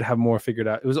I should have more figured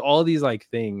out. It was all these like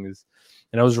things.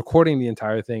 And I was recording the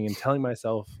entire thing and telling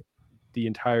myself the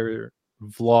entire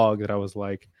vlog that I was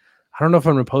like, I don't know if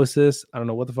I'm going to post this. I don't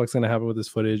know what the fuck's going to happen with this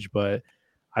footage, but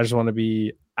I just want to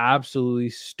be absolutely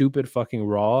stupid fucking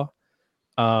raw.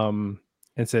 And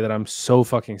say that I'm so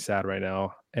fucking sad right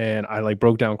now. And I like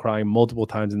broke down crying multiple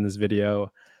times in this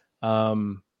video.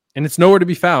 And it's nowhere to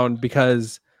be found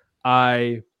because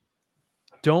I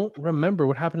don't remember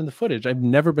what happened in the footage. I've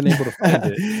never been able to find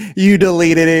it. You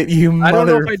deleted it, you I don't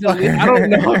know if I deleted it. I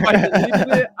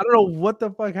don't know what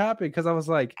the fuck happened because I was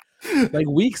like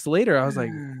weeks later, I was like,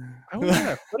 I wonder where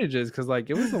that footage is because like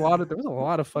there was a lot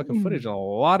of fucking footage and a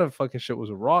lot of fucking shit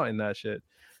was raw in that shit.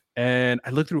 And I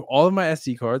looked through all of my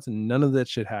SD cards and none of that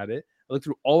shit had it. I looked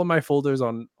through all of my folders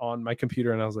on my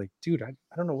computer and I was like, dude, I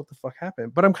don't know what the fuck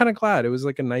happened. But I'm kind of glad. It was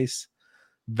like a nice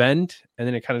vent and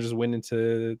then it kind of just went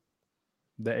into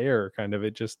the air, kind of.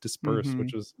 It just dispersed,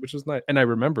 which was nice. And I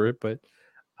remember it, but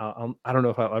I don't know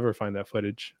if I'll ever find that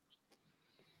footage.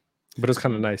 But it's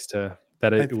kind of nice that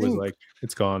it was like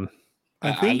it's gone.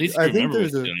 I think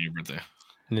there's on your birthday.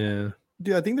 Yeah.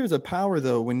 Dude, I think there's a power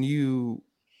though when you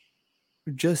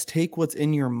just take what's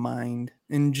in your mind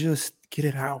and just get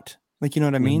it out. Like, you know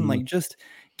what I mean? Like, just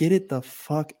get it the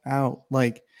fuck out.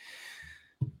 Like,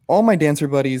 all my dancer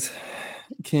buddies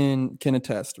can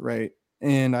attest, right?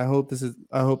 And I hope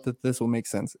that this will make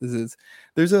sense.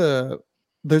 There's a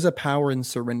power in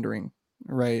surrendering,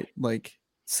 right? Like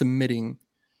submitting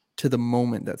to the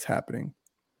moment that's happening.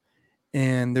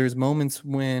 And there's moments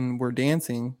when we're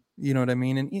dancing, you know what I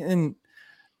mean? And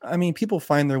I mean, people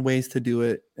find their ways to do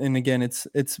it. And again, it's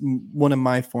one of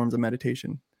my forms of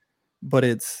meditation, but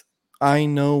I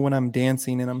know when I'm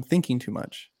dancing and I'm thinking too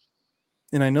much,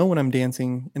 and I know when I'm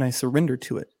dancing and I surrender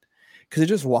to it because it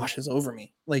just washes over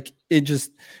me. Like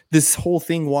this whole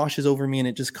thing washes over me and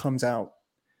it just comes out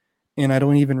and I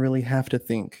don't even really have to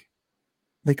think.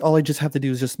 Like all I just have to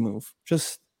do is just move,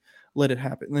 just let it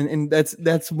happen. And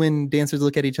that's when dancers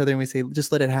look at each other and we say,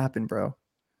 just let it happen, bro.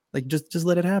 Like just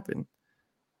let it happen.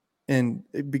 And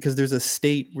because there's a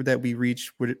state that we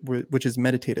reach which is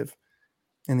meditative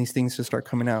and these things just start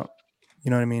coming out. You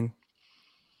know what I mean?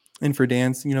 And for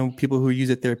dance, you know, people who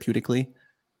use it therapeutically,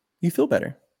 you feel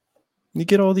better. You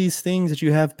get all these things that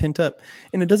you have pent up.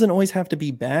 And it doesn't always have to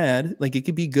be bad. Like it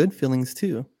could be good feelings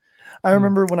too. I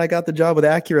remember when I got the job with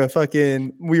Acura,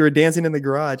 fucking, we were dancing in the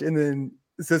garage, and then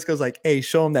Cisco's like, "Hey,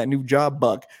 show him that new job,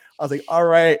 Buck." I was like, "All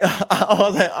right." I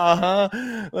was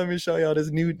like, Let me show y'all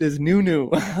this new.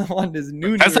 I want this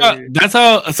new. That's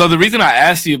how. So the reason I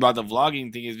asked you about the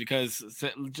vlogging thing is because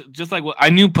just like what I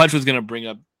knew, Putch was gonna bring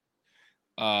up,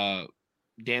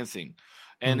 dancing.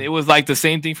 And it was like the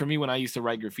same thing for me when I used to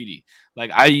write graffiti.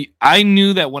 Like I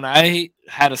knew that when I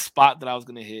had a spot that I was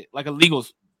gonna hit, like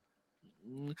illegals,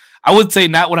 I would say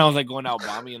not when I was like going out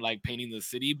bombing and like painting the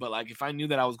city, but like if I knew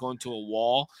that I was going to a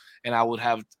wall and I would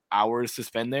have hours to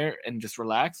spend there and just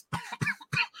relax,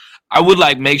 I would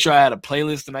like make sure I had a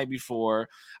playlist the night before.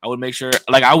 I would make sure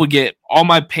like I would get all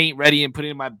my paint ready and put it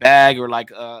in my bag or like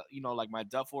like my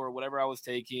duffel or whatever I was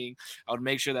taking. I would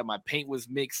make sure that my paint was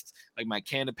mixed, like my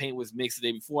can of paint was mixed the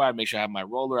day before. I'd make sure I have my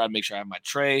roller. I'd make sure I have my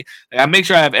tray. Like I make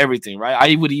sure I have everything, right?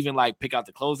 I would even like pick out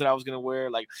the clothes that I was gonna wear,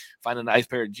 like find a nice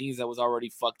pair of jeans that was already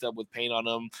fucked up with paint on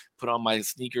them, put on my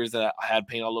sneakers that I had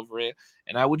paint all over it,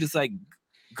 and I would just like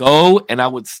go and I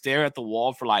would stare at the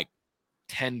wall for like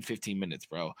 10-15 minutes,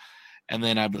 bro. And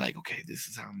then I'd be like, okay, this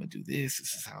is how I'm gonna do this.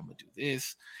 This is how I'm gonna do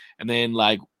this. And then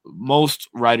like most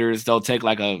writers, they'll take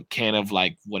like a can of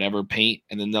like whatever paint,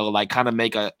 and then they'll like kind of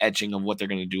make a etching of what they're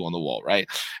gonna do on the wall, right?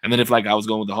 And then if like I was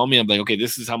going with the homie, I'm like, okay,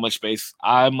 this is how much space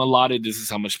I'm allotted. This is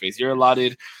how much space you're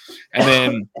allotted. And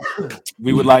then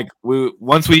we would like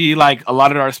once we like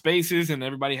allotted our spaces and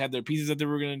everybody had their pieces that they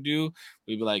were gonna do,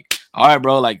 we'd be like, all right,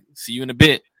 bro, like see you in a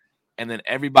bit. And then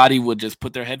everybody would just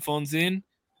put their headphones in,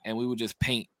 and we would just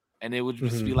paint. And it would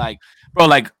just be like, bro,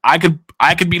 like I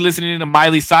could be listening to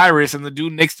Miley Cyrus, and the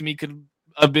dude next to me could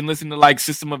have been listening to like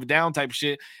System of a Down type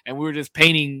shit, and we were just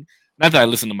painting. Not that I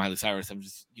listen to Miley Cyrus, I'm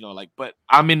just like, but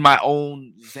I'm in my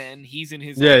own zen. He's in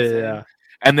his own zen. Yeah.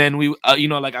 And then we,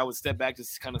 like I would step back to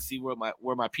kind of see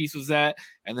where my piece was at,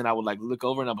 and then I would like look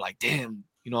over and I'm like, damn,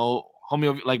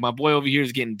 homie, like my boy over here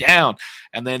is getting down.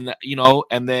 And then, like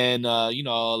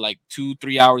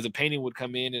 2-3 hours of painting would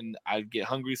come in, and I'd get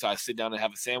hungry. So I'd sit down and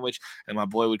have a sandwich, and my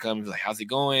boy would come and be like, how's it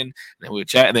going? And then we would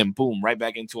chat, and then boom, right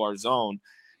back into our zone.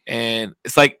 And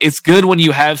it's like, it's good when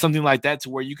you have something like that to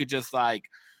where you could just like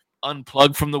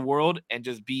unplug from the world and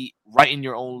just be right in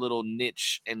your own little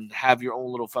niche and have your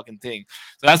own little fucking thing.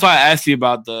 So that's why I asked you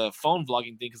about the phone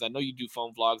vlogging thing, because I know you do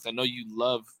phone vlogs. I know you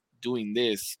love doing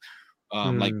this.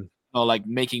 Like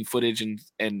making footage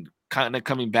and kind of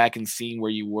coming back and seeing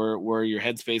where you were, where your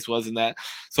headspace was in that.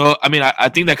 So, I mean, I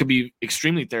think that could be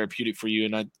extremely therapeutic for you.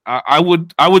 And I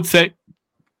would say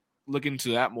look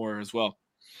into that more as well.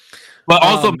 But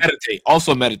also meditate.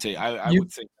 Also meditate. I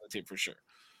would say meditate for sure.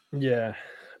 Yeah.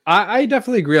 I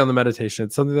definitely agree on the meditation.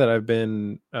 It's something that I've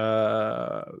been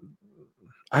I've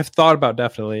thought about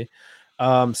definitely.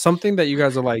 Something that you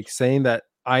guys are like saying that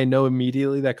I know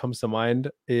immediately that comes to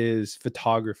mind is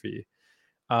photography.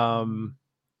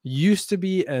 Used to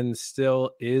be and still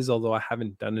is, although I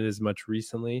haven't done it as much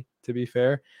recently, to be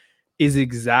fair, is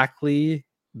exactly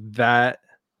that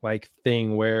like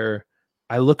thing where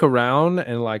I look around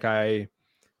and like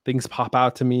things pop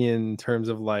out to me in terms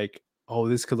of like, oh,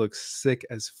 this could look sick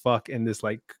as fuck in this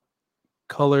like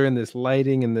color and this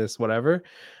lighting and this whatever.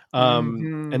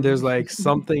 And there's like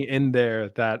something in there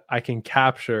that I can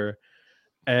capture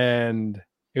and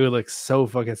it would look so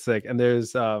fucking sick. And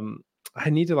there's I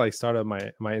need to like start up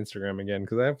my Instagram again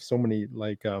because I have so many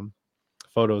like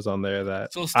photos on there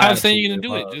that. So stop saying you're gonna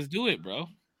do it. Just do it, bro.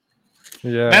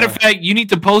 Yeah. Matter of fact, you need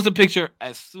to post a picture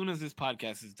as soon as this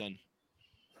podcast is done.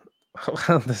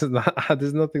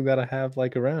 There's nothing that I have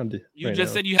like around. You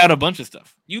just said you had a bunch of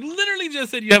stuff. You literally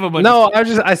just said you have a bunch. No, of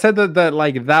stuff. I said that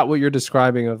like that what you're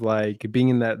describing of like being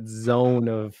in that zone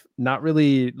of not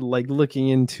really like looking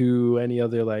into any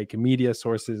other like media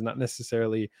sources, not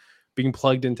necessarily being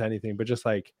plugged into anything, but just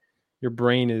like your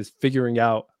brain is figuring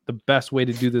out the best way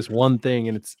to do this one thing,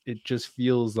 and it just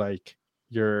feels like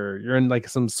you're in like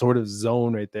some sort of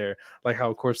zone right there, like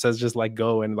how Corp says just like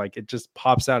go, and like it just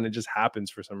pops out and it just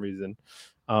happens for some reason.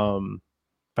 But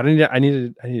I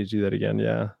need to do that again.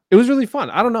 Yeah, it was really fun.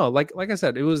 I don't know, like I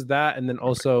said, it was that, and then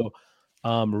also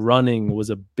running was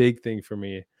a big thing for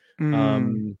me.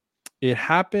 It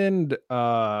happened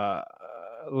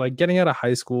like getting out of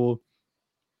high school.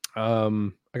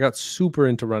 I got super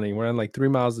into running. We're on like 3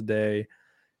 miles a day,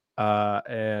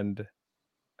 and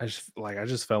I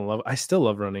just fell in love. I still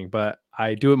love running, but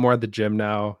I do it more at the gym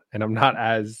now, and I'm not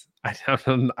as I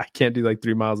can't do like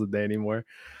 3 miles a day anymore.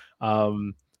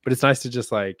 But it's nice to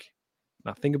just like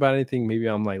not think about anything. Maybe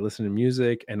I'm like listening to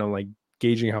music and I'm like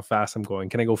gauging how fast I'm going.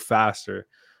 Can I go faster?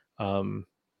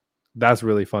 That's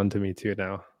really fun to me too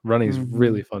now. Running is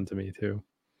really fun to me too.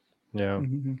 Yeah.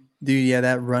 Dude, yeah,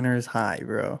 that runner's high,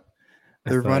 bro.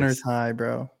 The That's runner's nice. high,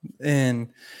 bro. And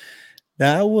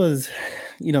that was,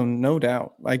 no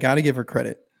doubt. I got to give her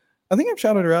credit. I think I've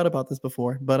shouted her out about this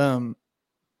before, but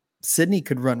Sydney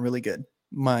could run really good.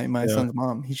 My Yeah. son's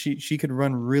mom, she could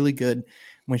run really good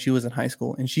when she was in high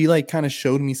school, and she like kind of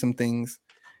showed me some things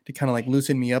to kind of like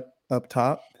loosen me up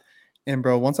top. And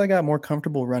bro, once I got more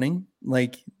comfortable running,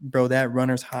 like bro, that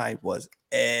runner's high was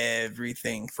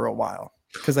everything for a while.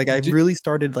 Because like I really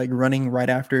started like running right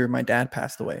after my dad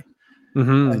passed away.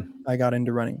 Mhm. I got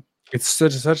into running. It's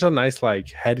such a nice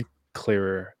like head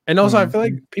clearer. And also I feel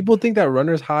like people think that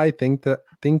runner's high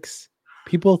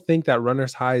people think that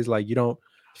runner's high is like you don't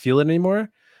feel it anymore.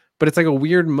 But it's like a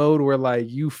weird mode where like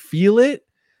you feel it,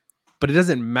 but it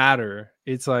doesn't matter.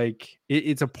 It's like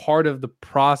it's a part of the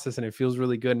process and it feels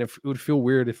really good. And it would feel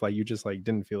weird if like you just like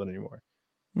didn't feel it anymore.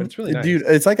 But it's really nice. Dude,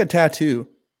 it's like a tattoo.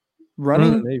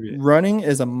 Maybe. Running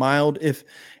is a mild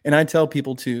and I tell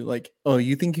people too, like, oh,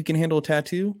 you think you can handle a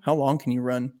tattoo? How long can you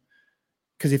run?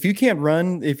 Because if you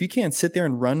can't sit there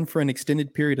and run for an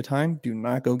extended period of time, do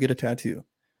not go get a tattoo.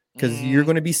 Because you're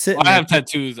going to be sitting. I have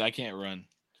tattoos. I can't run.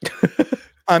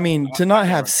 I mean, to not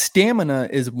have stamina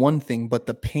is one thing, but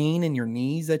the pain in your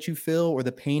knees that you feel, or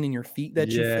the pain in your feet that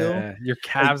you feel, your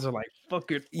calves are like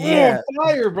fucking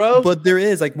fire, bro. But there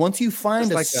is like once you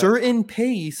find a certain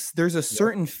pace, there's a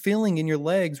certain feeling in your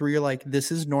legs where you're like,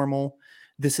 this is normal.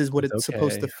 This is what it's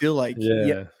supposed to feel like.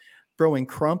 Yeah. Bro, in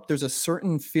crump, there's a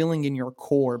certain feeling in your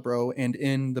core, bro, and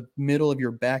in the middle of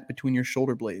your back between your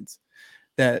shoulder blades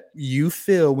that you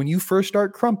feel when you first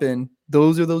start crumping.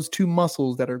 Those are those two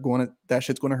muscles that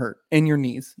shit's gonna hurt. And your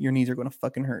knees are gonna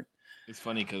fucking hurt. It's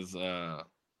funny because I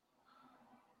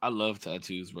love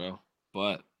tattoos, bro.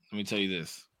 But let me tell you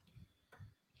this.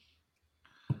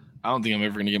 I don't think I'm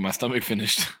ever gonna get my stomach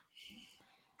finished.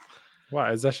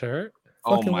 Why? Is that shit hurt?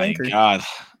 Oh my god.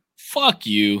 Fuck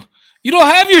you. You don't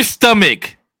have your stomach.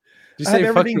 Did you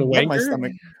say fucking wanker? My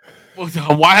stomach. Well,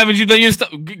 why haven't you done your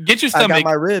stomach? Get your stomach. I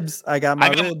got my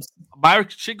ribs. My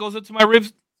shit goes up to my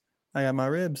ribs. I got my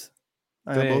ribs.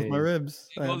 I have both my ribs.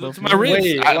 It goes up to my ribs.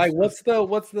 Wait, like what's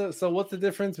the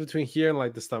difference between here and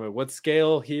like the stomach? What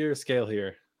scale here? Scale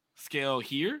here? Scale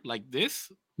here, like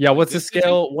this? Yeah. What's the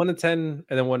scale? 1 to 10,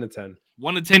 and then 1 to 10.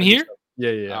 1 to 10 here?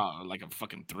 Yeah. Oh, like a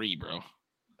fucking 3, bro.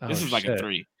 This is like a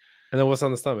 3. And then what's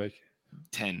on the stomach?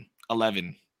 10,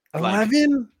 11.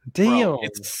 11? Damn, bro,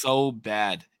 it's so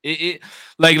bad. It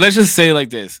like let's just say like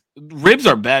this. Ribs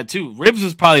are bad too. Ribs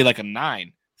is probably like a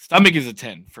 9. Stomach is a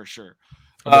 10 for sure.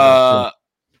 How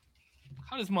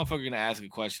is this motherfucker gonna ask a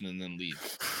question and then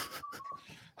leave?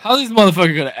 How is this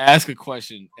motherfucker gonna ask a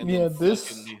question and then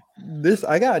this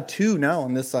I got 2 now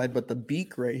on this side, but the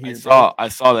beak right here. I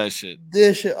saw that shit.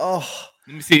 This shit. Oh,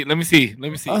 let me see.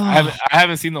 Oh. I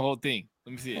haven't seen the whole thing.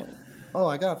 Let me see it. Oh,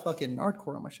 I got fucking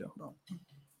hardcore on my show. Hold on.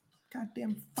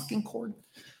 Goddamn fucking cord.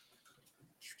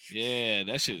 Yeah,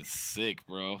 that shit is sick,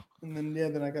 bro. And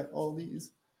then I got all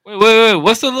these. Wait.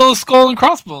 What's the little skull and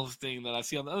crossbones thing that I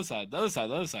see on the other side? The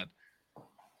other side.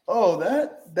 Oh,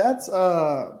 that's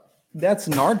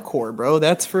Nardcore, bro.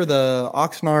 That's for the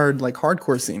Oxnard like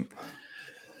hardcore scene.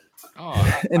 Oh,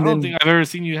 I don't think I've ever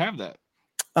seen you have that.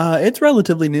 It's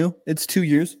relatively new. It's 2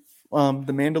 years. The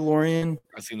Mandalorian.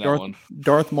 I've seen that one.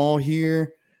 Darth Maul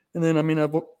here. And then, I mean,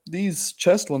 these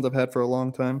chest ones I've had for a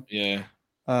long time. Yeah.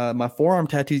 My forearm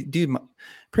tattoo, dude,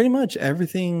 pretty much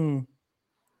everything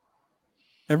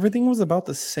was about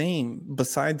the same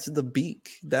besides the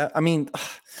beak. The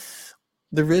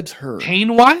ribs hurt.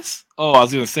 Pain-wise? Oh, I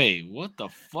was going to say, what the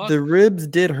fuck? The ribs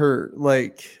did hurt.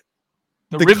 Like,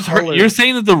 the ribs hurt. You're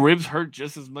saying that the ribs hurt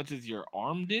just as much as your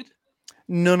arm did?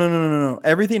 No.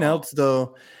 Everything else,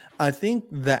 though. I think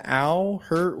the owl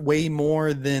hurt way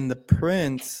more than the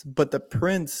prince, but the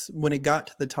prince, when it got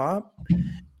to the top,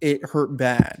 it hurt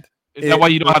bad. Is that why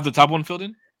you don't have the top one filled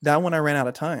in? That one I ran out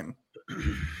of time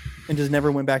and just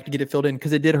never went back to get it filled in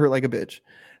because it did hurt like a bitch.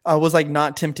 I was like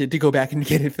not tempted to go back and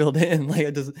get it filled in.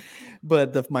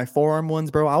 But my forearm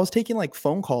ones, bro, I was taking like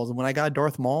phone calls. And when I got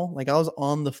Darth Maul, like I was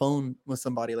on the phone with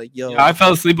somebody like, yo. Yeah, I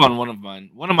fell asleep on one of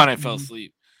mine. I fell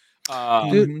asleep.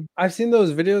 Dude, I've seen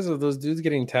those videos of those dudes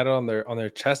getting tattooed on their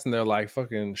chest, and they're like,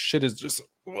 "Fucking shit is just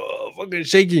fucking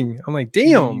shaking." I'm like,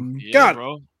 "Damn, yeah, God,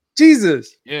 bro.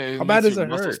 Jesus, yeah, how bad does it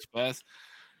hurt?"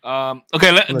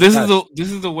 Okay, this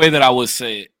is the way that I would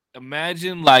say it.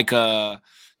 Imagine like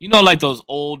like those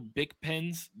old Bic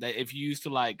pens that if you used to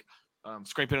like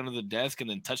scrape it under the desk and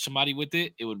then touch somebody with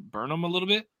it, it would burn them a little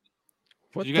bit.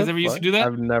 What Did you guys the ever used to fuck? do that?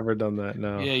 I've never done that.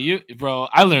 No. Yeah, bro.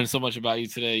 I learned so much about you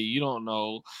today. You don't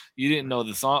know. You didn't know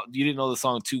the song. You didn't know the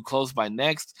song "Too Close" by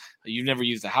Next. You've never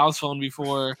used a house phone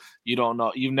before. You don't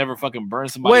know. You've never fucking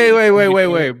burned somebody.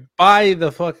 Wait. By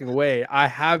the fucking way, I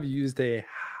have used a.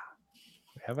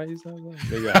 Have I used that one?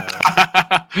 Maybe I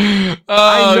have.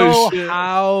 I know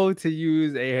how to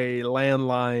use a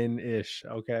landline ish.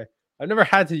 Okay, I've never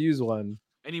had to use one,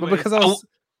 Anyways, but because I was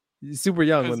super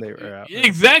young when they were out.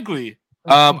 Exactly.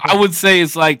 I would say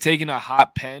it's like taking a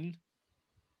hot pen,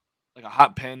 like a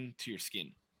hot pen to your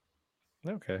skin.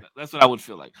 Okay, that's what I would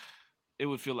feel like. It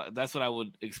would feel like that's what I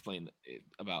would explain it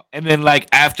about. And then like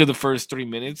after the first 3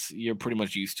 minutes, you're pretty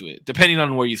much used to it, depending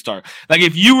on where you start. Like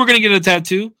if you were gonna get a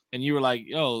tattoo and you were like,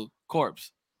 "Yo,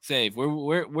 corpse, save.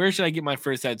 Where should I get my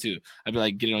first tattoo?" I'd be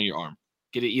like, "Get it on your arm.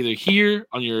 Get it either here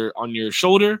on your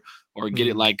shoulder or get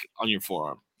it like on your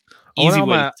forearm." Easy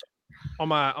way. On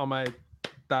my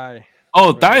thigh.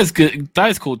 Oh, thigh is good. Thigh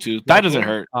is cool too. Thigh doesn't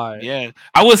hurt. Yeah,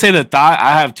 I would say that thigh.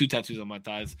 I have 2 tattoos on my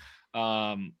thighs.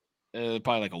 Probably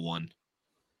like a 1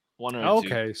 or a 2.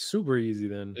 Okay, super easy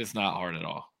then. It's not hard at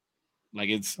all. Like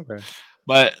it's okay.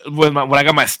 But when I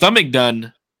got my stomach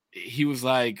done, he was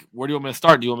like, "Where do you want me to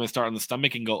start? Do you want me to start on the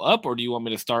stomach and go up, or do you want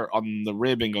me to start on the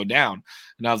rib and go down?"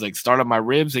 And I was like, "Start on my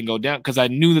ribs and go down," because I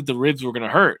knew that the ribs were gonna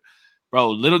hurt. Bro,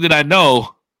 little did I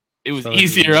know, it was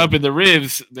easier up in the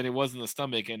ribs than it was in the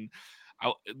stomach. And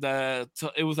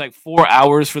it was like 4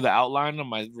 hours for the outline on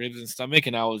my ribs and stomach,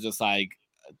 and I was just like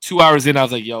 2 hours in, I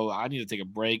was like, "Yo, I need to take a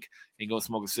break and go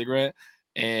smoke a cigarette."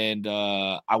 And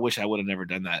I wish I would have never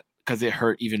done that because it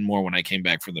hurt even more when I came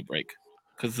back from the break.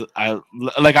 Because I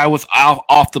was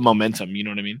off the momentum, you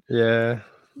know what I mean? Yeah.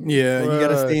 You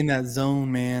gotta stay in that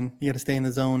zone, man. You gotta stay in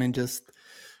the zone and just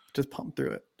pump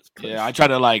through it. Yeah, I try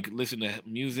to like listen to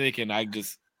music, and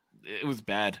it was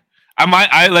bad.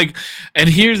 And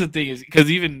here's the thing is because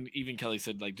even Kelly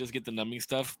said like just get the numbing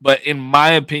stuff. But in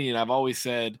my opinion, I've always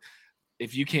said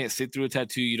if you can't sit through a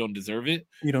tattoo, you don't deserve it.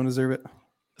 You don't deserve it.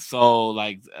 So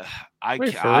like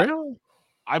real?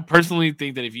 I personally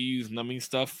think that if you use numbing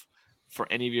stuff for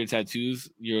any of your tattoos,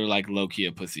 you're like low key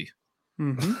a pussy.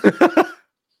 Mm-hmm.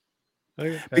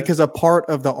 Okay. Because a part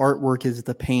of the artwork is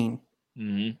the pain.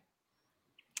 Mm-hmm.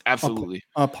 Absolutely.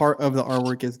 A part of the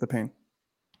artwork is the pain.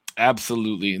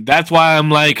 Absolutely. That's why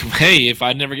I'm like, hey, if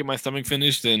I never get my stomach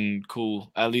finished, then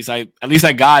cool. At least I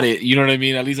got it. You know what I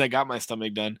mean? At least I got my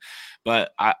stomach done.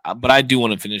 But I do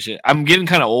want to finish it. I'm getting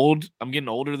kind of old. I'm getting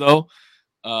older though.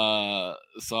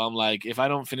 So I'm like, if I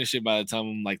don't finish it by the time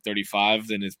I'm like 35,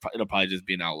 then it'll probably just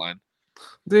be an outline.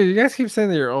 Dude, you guys keep saying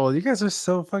that you're old. You guys are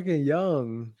so fucking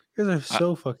young. You guys are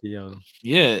so fucking young.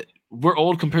 Yeah, we're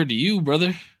old compared to you,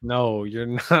 brother. No, you're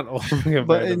not old.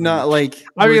 But not like.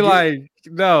 I mean, like,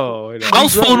 no.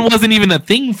 House phone wasn't even a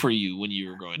thing for you when you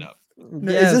were growing up.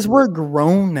 Is this we're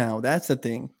grown now? That's the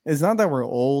thing. It's not that we're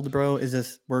old, bro. It's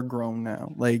just we're grown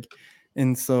now. Like,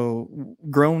 and so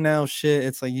grown now shit.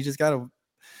 It's like you just gotta.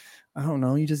 I don't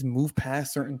know. You just move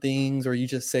past certain things, or you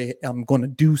just say, "I'm going to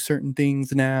do certain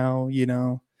things now." You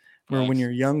know. Where when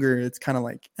you're younger, it's kind of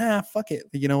like, fuck it.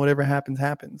 You know, whatever happens,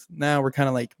 happens. Now we're kind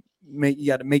of like, you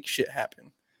got to make shit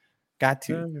happen. Got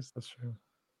to. Yeah, I guess that's true.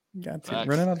 Got to.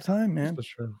 Running out of time, man. That's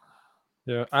true.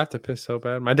 Yeah, I have to piss so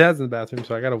bad. My dad's in the bathroom,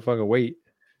 so I gotta fucking wait.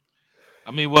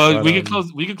 I mean, well, we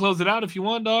can close it out if you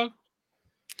want, dog.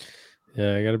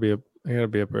 Yeah, I gotta be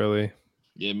up early.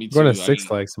 Yeah, me too. I'm going to Six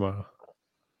Flags tomorrow.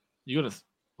 You gonna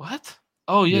what?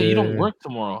 Oh yeah, you don't work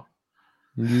tomorrow.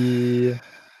 Yeah,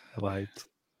 I lied.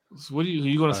 So what are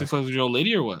you going to Six Flags with your old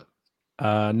lady or what?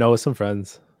 No, with some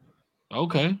friends.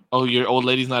 Okay. Oh, your old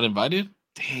lady's not invited?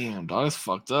 Damn, dog, that's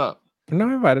fucked up. No,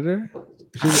 I invited her.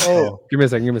 Give me a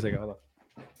second. Hold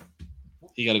on.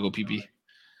 You gotta go pee pee.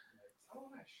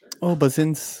 Oh, but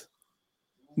since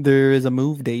there is a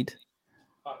move date,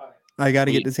 I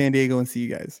gotta get to San Diego and see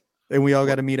you guys. And we all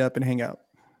gotta meet up and hang out.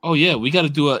 Oh yeah, we gotta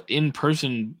do an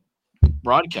in-person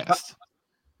broadcast.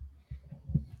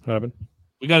 What happened?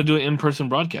 We got to do an in-person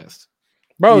broadcast.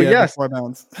 Bro, yes.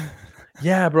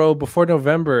 Yeah, bro, before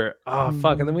November. Oh,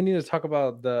 fuck. And then we need to talk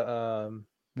about the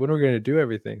when we're going to do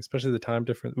everything, especially the time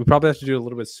difference. We probably have to do it a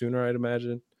little bit sooner, I'd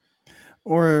imagine.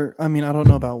 Or, I mean, I don't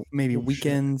know about maybe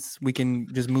weekends. We can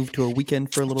just move to a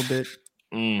weekend for a little bit.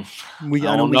 I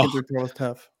know weekends are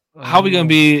tough. How are we going to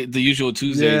be the usual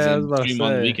Tuesdays and stream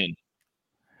on the weekend?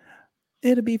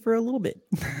 It'll be for a little bit.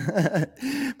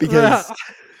 Because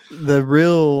the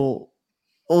real...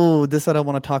 Oh, this I don't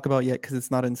want to talk about yet because it's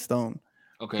not in stone.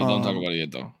 Okay, don't talk about it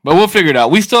yet though. But we'll figure it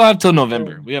out. We still have till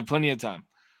November. We have plenty of time.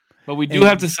 But we do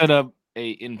have to set up a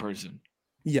in-person.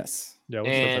 Yes. Yeah,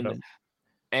 we'll set that up.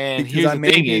 And here's the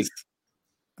thing is,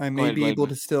 I Go may ahead, be go ahead, able go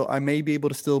to ahead. still. I may be able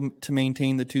to still to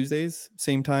maintain the Tuesdays,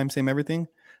 same time, same everything.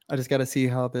 I just got to see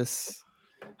how this.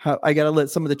 How I got to let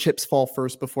some of the chips fall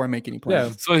first before I make any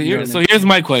plans. So You know here, what I so mean? here's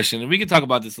my question, and we can talk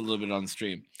about this a little bit on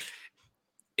stream.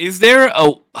 Is there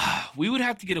a? We would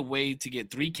have to get a way to get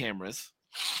 3 cameras.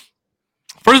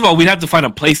 First of all, we'd have to find a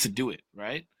place to do it,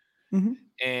 right? Mhm.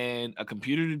 And a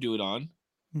computer to do it on.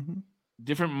 Mhm.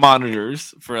 Different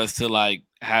monitors for us to like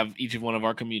have each of one of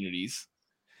our communities,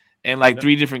 and like Yep.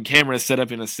 3 different cameras set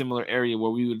up in a similar area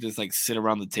where we would just like sit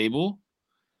around the table,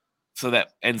 so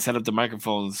that and set up the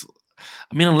microphones.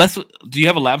 I mean, unless do you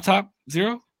have a laptop,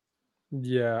 Zero?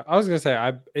 Yeah, I was gonna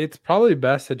say it's probably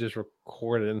best to just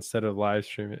record it instead of live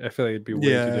stream it. I feel like it'd be way too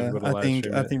Yeah, difficult to I live think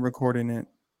stream I it. think recording it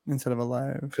instead of a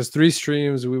live. Because 3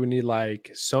 streams, we would need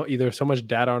like either so much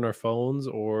data on our phones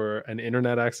or an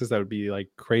internet access that would be like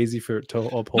crazy to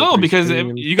uphold. No, 3 because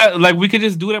streams. you got like we could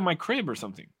just do it at my crib or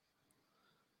something.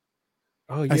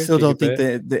 Oh, I you still don't think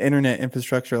gigabit? the internet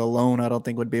infrastructure alone. I don't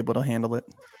think would be able to handle it.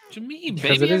 What you mean,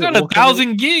 Because baby? it I is- got well,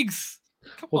 1,000 gigs.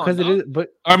 Come Well, on, because it dog. is, but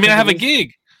Or, I mean, I because have a it is-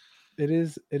 gig.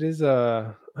 It is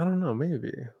I don't know,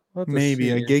 maybe. We'll have to Maybe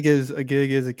a see. gig is a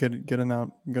good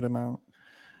amount. But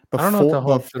I don't know if the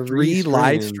whole but 3 3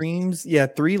 live streams- streams. Yeah,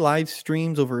 3 live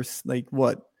streams over like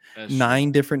what That's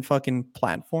 9 different fucking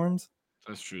platforms.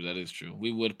 True. That's true. That is true.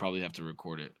 We would probably have to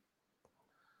record it.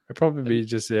 It'd probably be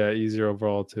just easier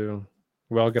overall too.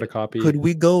 We all get a copy. Could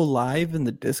we go live in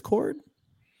the Discord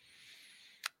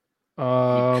We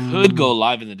could go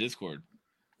live in the Discord.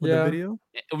 with Yeah. a video?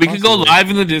 We could go Possibly. live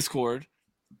in the Discord.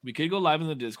 We could go live in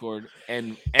the Discord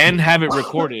and have it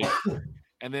recorded,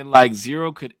 and then like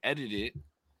Zero could edit it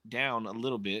down a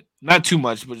little bit, not too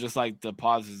much, but just like the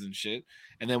pauses and shit,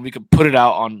 and then we could put it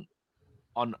out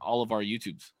on all of our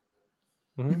YouTubes.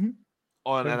 Mhm.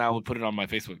 Oh, and Sure. I would put it on my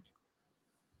Facebook.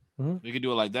 Mhm. We could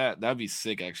do it like that. That'd be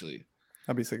sick, actually.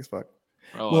 That'd be sick as fuck.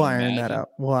 Bro, We'll iron that imagine. out.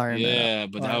 We'll iron that out. Yeah,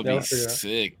 but that Alright, would yeah, be we'll figure it out.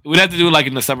 sick. We'd have to do it like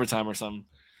in the summertime or something.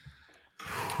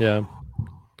 Yeah.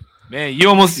 Man, you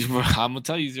almost, I'm going to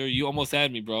tell you, Zero, you almost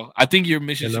had me, bro. I think your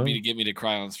mission You should be know? to get me to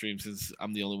cry on stream since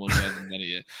I'm the only one who hasn't done it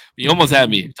yet. But you almost had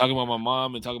me. Talking about my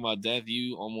mom and talking about death,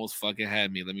 you almost fucking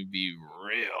had me. Let me be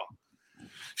real.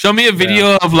 Show me a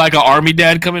video of like an army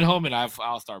dad coming home and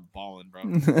I'll start bawling, bro.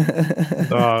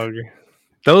 Dog.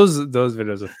 Those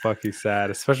videos are fucking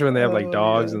sad, especially when they have like Oh,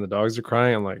 dogs yeah. and the dogs are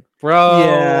crying. I'm like, bro,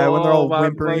 Yeah, when they're all my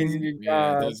whimpering. fucking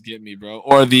Yeah, God. those get me, bro.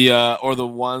 Or the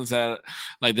ones that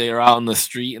like they are out in the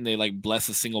street and they like bless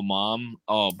a single mom.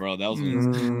 Oh, bro, that was.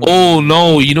 Mm. Oh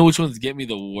no, you know which ones get me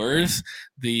the worst?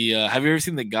 The have you ever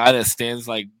seen the guy that stands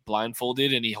like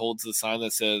blindfolded and he holds the sign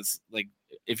that says like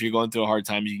if you're going through a hard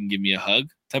time, you can give me a hug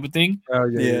type of thing? Oh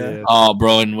Yeah. Oh,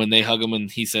 bro, and when they hug him and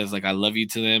he says like I love you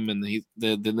to them, and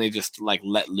then they just like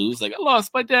let loose like I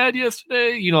lost my dad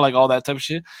yesterday, you know, like all that type of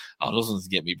shit. Oh, those ones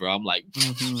get me, bro. I'm like,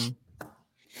 Mhm.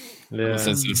 I'm a Yeah.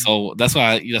 sensitive soul. That's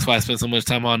why I spend so much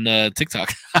time on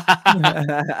TikTok. That's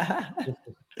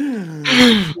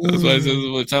why I spend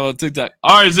so much time on TikTok.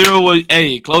 All right, Zero. Well,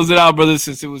 hey, close it out, brother.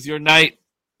 Since it was your night,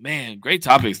 man. Great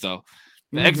topics though.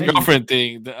 The Mhm. ex-girlfriend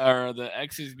thing, or the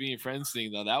exes being friends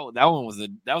thing, though. That one was a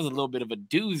little bit of a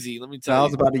doozy. Let me I tell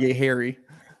was you. about to get hairy.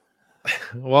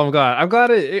 Well, I'm glad. I'm glad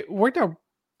it worked out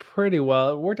pretty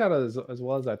well. It worked out as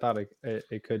well as I thought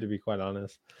it could, to be quite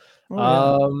honest.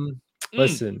 Oh,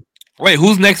 Listen. Wait,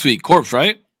 who's next week? Corpse,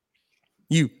 right?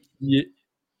 You. Yeah.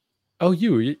 Oh,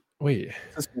 you. Wait.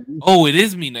 Oh, it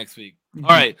is me next week. Mhm. All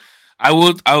right,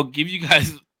 I'll give you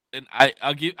guys, and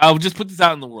I'll just put this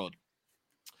out in the world.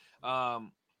 I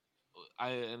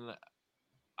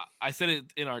said it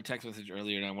in our text message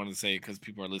earlier, and I wanted to say it because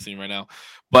people are listening right now.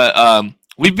 But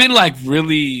we've been like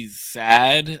really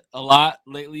sad a lot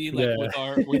lately, like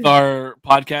with our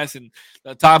podcast, and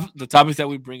the topics that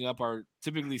we bring up are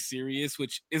typically serious,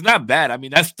 which is not bad. I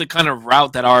mean, that's the kind of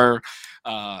route that our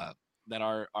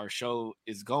show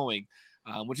is going.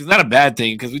 Which is not a bad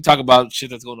thing because we talk about shit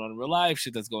that's going on in real life,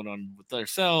 shit that's going on with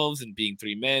ourselves, and being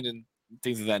 3 men and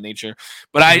things of that nature.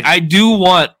 But I do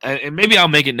want, and maybe I'll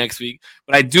make it next week,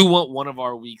 but I do want one of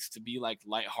our weeks to be like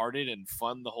lighthearted and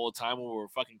fun the whole time, where we're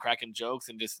fucking cracking jokes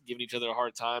and just giving each other a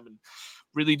hard time and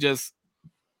really just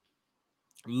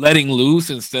letting loose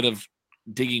instead of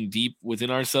digging deep within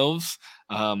ourselves.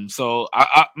 So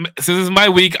since it's my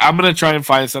week, I'm gonna try and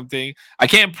find something. I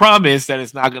can't promise that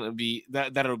it's not gonna be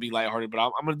that it'll be lighthearted, but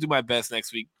I'm gonna do my best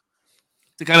next week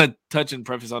to kind of touch and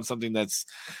preface on something that's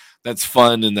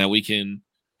fun and that we can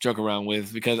joke around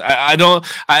with, because I don't,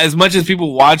 as much as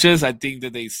people watch us, I think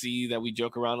that they see that we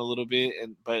joke around a little bit,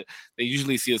 but they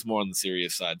usually see us more on the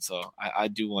serious side. So I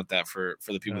do want that for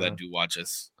the people that do watch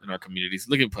us in our communities.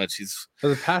 Look at Putch, he's for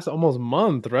the past almost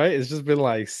month, right? It's just been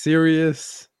like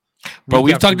serious. Bro,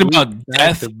 we've talked about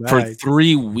death for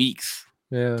 3 weeks.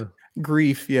 Yeah.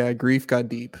 Grief got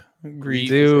deep. Grief,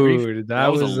 dude,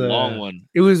 that was a long one.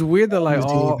 It was weird that like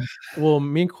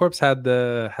me and Corpse had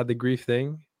the grief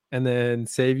thing, and then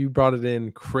Save, you brought it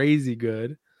in crazy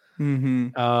good.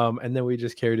 Mm-hmm. And then we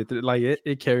just carried it through. Like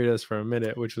it carried us for a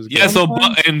minute, which was good. So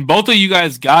and both of you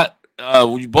guys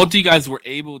were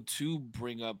able to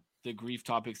bring up the grief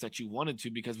topics that you wanted to,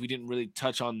 because we didn't really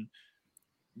touch on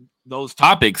those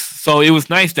topics. So it was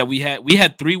nice that we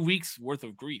had 3 weeks worth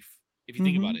of grief, if you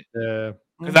think about it. Yeah.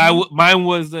 Because mine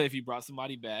was the if you brought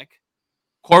somebody back.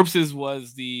 Corpses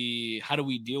was the how do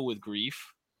we deal with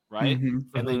grief, right?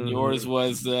 And then yours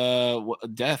was the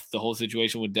death, the whole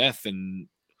situation with death. And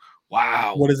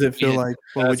wow, what does it feel like?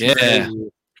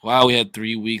 Wow, we had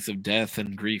 3 weeks of death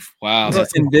and grief. Wow.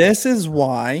 And this is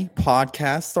why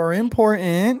podcasts are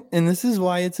important. And this is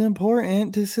why it's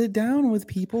important to sit down with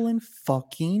people and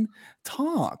fucking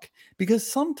talk. Because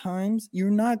sometimes you're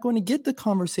not going to get the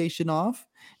conversation off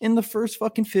in the first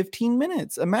fucking 15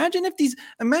 minutes. Imagine if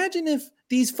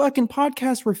these fucking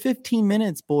podcasts were 15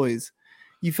 minutes, boys.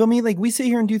 You feel me? Like we sit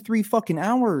here and do 3 fucking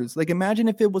hours. Like imagine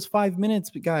if it was 5 minutes,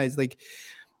 guys. Like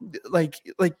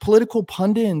political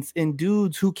pundits and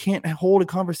dudes who can't hold a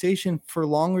conversation for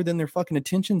longer than their fucking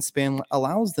attention span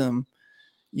allows them.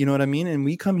 You know what I mean? And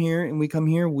we come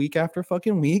here week after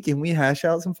fucking week and we hash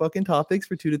out some fucking topics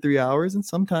for 2 to 3 hours. And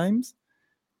sometimes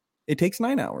it takes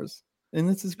 9 hours. And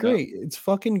this is great. Yeah. It's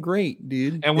fucking great,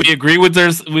 dude. And we agree with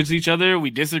each other. We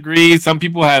disagree. Some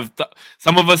people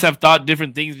some of us have thought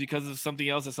different things because of something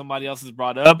else that somebody else has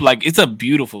brought up. Like it's a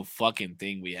beautiful fucking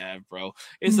thing we have, bro.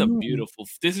 It's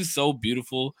this is so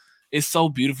beautiful. It's so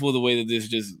beautiful the way that this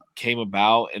just came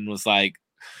about and was like,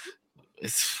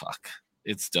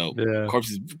 it's dope. Yeah.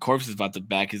 Corpse is about to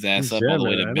back his ass up all the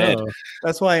way to bed.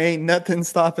 That's why ain't nothing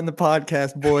stopping the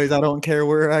podcast, boys. I don't care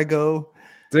where I go.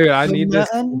 Dude, I need this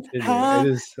to continue. It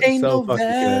is so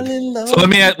fucking good. So let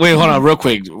me wait, hold on real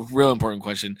quick. Real important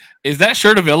question. Is that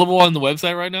shirt available on the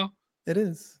website right now? It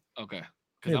is. Okay.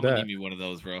 Because I'm gonna need me one of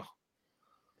those, bro.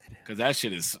 Because that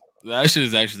shit is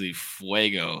actually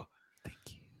fuego. Thank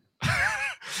you.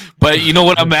 But you know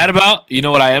what I'm mad about? You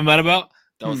know what I am mad about?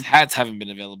 Those hats haven't been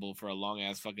available for a long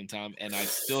ass fucking time, and I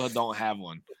still don't have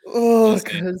one. Oh,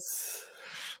 because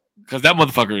that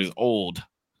motherfucker is old.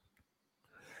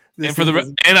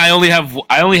 And I only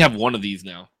have one of these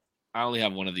now. I only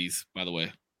have one of these, by the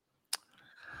way.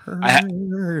 I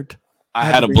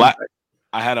had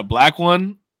a black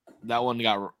one. That one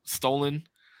got stolen.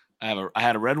 I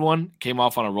had a red one. Came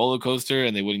off on a roller coaster,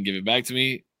 and they wouldn't give it back to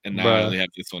me. And now I only have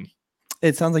this one.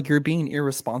 It sounds like you're being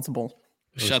irresponsible.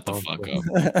 Shut the fuck up.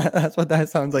 That's what that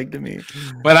sounds like to me.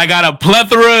 But I got a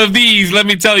plethora of these. Let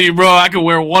me tell you, bro. I could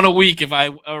wear one a week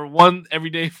or one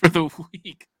every day for the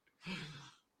week.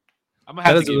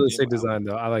 That is a really sick design,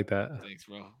 though. I like that. Thanks,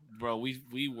 bro. Bro,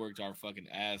 we worked our fucking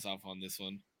ass off on this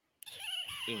one.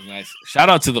 It was nice. Shout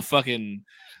out to the fucking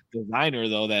designer,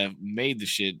 though, that made the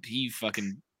shit.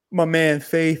 My man,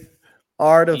 Faith.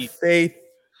 Art of Faith.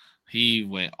 He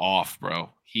went off,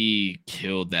 bro. He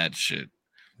killed that shit.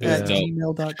 At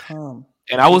gmail.com.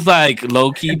 And I was like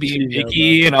low-key being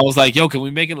picky, and I was like, yo, can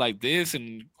we make it like this?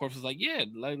 And Corpse was like, yeah,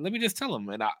 let me just tell him.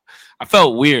 And I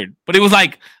felt weird, but it was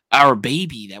like our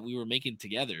baby that we were making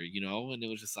together, you know? And it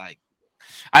was just like,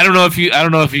 I don't know if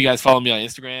you guys follow me on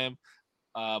Instagram,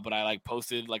 but I like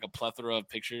posted like a plethora of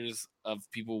pictures of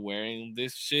people wearing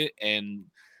this shit, and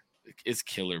it's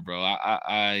killer, bro.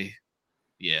 I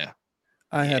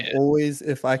have always,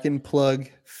 if I can plug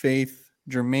Faith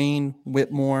Jermaine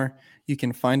Whitmore, you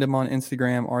can find him on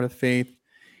Instagram, Art of Faith.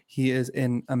 He is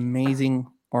an amazing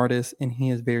artist, and he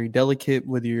is very delicate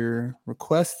with your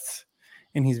requests,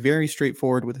 and he's very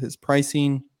straightforward with his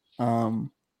pricing.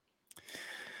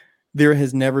 There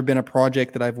has never been a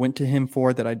project that I've went to him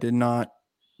for that I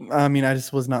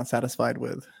just was not satisfied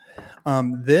with.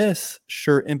 This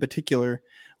shirt in particular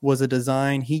was a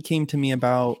design he came to me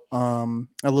about, a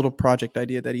little project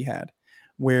idea that he had,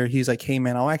 where he's like, hey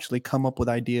man, I'll actually come up with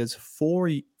ideas for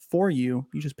you.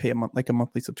 You just pay a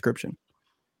monthly subscription.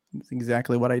 That's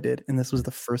exactly what I did. And this was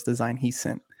the first design he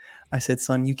sent. I said,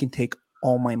 son, you can take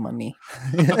all my money.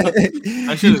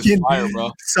 That shit is fire,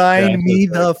 bro. Sign me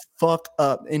the fuck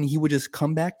up. And he would just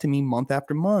come back to me month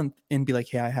after month and be like,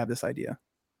 hey, I have this idea.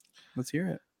 Let's hear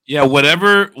it. Yeah,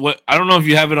 whatever. What I don't know if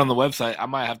you have it on the website. I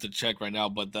might have to check right now.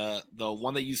 But the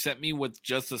one that you sent me with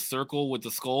just a circle with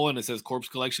the skull and it says Corpse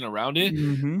Collection around it,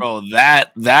 Mhm. bro.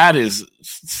 That is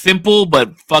simple,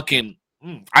 but fucking.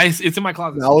 It's in my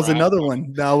closet. That was somewhere. another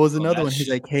one. That was Bro, another that one. He's shit-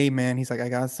 like, hey man, he's like, I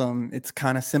got some. It's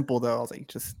kind of simple though. I was like,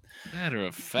 just Matter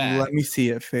of fact, let me see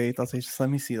it, Faith. I was like, just let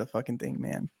me see the fucking thing,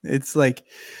 man. It's like,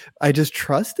 I just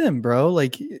trust him, bro.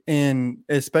 Like, and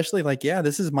especially like, yeah,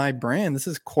 this is my brand. This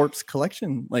is Corpse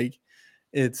Collection. Like,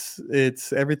 it's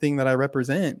everything that I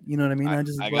represent. You know what I mean? I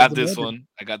just I love got the this brother. one.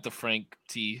 I got the Frank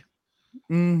T.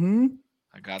 Mm-hmm.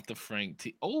 I got the Frank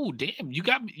T. Oh damn! You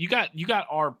got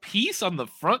our piece on the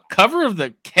front cover of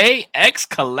the KX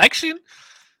collection,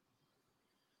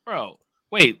 bro.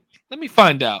 Wait, let me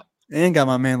find out. And got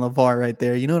my man LeVar right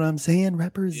there. You know what I'm saying? Yeah,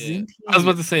 Representing. I was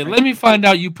about to say, let me find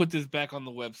out you put this back on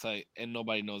the website and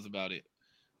nobody knows about it,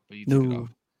 but you took it off.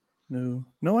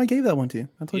 No, I gave that one to you.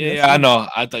 I told you. Yeah, I know.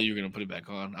 I thought you were gonna put it back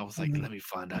on. I was like, Mhm. let me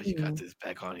find out you got this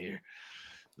back on here.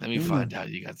 Let me Yeah. find out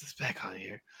you got this back on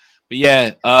here. But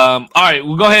yeah, all right.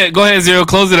 Well, go ahead, Zero.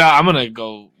 Close it out. I'm gonna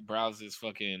go browse this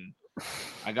fucking.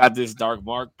 I got this Dark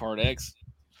Mark Part X.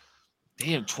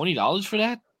 Damn, $20 for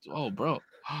that? Oh, bro.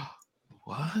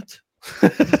 What?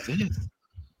 What is this?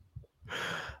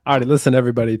 All right, listen,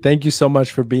 everybody. Thank you so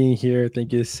much for being here.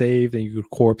 Thank you, Save. Thank you,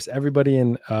 Corpse. Everybody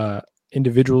in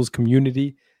individuals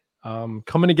community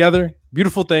coming together.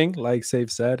 Beautiful thing, like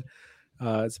Save said.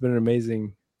 It's been an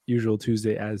amazing usual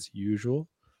Tuesday as usual.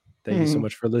 Thank you so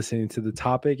much for listening to the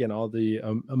topic and all the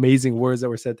amazing words that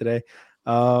were said today.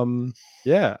 You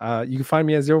can find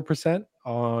me at 0%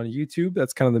 on YouTube.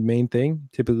 That's kind of the main thing.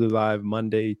 Typically live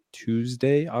Monday,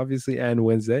 Tuesday, obviously, and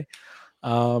Wednesday.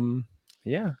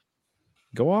 Yeah.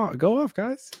 Go off,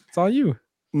 guys. It's all you.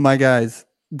 My guys,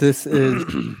 this is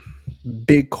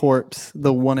Big Corpse,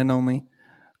 the one and only.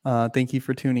 Thank you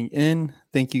for tuning in.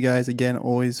 Thank you guys again,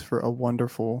 always for a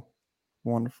wonderful,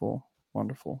 wonderful,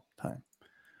 wonderful time.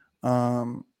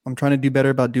 I'm trying to do better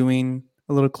about doing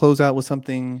a little closeout with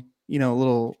something, a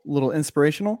little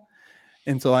inspirational.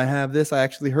 And so I have this. I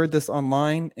actually heard this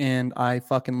online and I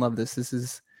fucking love this. This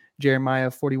is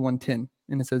Jeremiah 41:10.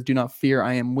 And it says, do not fear,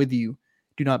 I am with you.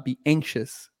 Do not be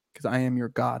anxious, because I am your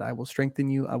God. I will strengthen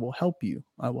you. I will help you.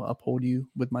 I will uphold you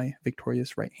with my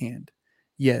victorious right hand.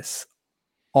 Yes,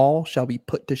 all shall be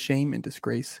put to shame and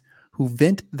disgrace, who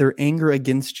vent their anger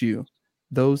against you.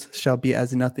 Those shall be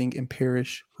as nothing and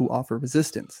perish who offer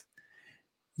resistance.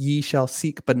 Ye shall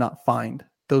seek but not find.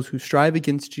 Those who strive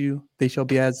against you, they shall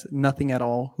be as nothing at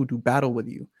all who do battle with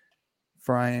you.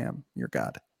 For I am your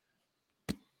God.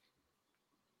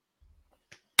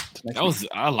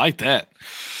 I like that.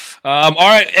 All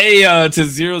right. Hey, to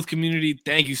Zero's community,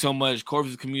 thank you so much.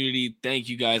 Corpse's community, thank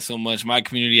you guys so much. My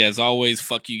community, as always,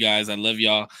 fuck you guys. I love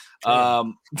y'all.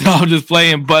 I'm just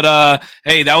playing, but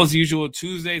hey, that was the usual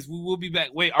Tuesdays. We will be back.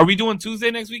 Wait, are we doing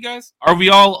Tuesday next week, guys? Are we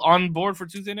all on board for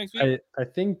Tuesday next week? I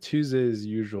think Tuesday is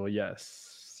usual.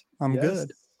 Yes, I'm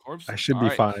good. Corpse? I should All be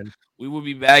right. fine. We will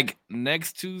be back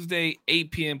next Tuesday,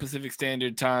 8 p.m. Pacific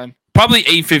Standard Time. Probably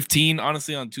 8:15,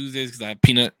 honestly, on Tuesdays, because I have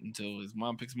Peanut until his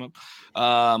mom picks him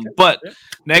up. But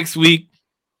next week,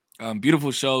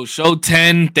 beautiful show. Show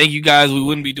 10. Thank you guys. We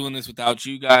wouldn't be doing this without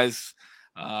you guys.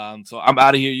 So I'm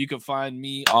out of here. You can find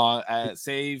me at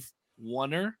Save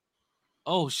Oner.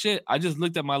 Oh shit! I just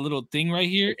looked at my little thing right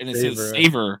here, and it says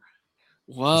Saver.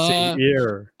 What?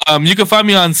 You can find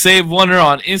me on Save Oner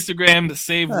on Instagram, the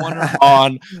Save Oner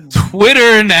on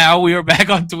Twitter. Now we are back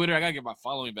on Twitter. I gotta get my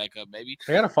following back up, baby.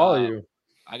 I gotta follow you.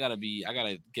 I gotta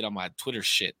get on my Twitter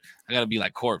shit. I gotta be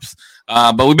like Corpse.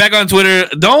 But we back on Twitter.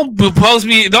 Don't post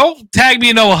me. Don't tag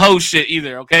me in no hoe shit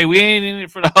either. Okay, we ain't in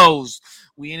it for the hoes.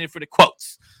 We in it for the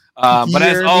quotes. But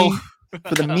as always,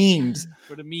 for the memes.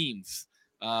 For the memes.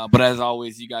 But as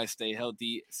always, you guys stay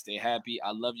healthy, stay happy.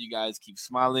 I love you guys. Keep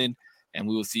smiling. And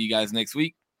we will see you guys next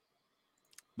week.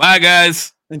 Bye,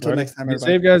 guys. Until next time, be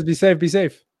safe, guys. Be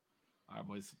safe. All right,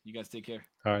 boys. You guys take care.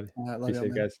 All right. Love Be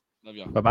safe, guys. Love y'all. Bye-bye.